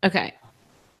awesome. Okay.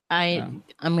 I'm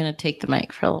going to take the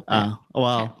mic for a little bit.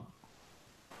 Well,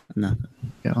 nothing.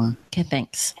 Go on. Okay,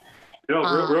 thanks.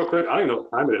 Real quick, I don't even know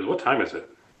what time it is. What time is it?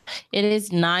 It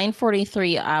is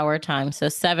 9:43 our time, so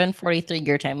 7:43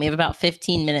 your time. We have about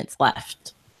 15 minutes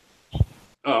left.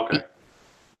 Oh, okay.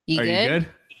 You Are good? you good?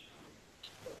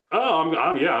 Oh,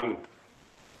 I'm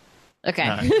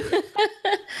Okay.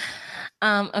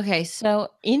 Okay, so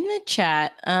in the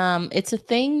chat, it's a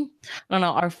thing, I don't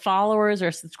know, our followers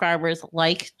or subscribers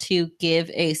like to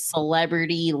give a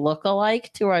celebrity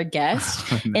lookalike to our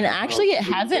guest. And actually it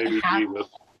hasn't happened.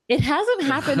 It hasn't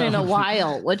happened in a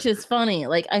while, which is funny.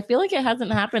 Like, I feel like it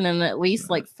hasn't happened in at least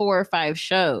like 4 or 5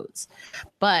 shows.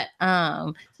 But so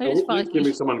I just felt like give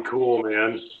me someone cool,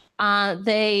 man.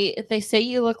 they say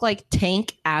you look like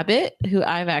Tank Abbott, who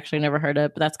I've actually never heard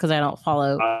of, but that's because I don't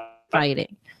follow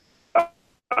fighting.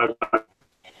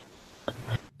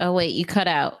 Oh wait, you cut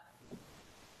out.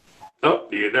 Oh,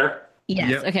 you there? Yes.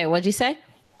 Yep. Okay. What'd you say?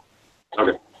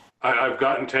 Okay. I've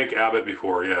gotten Tank Abbott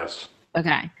before. Yes.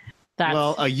 Okay.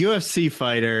 Well, a UFC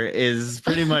fighter is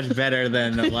pretty much better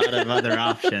than a lot of other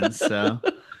options. So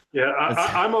yeah,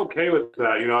 I'm okay with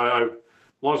that. As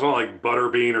long as it's not like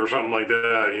Butterbean or something like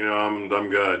that, I'm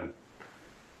good.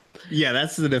 Yeah,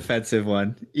 that's the defensive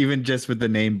one. Even just with the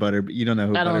name Butter, you don't know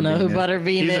who. I don't know who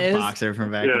Butterbean is. He's a boxer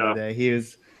from back in the day. He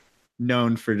was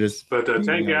known for just. But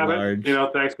Tank Abbott,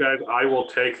 thanks guys. I will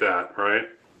take that. Right.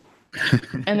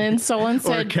 And then someone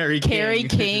said Kerry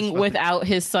King without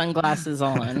his sunglasses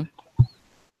on.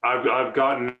 I've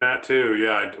gotten that too.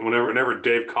 Yeah. Whenever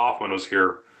Dave Kaufman was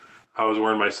here, I was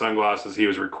wearing my sunglasses. He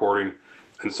was recording,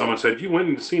 and someone said, "You went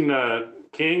and seen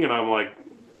King?" And I'm like,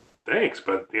 "Thanks,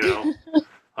 but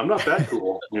I'm not that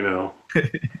cool."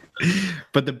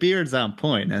 But the beard's on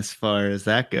point as far as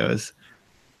that goes.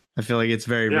 I feel like it's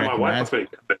very my wife was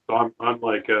so I'm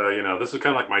like, this is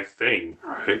kind of like my thing,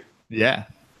 right? Yeah.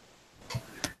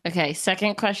 Okay.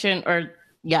 Second question, or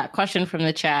Yeah, question from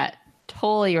the chat.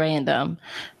 Totally random.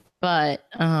 But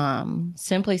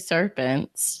Simply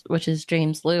Serpents, which is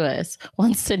James Lewis,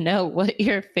 wants to know what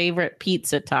your favorite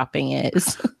pizza topping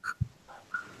is.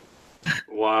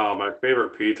 Wow, my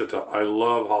favorite pizza. I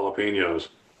love jalapenos.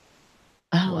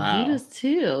 Oh, Wow. he does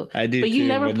too. I do but you too,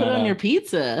 never but put not on on- your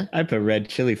pizza. I put red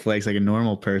chili flakes like a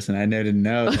normal person. I didn't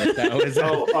know that was.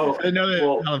 Oh, I didn't know that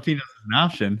well- jalapenos is an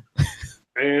option.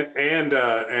 And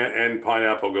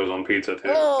pineapple goes on pizza too.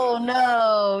 Oh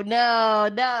no.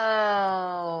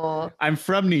 I'm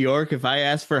from New York. If I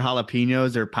ask for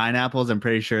jalapenos or pineapples, I'm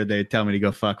pretty sure they'd tell me to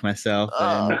go fuck myself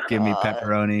and give me God.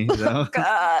 pepperoni. So.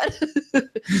 God.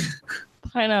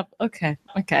 Pineapple. Okay.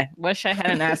 Wish I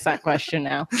hadn't asked that question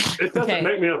now. It doesn't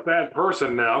make me a bad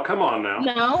person now. Come on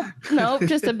now. No,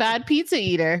 just a bad pizza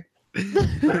eater.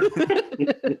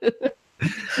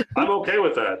 I'm okay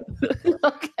with that.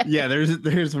 Okay. Yeah,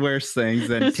 there's worse things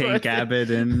than There's Tank worse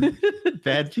Abbott and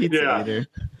bad pizza Yeah. eater.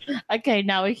 Okay,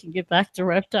 now we can get back to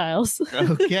reptiles.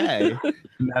 Okay.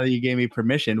 Now that you gave me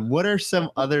permission, what are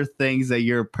some other things that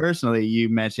you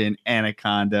mentioned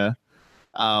Anaconda.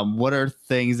 What are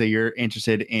things that you're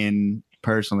interested in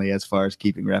personally as far as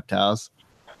keeping reptiles?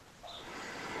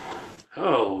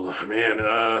 Oh man,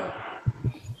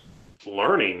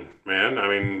 learning, man. I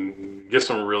mean, get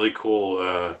some really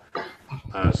cool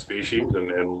species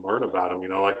and learn about them. You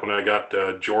know, like when I got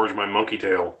George, my monkey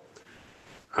tail,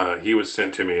 he was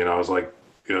sent to me, and I was like,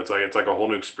 you know, it's like a whole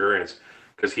new experience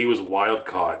because he was wild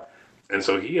caught, and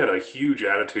so he had a huge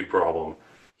attitude problem.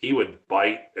 He would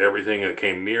bite everything that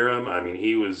came near him. I mean,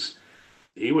 he was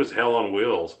hell on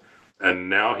wheels, and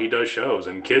now he does shows,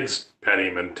 and kids pet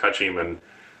him and touch him,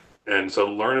 and so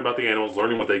learn about the animals,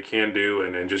 learning what they can do,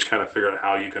 and just kind of figure out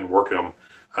how you can work them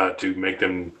to make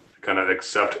them kind of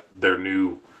accept their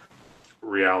new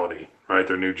reality, right?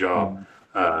 Their new job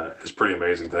is a pretty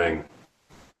amazing thing.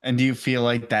 And do you feel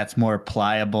like that's more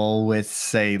pliable with,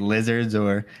 say, lizards,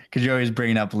 or because you're always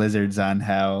bringing up lizards on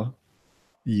how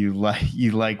you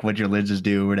like what your lizards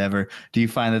do or whatever? Do you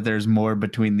find that there's more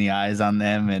between the eyes on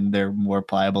them and they're more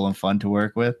pliable and fun to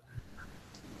work with?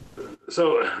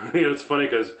 So, you know, it's funny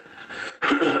because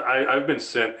I've been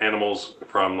sent animals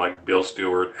from like Bill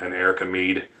Stewart and Erica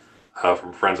Mead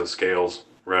from Friends of Scales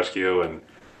Rescue, and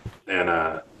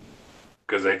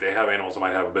because they have animals that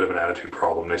might have a bit of an attitude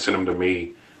problem. They send them to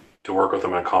me to work with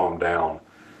them and calm them down.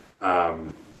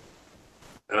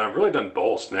 And I've really done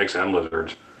both snakes and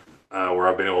lizards, where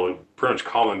I've been able to pretty much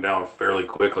calm them down fairly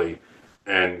quickly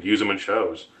and use them in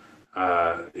shows.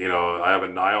 You know, I have a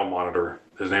Nile monitor.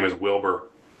 His name is Wilbur,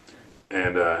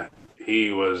 and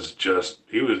he was just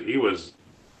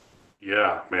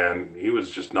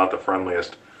not the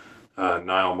friendliest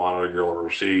Nile monitor you'll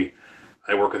ever see.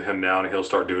 I work with him now, and he'll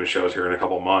start doing shows here in a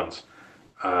couple months,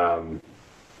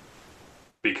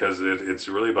 because it's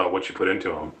really about what you put into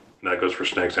them. And that goes for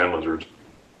snakes and lizards.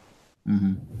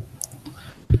 Mm-hmm.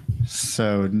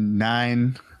 So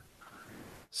 9.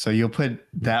 So you'll put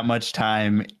that much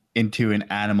time into an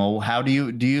animal. How do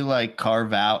you like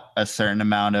carve out a certain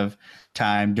amount of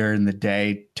time during the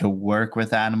day to work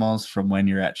with animals from when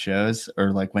you're at shows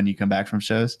or like when you come back from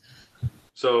shows?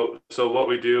 So what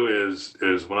we do is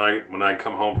when I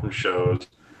come home from shows,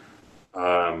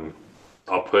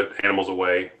 I'll put animals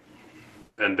away,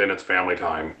 and then it's family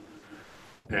time,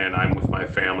 and I'm with my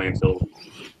family until,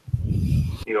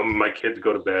 you know, my kids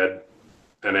go to bed,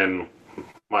 and then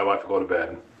my wife will go to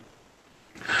bed.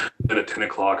 Then at 10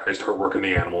 o'clock, I start working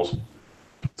the animals.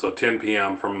 So 10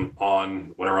 p.m. from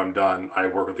on, whenever I'm done, I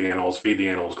work with the animals, feed the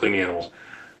animals, clean the animals.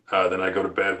 Then I go to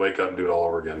bed, wake up, and do it all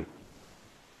over again.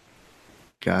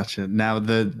 Gotcha. Now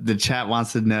the chat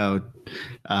wants to know,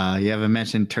 you haven't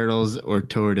mentioned turtles or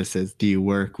tortoises. Do you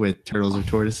work with turtles or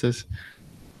tortoises?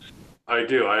 I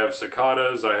do. I have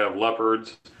cicadas. I have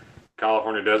leopards,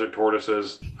 California desert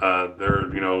tortoises.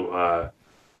 They're, you know,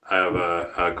 I have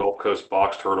a Gulf Coast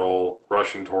box turtle,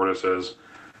 Russian tortoises.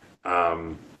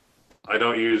 I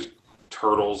don't use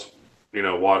turtles, you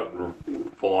know,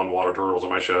 full-on water turtles in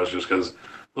my shows just because it's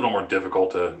a little more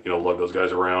difficult to, you know, lug those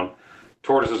guys around.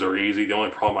 Tortoises are easy. The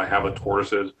only problem I have with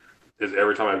tortoises is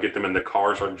every time I get them in the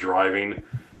car, start driving,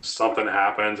 something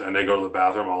happens and they go to the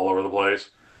bathroom all over the place.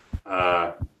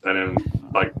 And then,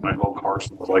 like, my whole car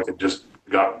smells like it just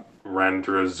got ran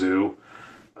through a zoo.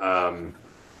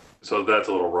 So that's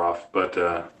a little rough. But,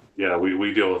 yeah,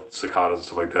 we deal with cicadas and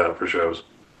stuff like that for shows.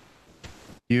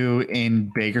 You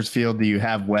in Bakersfield, do you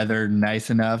have weather nice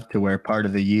enough to where part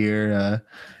of the year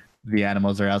the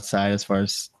animals are outside as far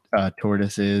as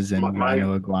tortoises and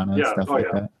rhino, iguana, and stuff like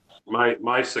that?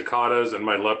 My cicadas and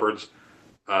my leopards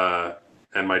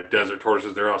and my desert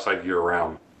tortoises, they're outside year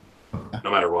round,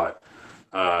 no matter what.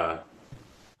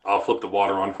 I'll flip the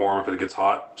water on for them if it gets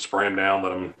hot, spray them down, let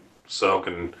them soak,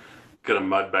 and get a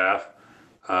mud bath.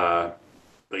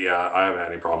 But yeah, I haven't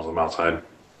had any problems with them outside.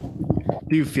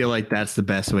 Do you feel like that's the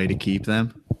best way to keep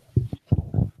them?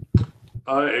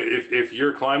 If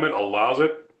your climate allows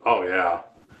it, oh yeah,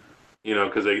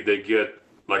 because they get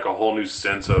like a whole new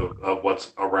sense of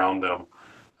what's around them,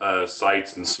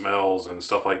 sights and smells and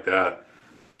stuff like that,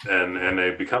 and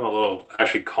they become a little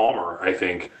actually calmer, I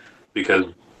think, because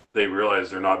they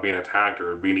realize they're not being attacked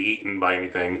or being eaten by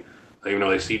anything, even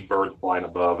though they see birds flying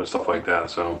above and stuff like that.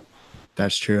 So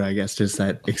that's true. I guess just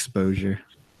that exposure.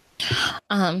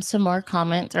 Some more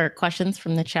comments or questions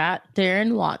from the chat.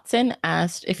 Darren Watson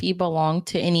asked if you belong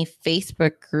to any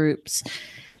Facebook groups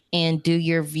and do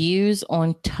your views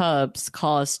on tubs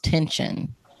cause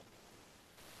tension?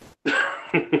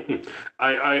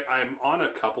 I'm on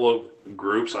a couple of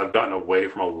groups. I've gotten away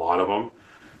from a lot of them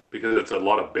because it's a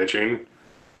lot of bitching,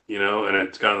 and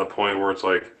it's gotten to the point where it's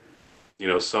like,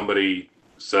 somebody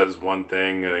says one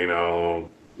thing,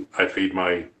 I feed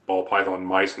my ball python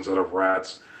mice instead of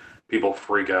rats. People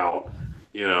freak out,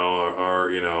 so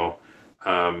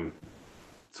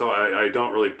I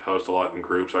don't really post a lot in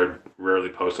groups. I rarely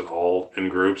post at all in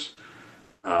groups.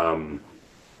 My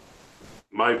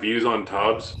views on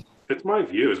tubs, it's my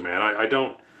views, man. I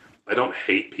don't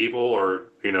hate people or,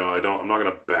 I'm not going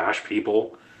to bash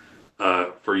people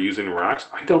for using racks.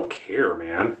 I don't care,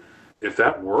 man. If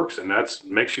that works and that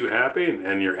makes you happy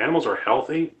and your animals are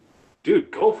healthy,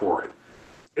 dude, go for it.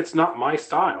 It's not my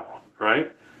style,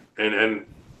 right? And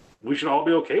we should all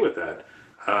be okay with that.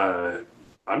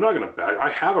 I'm not going to bash. I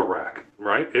have a rack,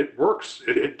 right? It works.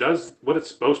 It does what it's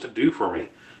supposed to do for me.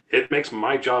 It makes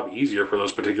my job easier for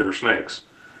those particular snakes,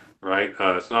 right?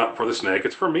 It's not for the snake,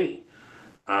 it's for me.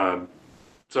 But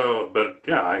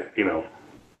yeah,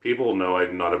 people know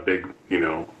I'm not a big,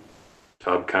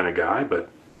 tub kind of guy,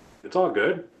 but it's all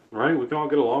good, right? We can all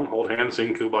get along, hold hands,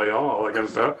 sing Kumbaya, all that kind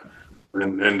of stuff,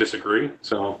 and disagree.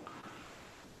 So.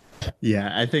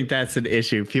 Yeah, I think that's an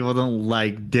issue. People don't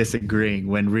like disagreeing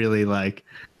when really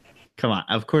come on.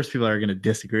 Of course, people are going to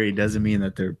disagree. It doesn't mean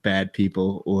that they're bad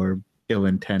people or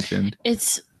ill-intentioned.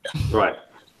 It's right.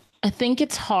 I think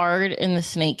it's hard in the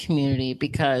snake community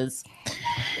because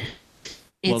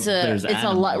it's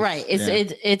a lot, right?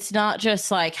 It's not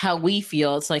just like how we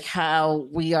feel. It's like how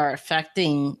we are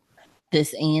affecting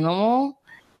this animal,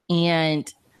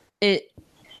 and I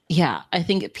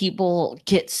think people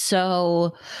get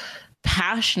so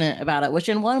passionate about it, which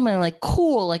in one way, like,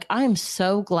 cool, like, I'm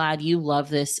so glad you love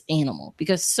this animal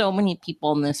because so many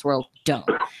people in this world don't.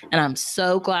 And I'm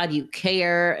so glad you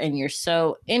care and you're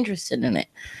so interested in it.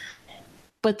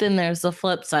 But then there's the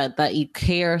flip side that you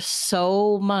care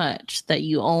so much that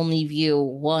you only view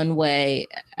one way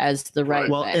as the right way.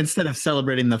 Well, instead of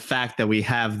celebrating the fact that we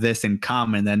have this in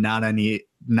common that not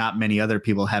many other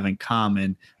people have in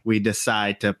common, we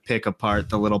decide to pick apart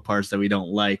the little parts that we don't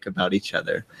like about each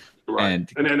other. Right.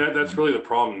 And that's really the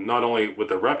problem, not only with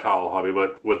the reptile hobby,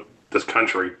 but with this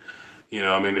country.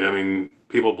 I mean,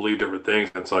 people believe different things.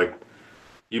 It's like,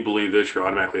 you believe this, you're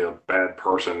automatically a bad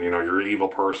person. You're an evil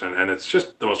person. And it's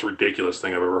just the most ridiculous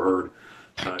thing I've ever heard.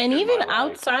 And even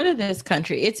outside of this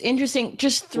country, it's interesting.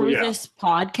 Just through this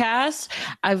podcast,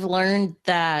 I've learned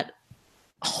that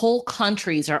whole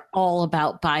countries are all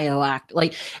about bioactive.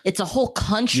 Like, it's a whole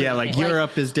country. Yeah, like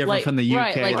Europe is different from the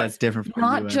UK. Right, that's different from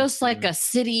not the US. Just like a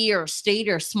city or state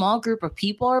or a small group of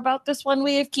people are about this one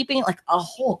way of keeping it. Like, a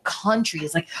whole country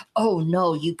is like, oh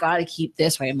no, you got to keep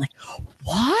this way. I'm like,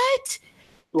 what?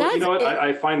 Well, you know what?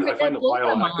 I find the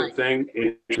bioactive thing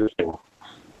interesting.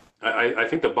 I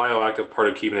think the bioactive part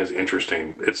of keeping it is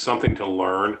interesting. It's something to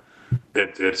learn.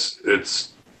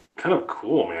 It's kind of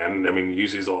cool, man. I mean, you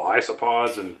use these little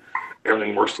isopods and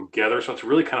everything works together, so it's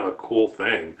really kind of a cool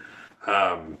thing.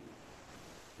 So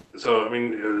I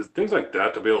mean, things like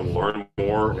that, to be able to learn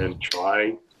more and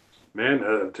try,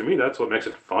 man. To me, that's what makes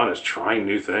it fun, is trying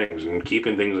new things and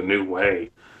keeping things a new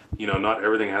way. Not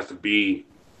everything has to be,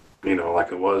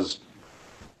 like it was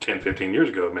 10, 15 years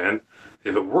ago, man.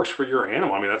 If it works for your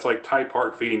animal, I mean, that's like Ty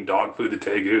Park feeding dog food to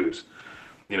tegus.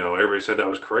 Everybody said that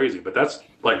was crazy, but that's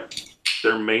like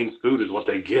their main food is what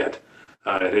they get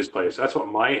at his place. That's what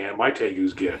my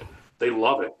tegus get. They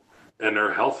love it, and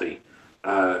they're healthy.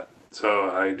 So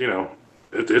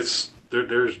there's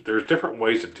different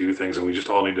ways to do things, and we just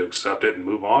all need to accept it and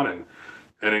move on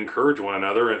and encourage one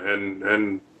another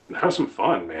and have some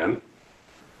fun, man.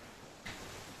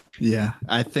 Yeah,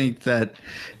 I think that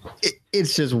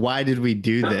it's just, why did we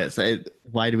do this?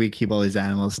 Why do we keep all these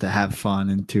animals? To have fun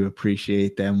and to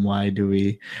appreciate them? Why do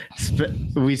we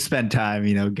spend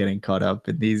time, getting caught up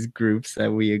in these groups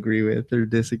that we agree with or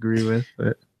disagree with?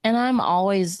 But And I'm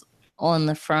always on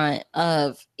the front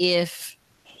of, if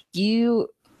you,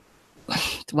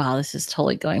 wow, this is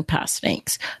totally going past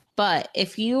snakes. But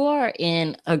if you are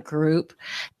in a group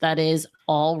that is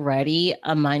already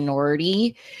a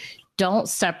minority, don't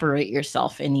separate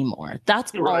yourself anymore.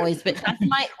 That's always been,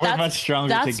 we're much stronger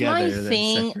that's together. my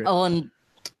thing on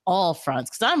all fronts,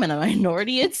 because I'm in a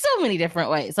minority in so many different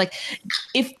ways. Like,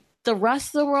 if the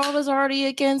rest of the world is already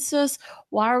against us,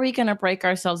 why are we going to break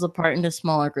ourselves apart into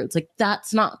smaller groups? Like,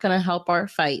 that's not going to help our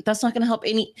fight. That's not going to help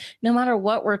no matter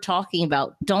what we're talking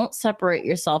about. Don't separate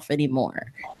yourself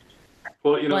anymore.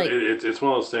 Well, it's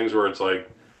one of those things where it's like,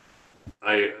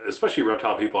 especially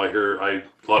reptile people, I hear a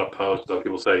lot of posts of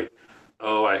people say,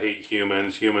 "Oh, I hate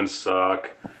humans. Humans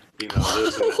suck." This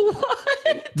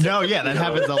No, yeah, that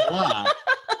happens a lot.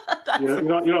 you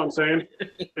know what I'm saying?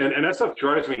 And that stuff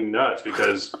drives me nuts,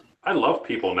 because I love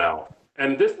people now.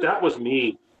 And that was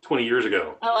me 20 years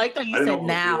ago. I like that you said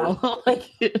now. Like,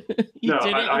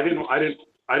 I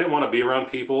didn't want to be around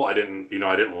people. I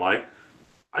didn't like.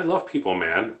 I love people,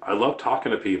 man. I love talking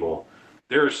to people.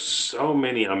 There's so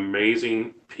many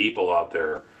amazing people out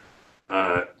there.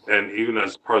 And even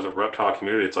as part of the reptile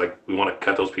community, it's like we want to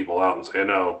cut those people out and say,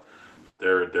 no,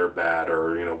 they're bad,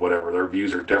 or whatever. Their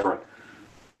views are different.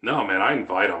 No, man, I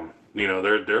invite them.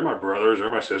 They're my brothers, they're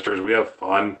my sisters. We have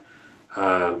fun.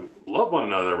 Love one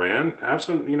another, man. Have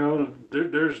some.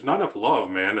 There's not enough love,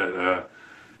 man.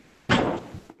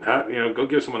 Go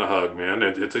give someone a hug, man.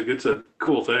 It's a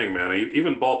cool thing, man.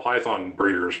 Even ball python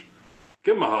breeders,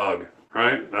 give them a hug,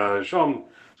 right? Show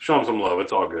them some love.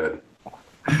 It's all good.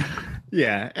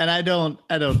 Yeah, and I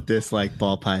don't dislike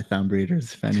ball python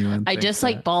breeders. If anyone, I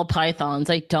dislike ball pythons.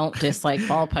 I don't dislike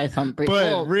ball python breeders.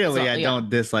 But really, I don't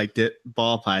dislike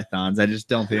ball pythons. I just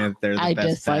don't think that they're the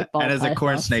best pet. And as a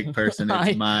corn snake person,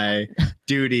 it's my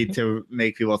duty to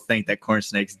make people think that corn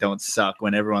snakes don't suck,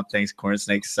 when everyone thinks corn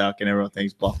snakes suck and everyone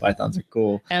thinks ball pythons are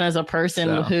cool. And as a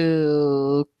person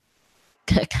who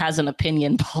has an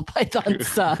opinion, ball pythons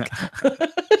suck.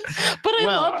 But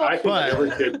I think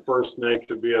every kid's first snake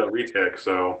should be a retic.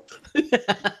 So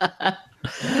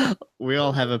we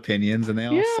all have opinions, and they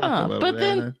all suck a little bit. But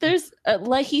then there's,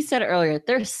 like he said earlier,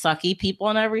 there's sucky people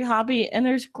in every hobby, and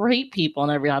there's great people in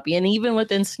every hobby. And even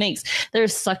within snakes,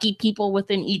 there's sucky people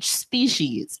within each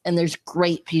species, and there's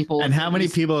great people. And how many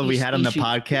people have we had on the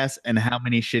podcast, and how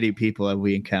many shitty people have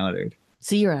we encountered?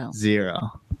 Zero.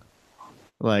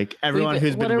 Like, everyone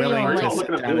who's been willing to sit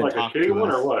down and talk to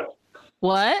us. Or what?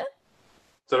 What?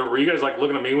 So were you guys like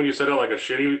looking at me when you said it like a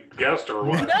shitty guest, or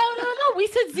what? No. We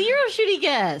said zero shitty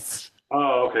guests.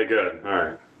 Oh, okay, good. All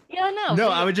right. Yeah, no. No,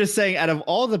 I was just saying, out of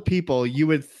all the people, you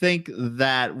would think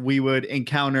that we would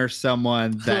encounter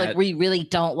someone that like we really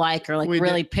don't like, or like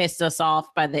really pissed us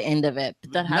off by the end of it.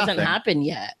 But that hasn't happened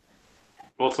yet.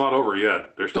 Well, it's not over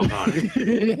yet. There's still time.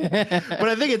 But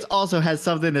I think it also has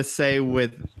something to say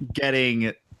with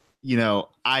getting,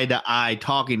 eye to eye,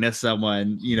 talking to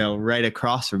someone, right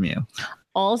across from you.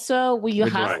 Also, we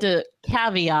have to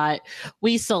caveat,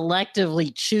 we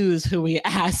selectively choose who we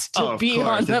ask to be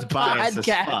on the podcast.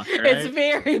 Fuck, right? It's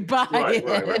very biased.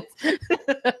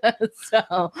 Right.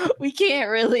 So we can't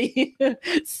really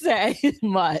say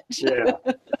much. Yeah.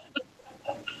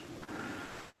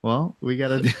 Well, we got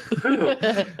to do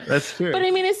that's true. But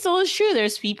I mean, it still is true.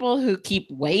 There's people who keep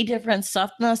way different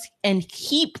stuff than us and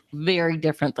keep very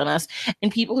different than us,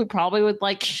 and people who probably would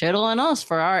like shit on us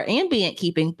for our ambient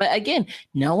keeping. But again,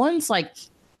 no one's like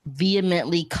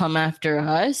vehemently come after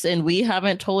us, and we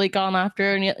haven't totally gone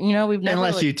after, we've never,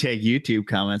 unless you take YouTube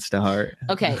comments to heart.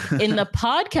 Okay. In the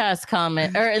podcast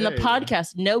comment, or in the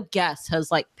podcast, no guest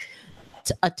has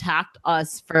attacked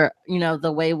us for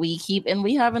the way we keep, and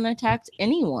we haven't attacked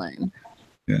anyone.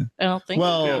 Yeah, I don't think.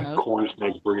 Well, corn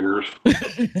snake breeders.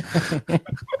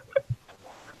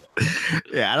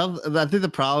 Yeah, I think the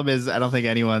problem is I don't think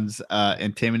anyone's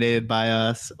intimidated by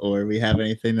us, or we have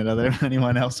anything that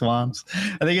anyone else wants.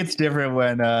 I think it's different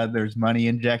when there's money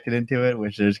injected into it,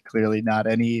 which there's clearly not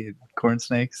any corn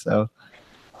snakes. So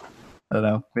I don't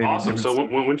know. Awesome. So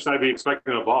when should I be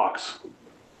expecting a box?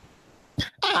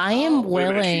 I am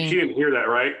willing. She didn't hear that,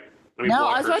 right? No,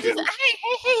 I was about to say,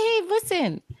 hey,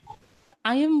 listen.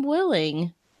 I am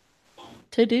willing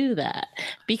to do that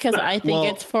because I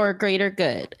think it's for a greater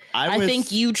good. I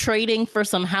think you trading for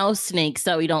some house snakes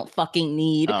that we don't fucking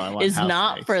need is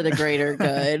not for the greater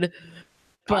good.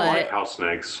 But I like house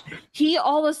snakes. he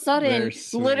all of a sudden, They're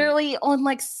sweet. literally on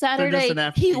like Saturday, an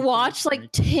he African watched like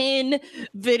snake. 10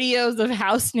 videos of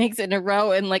house snakes in a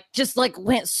row and like just like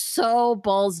went so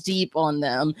balls deep on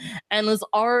them and was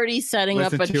already setting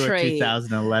Listen up a to trade.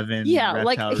 2011 Yeah,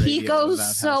 like reptile he radio goes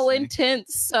about so house snakes.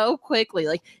 intense so quickly.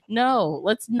 Like, no,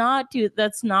 let's not do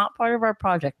that's not part of our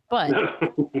project. But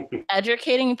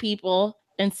educating people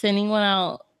and sending one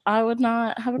out, I would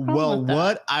not have a problem Well, with that.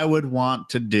 what I would want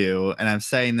to do, and I'm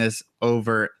saying this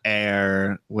over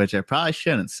air, which I probably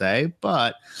shouldn't say,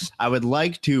 but I would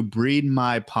like to breed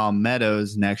my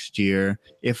palmettos next year.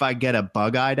 If I get a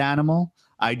bug-eyed animal,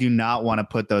 I do not want to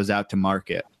put those out to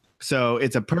market. So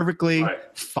it's a perfectly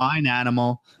fine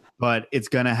animal, but it's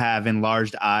going to have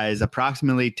enlarged eyes.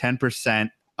 Approximately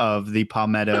 10% of the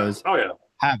palmettos Oh, yeah.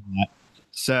 have that.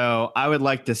 So I would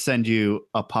like to send you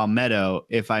a palmetto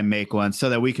if I make one so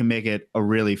that we can make it a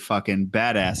really fucking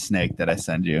badass snake that I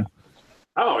send you.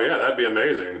 Oh, yeah, that'd be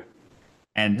amazing.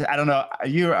 And I don't know,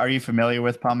 are you familiar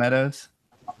with palmettos?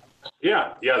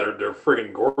 Yeah, they're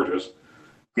freaking gorgeous.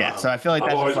 Yeah, so I feel like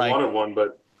I've that's always just like, wanted one,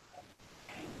 but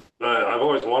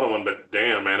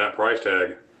damn, man, that price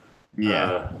tag.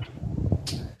 yeah.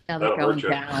 Yeah, they're that'll going hurt you.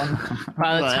 down.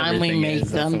 By the Well, time we everything make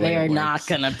is. That's them, the way they it are not works.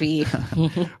 going to be.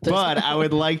 But I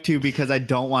would like to because I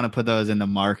don't want to put those in the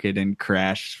market and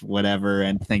crash whatever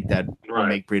and think that will Right.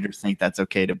 make breeders think that's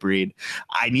okay to breed.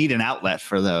 I need an outlet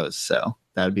for those, so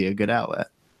that would be a good outlet.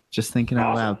 Just thinking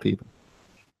out Awesome. loud, people.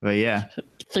 But yeah.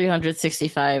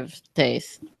 365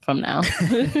 days from now.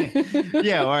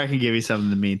 Yeah, or I can give you some in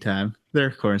the meantime.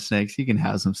 They're corn snakes. You can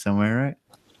house them somewhere, right?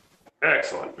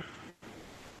 Excellent.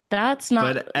 That's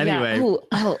not. But anyway. Yeah.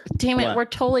 Oh, damn it. What? We're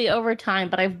totally over time,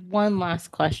 but I have one last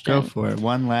question. Go for it.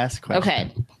 One last question.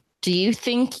 Okay. Do you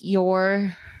think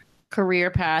your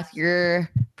career path, your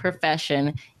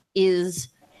profession is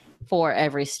for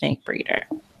every snake breeder?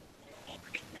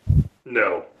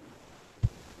 No.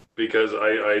 Because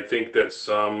I think that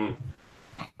some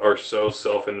are so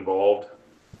self-involved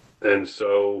and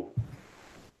so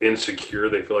insecure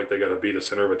they feel like they got to be the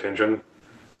center of attention,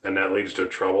 and that leads to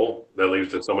trouble. That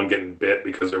leads to someone getting bit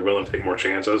because they're willing to take more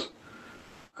chances.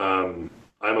 I'm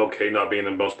okay not being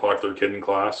the most popular kid in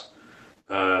class.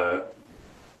 I'm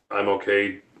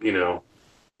okay,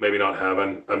 maybe not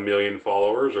having 1 million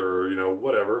followers or,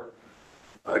 whatever,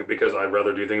 because I'd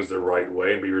rather do things the right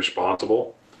way and be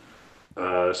responsible.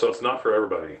 So it's not for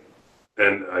everybody.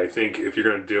 And I think if you're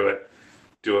going to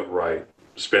do it right.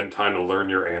 Spend time to learn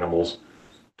your animals.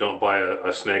 Don't buy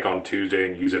a snake on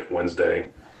Tuesday and use it Wednesday.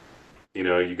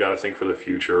 You got to think for the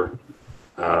future,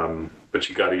 but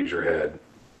you got to use your head.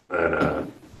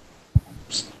 And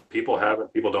people have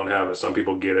it, people don't have it. Some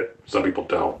people get it, some people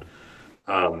don't.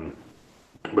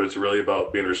 But it's really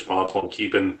about being responsible and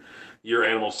keeping your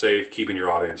animal safe, keeping your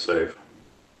audience safe.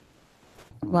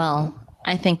 Well,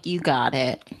 I think you got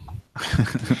it.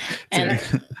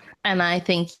 And I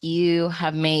think you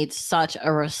have made such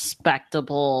a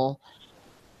respectable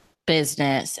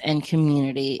business and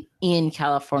community in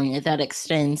California that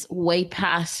extends way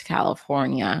past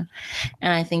California.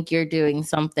 And I think you're doing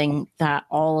something that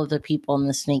all of the people in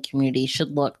the snake community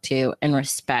should look to and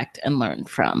respect and learn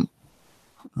from.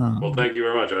 Well, thank you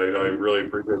very much. I really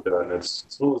appreciate that. And it's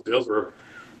one of those deals where,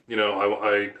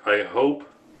 I hope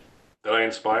that I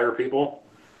inspire people.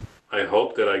 I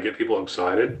hope that I get people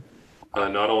excited,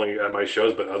 not only at my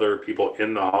shows, but other people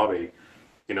in the hobby.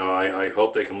 I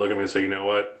hope they can look at me and say, you know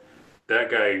what,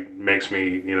 that guy makes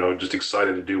me, just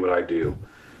excited to do what I do.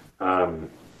 I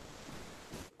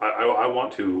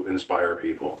want to inspire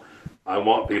people. I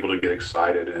want people to get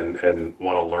excited and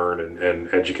want to learn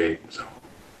and educate. So.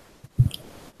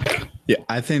 Yeah,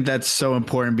 I think that's so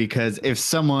important because if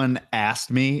someone asked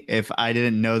me, if I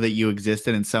didn't know that you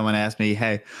existed and someone asked me,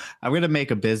 hey, I'm going to make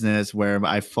a business where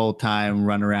I full time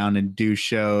run around and do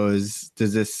shows.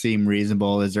 Does this seem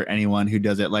reasonable? Is there anyone who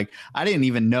does it? Like, I didn't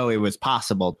even know it was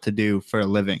possible to do for a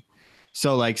living.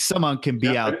 So like someone can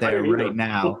be out there right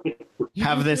now,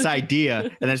 have this idea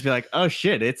and just be like, oh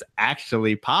shit, it's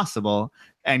actually possible,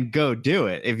 and go do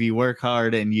it. If you work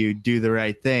hard and you do the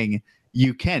right thing,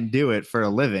 you can do it for a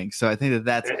living. So I think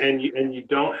that's and you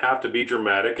don't have to be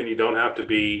dramatic, and you don't have to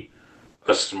be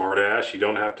a smart ass. You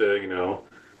don't have to,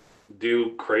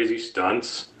 do crazy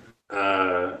stunts.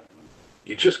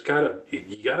 You just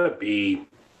gotta be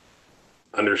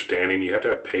understanding. You have to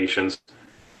have patience,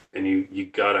 and you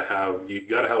gotta have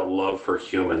a love for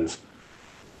humans,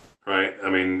 right? I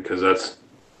mean, because that's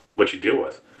what you deal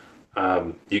with.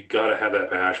 You gotta have that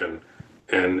passion,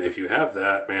 and if you have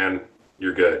that, man,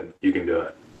 you're good. You can do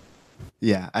it.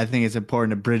 Yeah, I think it's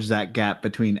important to bridge that gap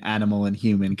between animal and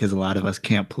human because a lot of us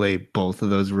can't play both of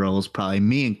those roles, probably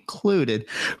me included.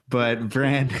 But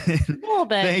Brandon,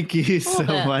 thank you so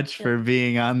much for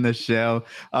being on the show.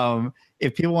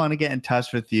 If people want to get in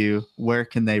touch with you, where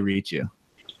can they reach you?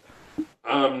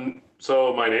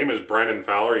 So my name is Brandon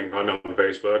Fowler. You can find me on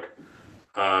Facebook.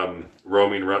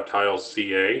 Roaming Reptiles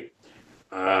CA.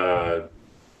 Instagram,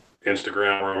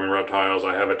 Roaming Reptiles.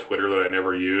 I have a Twitter that I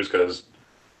never use because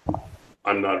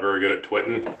I'm not very good at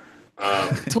twitting.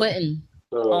 Twitting.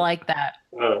 So, I like that.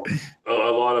 A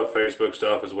lot of Facebook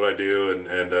stuff is what I do.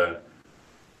 And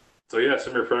so, yeah,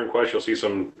 send me a friend request. You'll see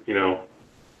some,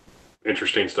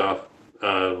 interesting stuff.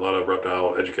 A lot of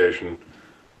reptile education,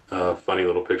 funny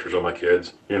little pictures of my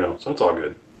kids, so it's all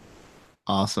good.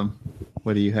 Awesome.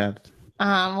 What do you have?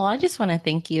 Well, I just want to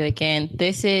thank you again.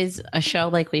 This is a show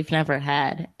like we've never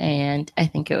had, and I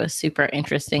think it was super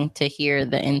interesting to hear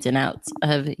the ins and outs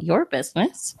of your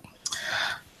business.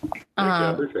 Thank you.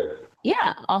 I appreciate it.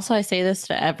 Yeah. Also, I say this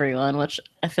to everyone, which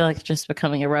I feel like it's just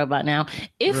becoming a robot now.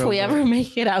 If we ever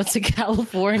make it out to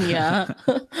California,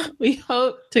 we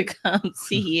hope to come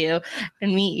see you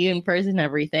and meet you in person and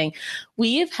everything.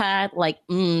 We've had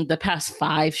the past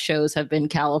 5 shows have been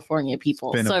California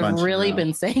people. So I've really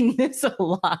been saying this a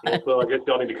lot. So I guess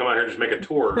y'all need to come out here and just make a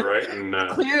tour, right? And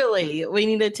clearly, we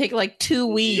need to take 2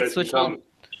 weeks, which will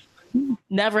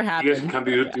never happen. You guys can come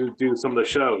do some of the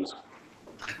shows.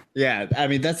 Yeah, I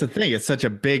mean, that's the thing. It's such a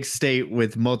big state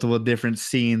with multiple different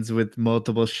scenes with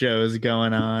multiple shows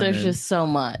going on. There's just so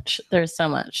much. There's so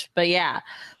much. But yeah,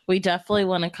 we definitely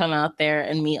want to come out there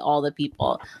and meet all the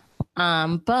people.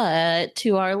 But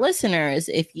to our listeners,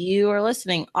 if you are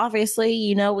listening,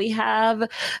 obviously, we have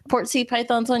Port City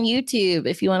Pythons on YouTube.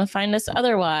 If you want to find us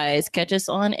otherwise, catch us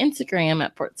on Instagram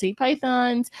at Port City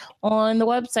Pythons, on the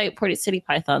website,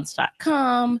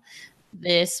 portcitypythons.com.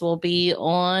 This will be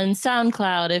on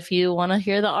SoundCloud if you want to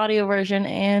hear the audio version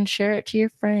and share it to your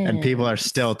friends. And people are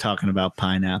still talking about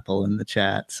pineapple in the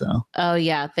chat. So. Oh,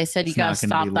 yeah. They said you got to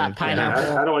stop that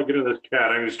pineapple. How do I get in this chat?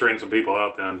 I need to straighten some people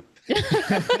out then.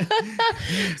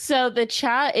 So the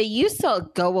chat, it used to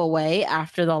go away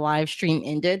after the live stream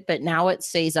ended, but now it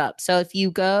stays up. So if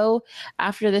you go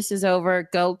after this is over,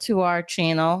 go to our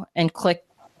channel and click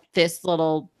this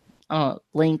little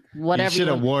link, whatever. You should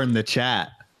have warned the chat.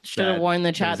 Should have warned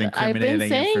the chat. I've been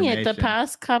saying it the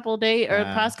past couple days or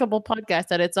past couple podcasts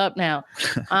that it's up now.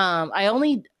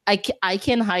 I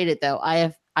can hide it though. I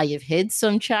have hid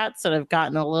some chats that have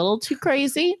gotten a little too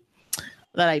crazy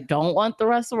that I don't want the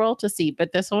rest of the world to see,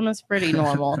 but this one is pretty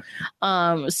normal.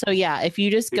 So yeah, if you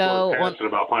just go on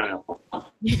about pineapple.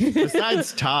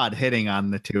 Besides Todd hitting on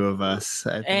the two of us,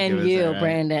 and you,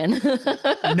 Brandon.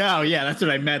 No, yeah, that's what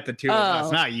I meant. The two of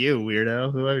us, not you,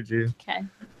 weirdo. Who are you? Okay.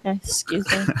 Excuse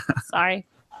me. Sorry.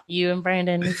 You and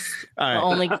Brandon is the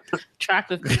only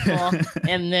attractive people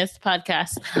in this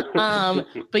podcast.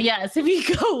 But yes, if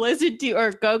you go listen to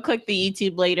or go click the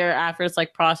YouTube later after it's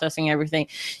processing everything,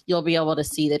 you'll be able to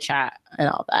see the chat and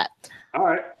all that. All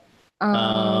right.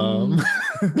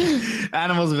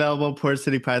 Animals available,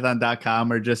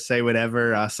 portcitypython.com, or just say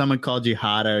whatever. Someone called you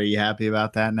hot. Are you happy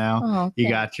about that now? You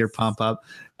got your pump up.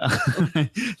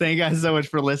 Thank you guys so much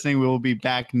for listening. We will be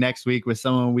back next week with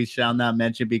someone we shall not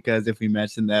mention because if we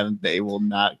mention them, they will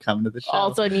not come to the show.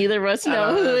 Also, neither of us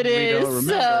know who it is. Don't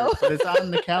remember, but it's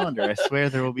on the calendar. I swear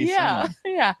there will be someone.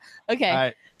 Yeah. Okay. All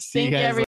right. See you guys later.